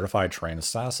 certified trained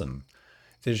assassin.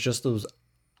 There's just those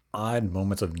odd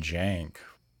moments of jank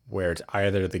where it's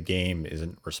either the game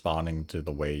isn't responding to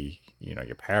the way,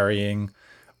 you're parrying,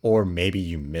 or maybe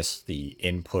you miss the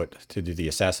input to do the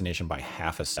assassination by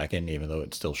half a second, even though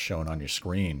it's still shown on your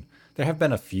screen. There have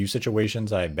been a few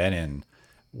situations I've been in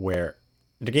where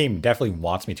the game definitely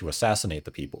wants me to assassinate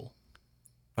the people,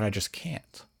 but I just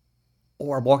can't.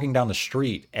 Or I'm walking down the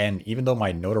street, and even though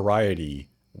my notoriety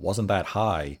wasn't that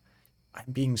high, I'm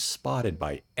being spotted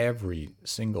by every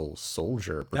single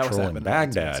soldier patrolling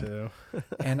Baghdad.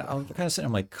 And I'm kind of sitting,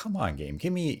 I'm like, come on, game,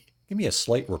 give me a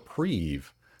slight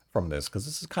reprieve from this, because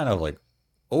this is kind of like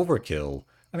overkill.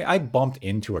 I mean, I bumped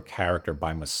into a character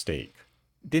by mistake.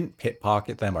 Didn't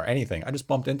pickpocket them or anything. I just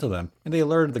bumped into them, and they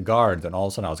alerted the guards, and all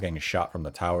of a sudden I was getting shot from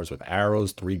the towers with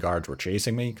arrows. 3 guards were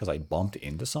chasing me because I bumped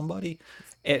into somebody.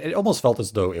 It almost felt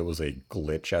as though it was a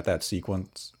glitch at that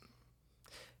sequence.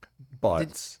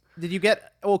 But did you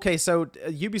get... Okay, so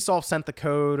Ubisoft sent the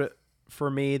code for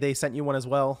me. They sent you one as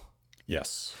well?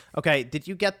 yes. Okay, did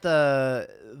you get the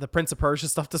Prince of Persia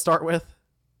stuff to start with?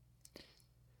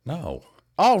 No.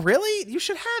 Oh, really? You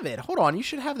should have it. Hold on, you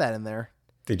should have that in there.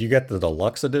 Did you get the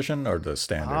deluxe edition or the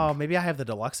standard? Oh, maybe I have the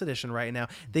deluxe edition right now.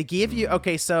 They give you...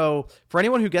 Okay, so for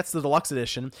anyone who gets the deluxe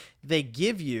edition, they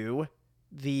give you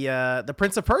the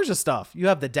Prince of Persia stuff. You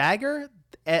have the dagger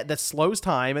that slows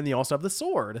time, and you also have the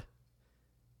sword.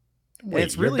 Wait,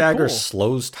 it's really your dagger cool.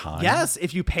 slows time? Yes,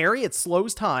 if you parry, it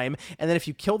slows time, and then if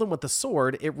you kill them with the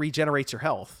sword, it regenerates your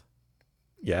health.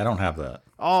 Yeah, I don't have that.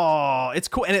 Oh, it's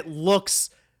cool, and it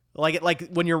looks like it, like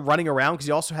when you're running around, because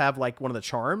you also have like one of the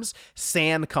charms,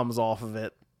 sand comes off of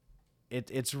it.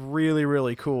 It's really,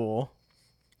 really cool.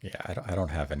 Yeah, I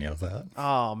don't have any of that.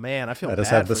 Oh man, I feel bad. I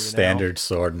just have the for you standard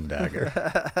sword and dagger.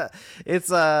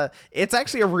 It's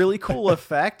actually a really cool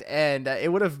effect, and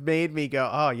it would have made me go,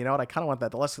 oh, you know what? I kind of want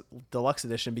that deluxe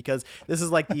edition, because this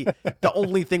is like the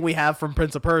only thing we have from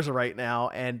Prince of Persia right now.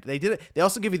 And they did it. They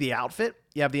also give you the outfit.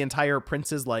 You have the entire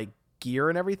prince's like gear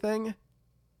and everything.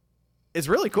 It's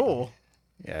really cool.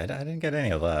 Yeah, I didn't get any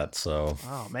of that, so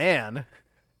Oh man,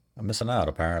 I'm missing out.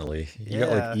 Apparently, you got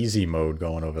like easy mode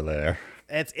going over there.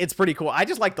 It's pretty cool. I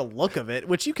just like the look of it,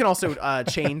 which you can also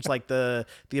change like the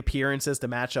appearances to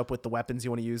match up with the weapons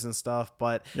you want to use and stuff.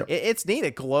 But Yep. it's neat.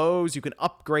 It glows. You can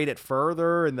upgrade it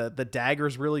further, and the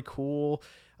dagger's really cool.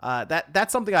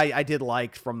 That's something I did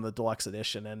like from the deluxe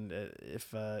edition. And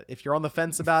if you're on the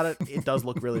fence about it, it does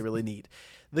look really, really neat.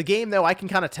 The game, though, I can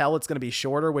kind of tell it's going to be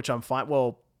shorter, which I'm fine.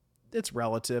 Well, it's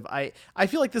relative. I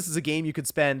feel like this is a game you could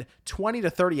spend 20 to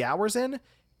 30 hours in,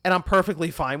 and I'm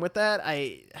perfectly fine with that.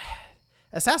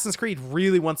 Assassin's Creed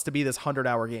really wants to be this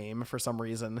 100-hour game for some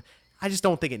reason. I just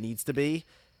don't think it needs to be.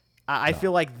 I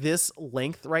feel like this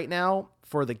length right now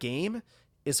for the game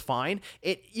is fine.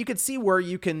 You could see where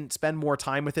you can spend more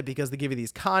time with it, because they give you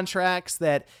these contracts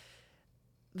that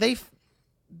they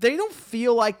don't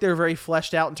feel like they're very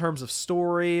fleshed out in terms of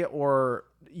story or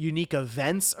unique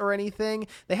events or anything.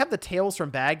 They have the Tales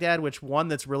from Baghdad, which one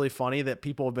that's really funny that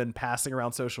people have been passing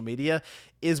around social media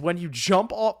is when you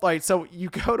jump off, like, so you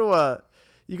go to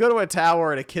a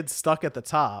tower and a kid's stuck at the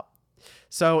top.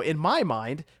 So in my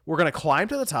mind, we're going to climb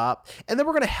to the top and then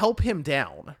we're going to help him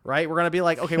down, right? We're going to be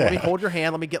like, okay, let me hold your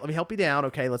hand. Let me help you down.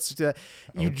 Okay, let's do that.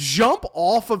 You jump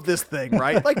off of this thing,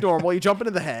 right? Like normal. You jump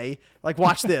into the hay. Like,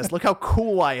 watch this. Look how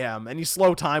cool I am. And you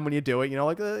slow time when you do it. You know,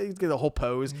 like you get the whole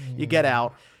pose. You get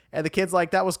out. And the kid's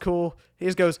like, that was cool. He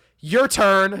just goes, your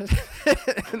turn.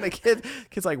 And the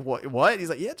kid's like, what? He's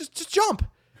like, yeah, just jump.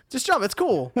 Just jump. It's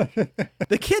cool.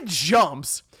 The kid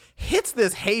jumps, hits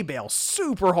this hay bale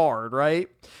super hard, right?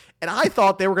 And I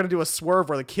thought they were going to do a swerve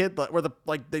where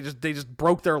they just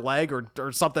broke their leg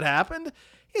or something happened.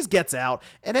 He just gets out.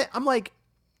 And I'm like,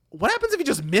 what happens if you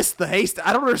just missed the hay?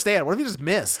 I don't understand. What if you just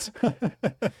missed?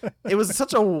 It was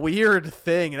such a weird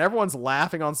thing, and everyone's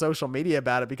laughing on social media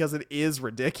about it because it is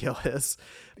ridiculous.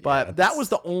 But that was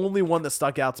the only one that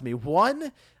stuck out to me.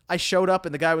 One, I showed up,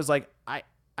 and the guy was like, I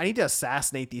need to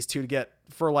assassinate these two to get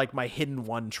for like my hidden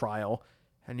one trial.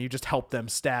 And you just help them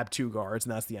stab 2 guards,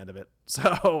 and that's the end of it.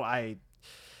 So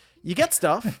you get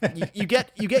stuff. You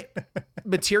get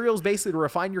materials basically to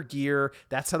refine your gear.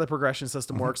 That's how the progression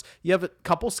system works. You have a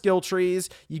couple skill trees.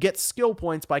 You get skill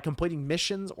points by completing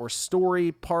missions or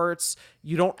story parts.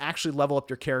 You don't actually level up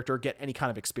your character or get any kind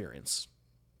of experience.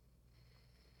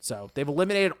 So they've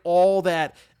eliminated all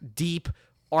that deep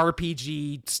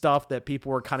RPG stuff that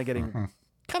people were kind of getting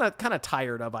kind of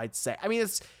tired of, I'd say. I mean,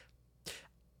 it's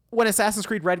when Assassin's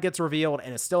Creed Red gets revealed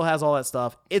and it still has all that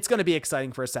stuff, it's going to be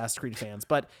exciting for Assassin's Creed fans.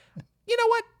 But you know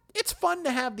what? It's fun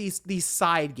to have these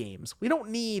side games. We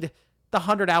don't need the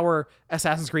 100-hour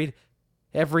Assassin's Creed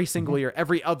every single year,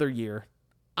 every other year.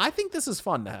 I think this is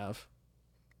fun to have.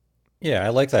 Yeah, I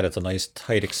like that. It's a nice,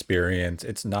 tight experience.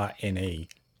 It's not in a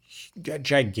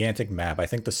gigantic map. I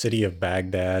think the city of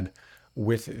Baghdad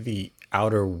with the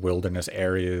outer wilderness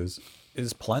areas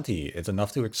is plenty. It's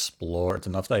enough to explore. It's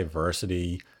enough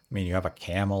diversity. I mean, you have a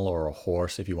camel or a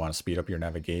horse if you want to speed up your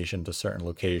navigation to certain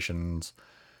locations.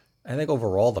 I think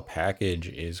overall the package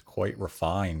is quite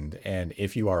refined. And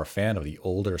if you are a fan of the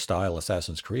older style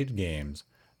Assassin's Creed games,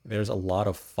 there's a lot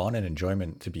of fun and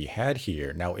enjoyment to be had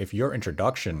here. Now, if your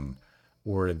introduction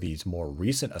were these more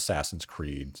recent Assassin's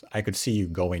Creeds, I could see you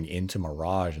going into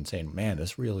Mirage and saying, man,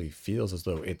 this really feels as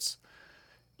though it's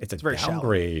a very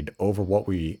downgrade over what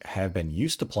we have been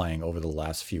used to playing over the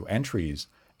last few entries.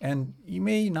 And you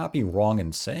may not be wrong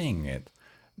in saying it,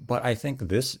 but I think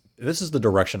this is the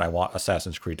direction I want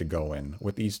Assassin's Creed to go in,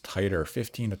 with these tighter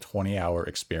 15 to 20 hour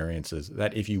experiences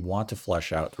that if you want to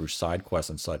flesh out through side quests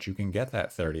and such, you can get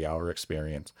that 30-hour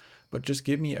experience. But just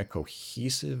give me a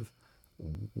cohesive,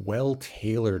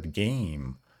 well-tailored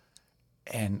game,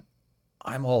 and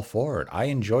I'm all for it. I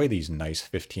enjoy these nice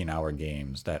 15-hour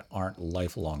games that aren't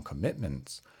lifelong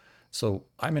commitments. So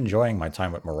I'm enjoying my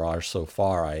time with Mirage so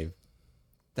far. I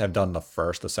have done the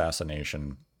first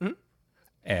assassination,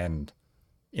 and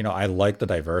I like the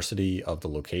diversity of the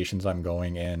locations I'm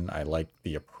going in. I like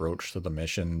the approach to the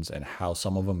missions and how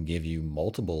some of them give you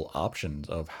multiple options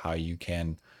of how you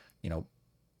can,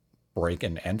 break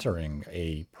and entering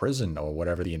a prison or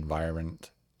whatever the environment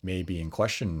may be in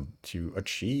question to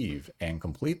achieve and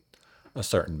complete a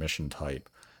certain mission type.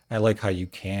 I like how you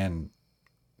can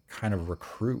kind of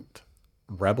recruit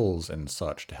rebels and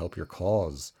such to help your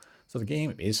cause. So the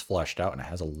game is fleshed out and it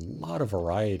has a lot of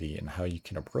variety in how you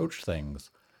can approach things.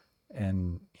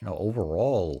 And,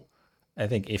 overall, I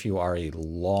think if you are a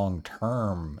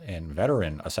long-term and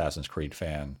veteran Assassin's Creed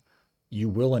fan, you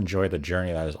will enjoy the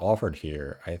journey that is offered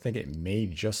here. I think it may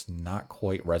just not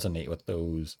quite resonate with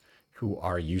those who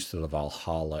are used to the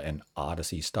Valhalla and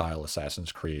Odyssey style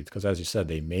Assassin's Creed, because as you said,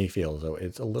 they may feel as though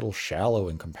it's a little shallow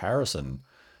in comparison,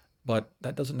 but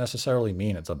that doesn't necessarily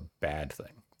mean it's a bad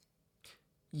thing.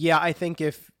 Yeah, I think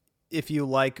if you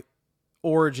like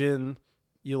Origin,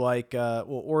 you like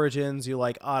Origins, you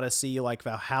like Odyssey, you like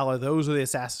Valhalla, those are the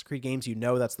Assassin's Creed games,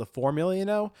 that's the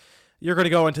formula, you're going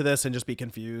to go into this and just be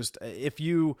confused. If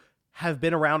you have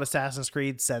been around Assassin's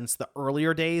Creed since the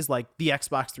earlier days, like the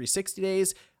Xbox 360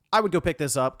 days, I would go pick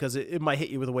this up because it might hit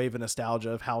you with a wave of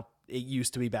nostalgia of how it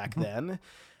used to be back then.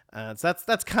 So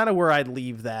that's kind of where I'd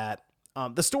leave that.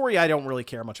 The story I don't really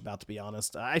care much about, to be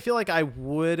honest. I feel like I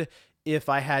would if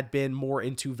I had been more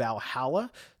into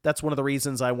Valhalla. That's one of the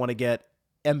reasons I want to get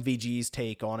MVG's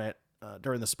take on it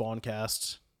during the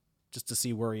Spawncast, just to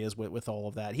see where he is with all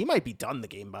of that. He might be done the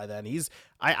game by then.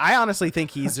 I honestly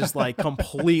think he's just like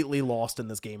completely lost in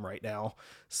this game right now.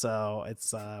 So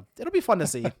it'll be fun to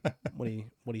see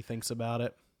what he thinks about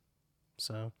it.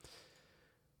 So,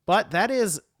 but that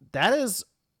is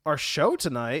our show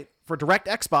tonight for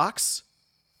DirectXbox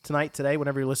today,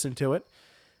 whenever you're listening to it.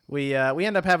 We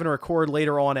end up having to record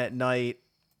later on at night,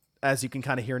 as you can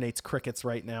kind of hear Nate's crickets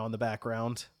right now in the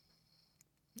background.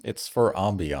 It's for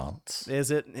ambiance.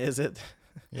 Is it? Is it?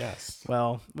 Yes.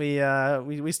 Well,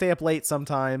 we stay up late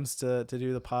sometimes to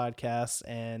do the podcast,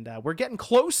 and we're getting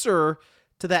closer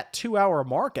to that 2 hour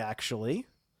mark, actually.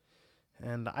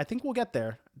 And I think we'll get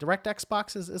there.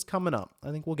 DirectXbox is coming up.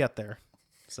 I think we'll get there.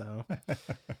 So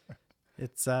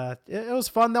it was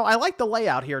fun though. I like the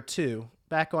layout here too.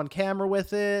 Back on camera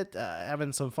with it,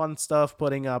 having some fun stuff,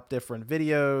 putting up different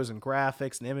videos and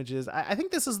graphics and images. I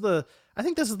think this is the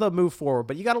move forward.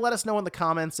 But you got to let us know in the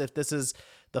comments if this is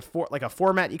a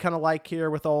format you kind of like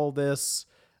here with all this,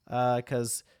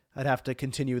 because I'd have to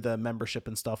continue the membership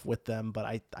and stuff with them. But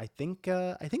I think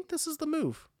this is the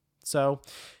move. So,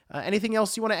 anything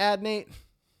else you want to add, Nate?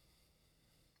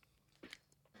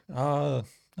 No,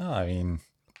 I mean,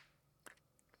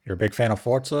 you're a big fan of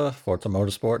Forza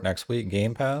Motorsport next week,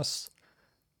 Game Pass.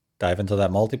 Dive into that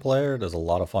multiplayer. There's a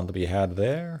lot of fun to be had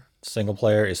there. Single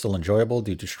player is still enjoyable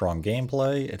due to strong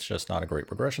gameplay. It's just not a great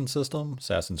progression system.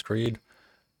 Assassin's Creed,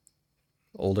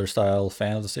 older style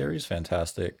fan of the series,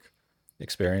 fantastic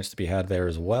experience to be had there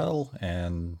as well.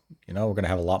 And we're going to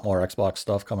have a lot more Xbox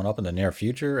stuff coming up in the near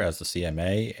future as the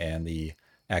CMA and the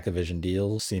Activision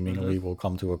deal seemingly will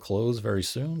come to a close very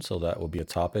soon. So that will be a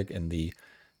topic in the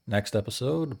next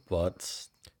episode. But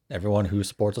everyone who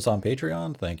supports us on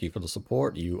Patreon, thank you for the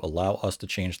support. You allow us to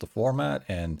change the format,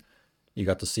 and you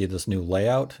got to see this new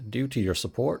layout due to your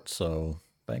support. So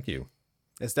thank you.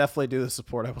 It's definitely due to the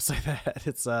support. I will say that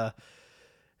it's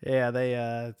yeah,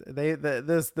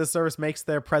 this service makes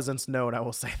their presence known. I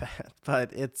will say that,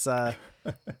 but it's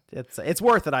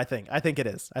worth it. I think it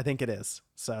is.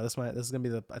 So this is gonna be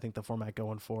the format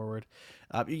going forward.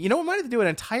 We might have to do an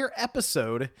entire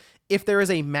episode if there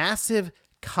is a massive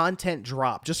content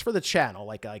drop just for the channel,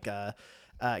 like a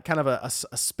kind of a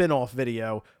spin-off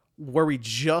video where we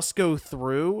just go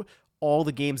through all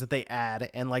the games that they add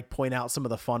and like point out some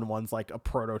of the fun ones, like a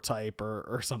prototype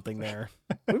or something there.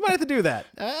 We might have to do that.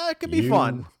 It could be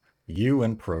fun. You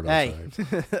and prototype.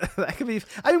 Hey, that could be.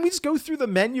 I mean, we just go through the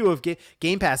menu of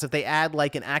Game Pass. If they add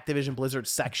like an Activision Blizzard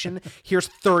section, here's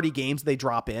 30 games they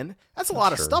drop in. That's a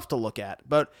lot of stuff to look at.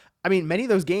 But I mean, many of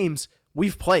those games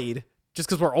we've played just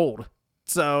because we're old.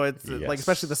 So it's like,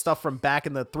 especially the stuff from back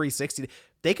in the 360,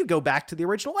 they could go back to the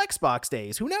original Xbox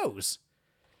days. Who knows?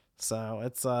 So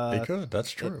it's they could.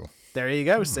 That's true. There you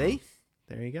go. See,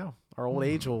 there you go. Our old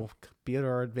age will be at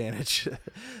our advantage.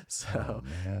 So,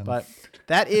 but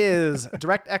that is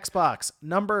DirectXbox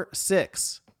number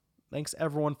 6. Thanks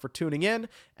everyone for tuning in,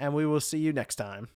 and we will see you next time.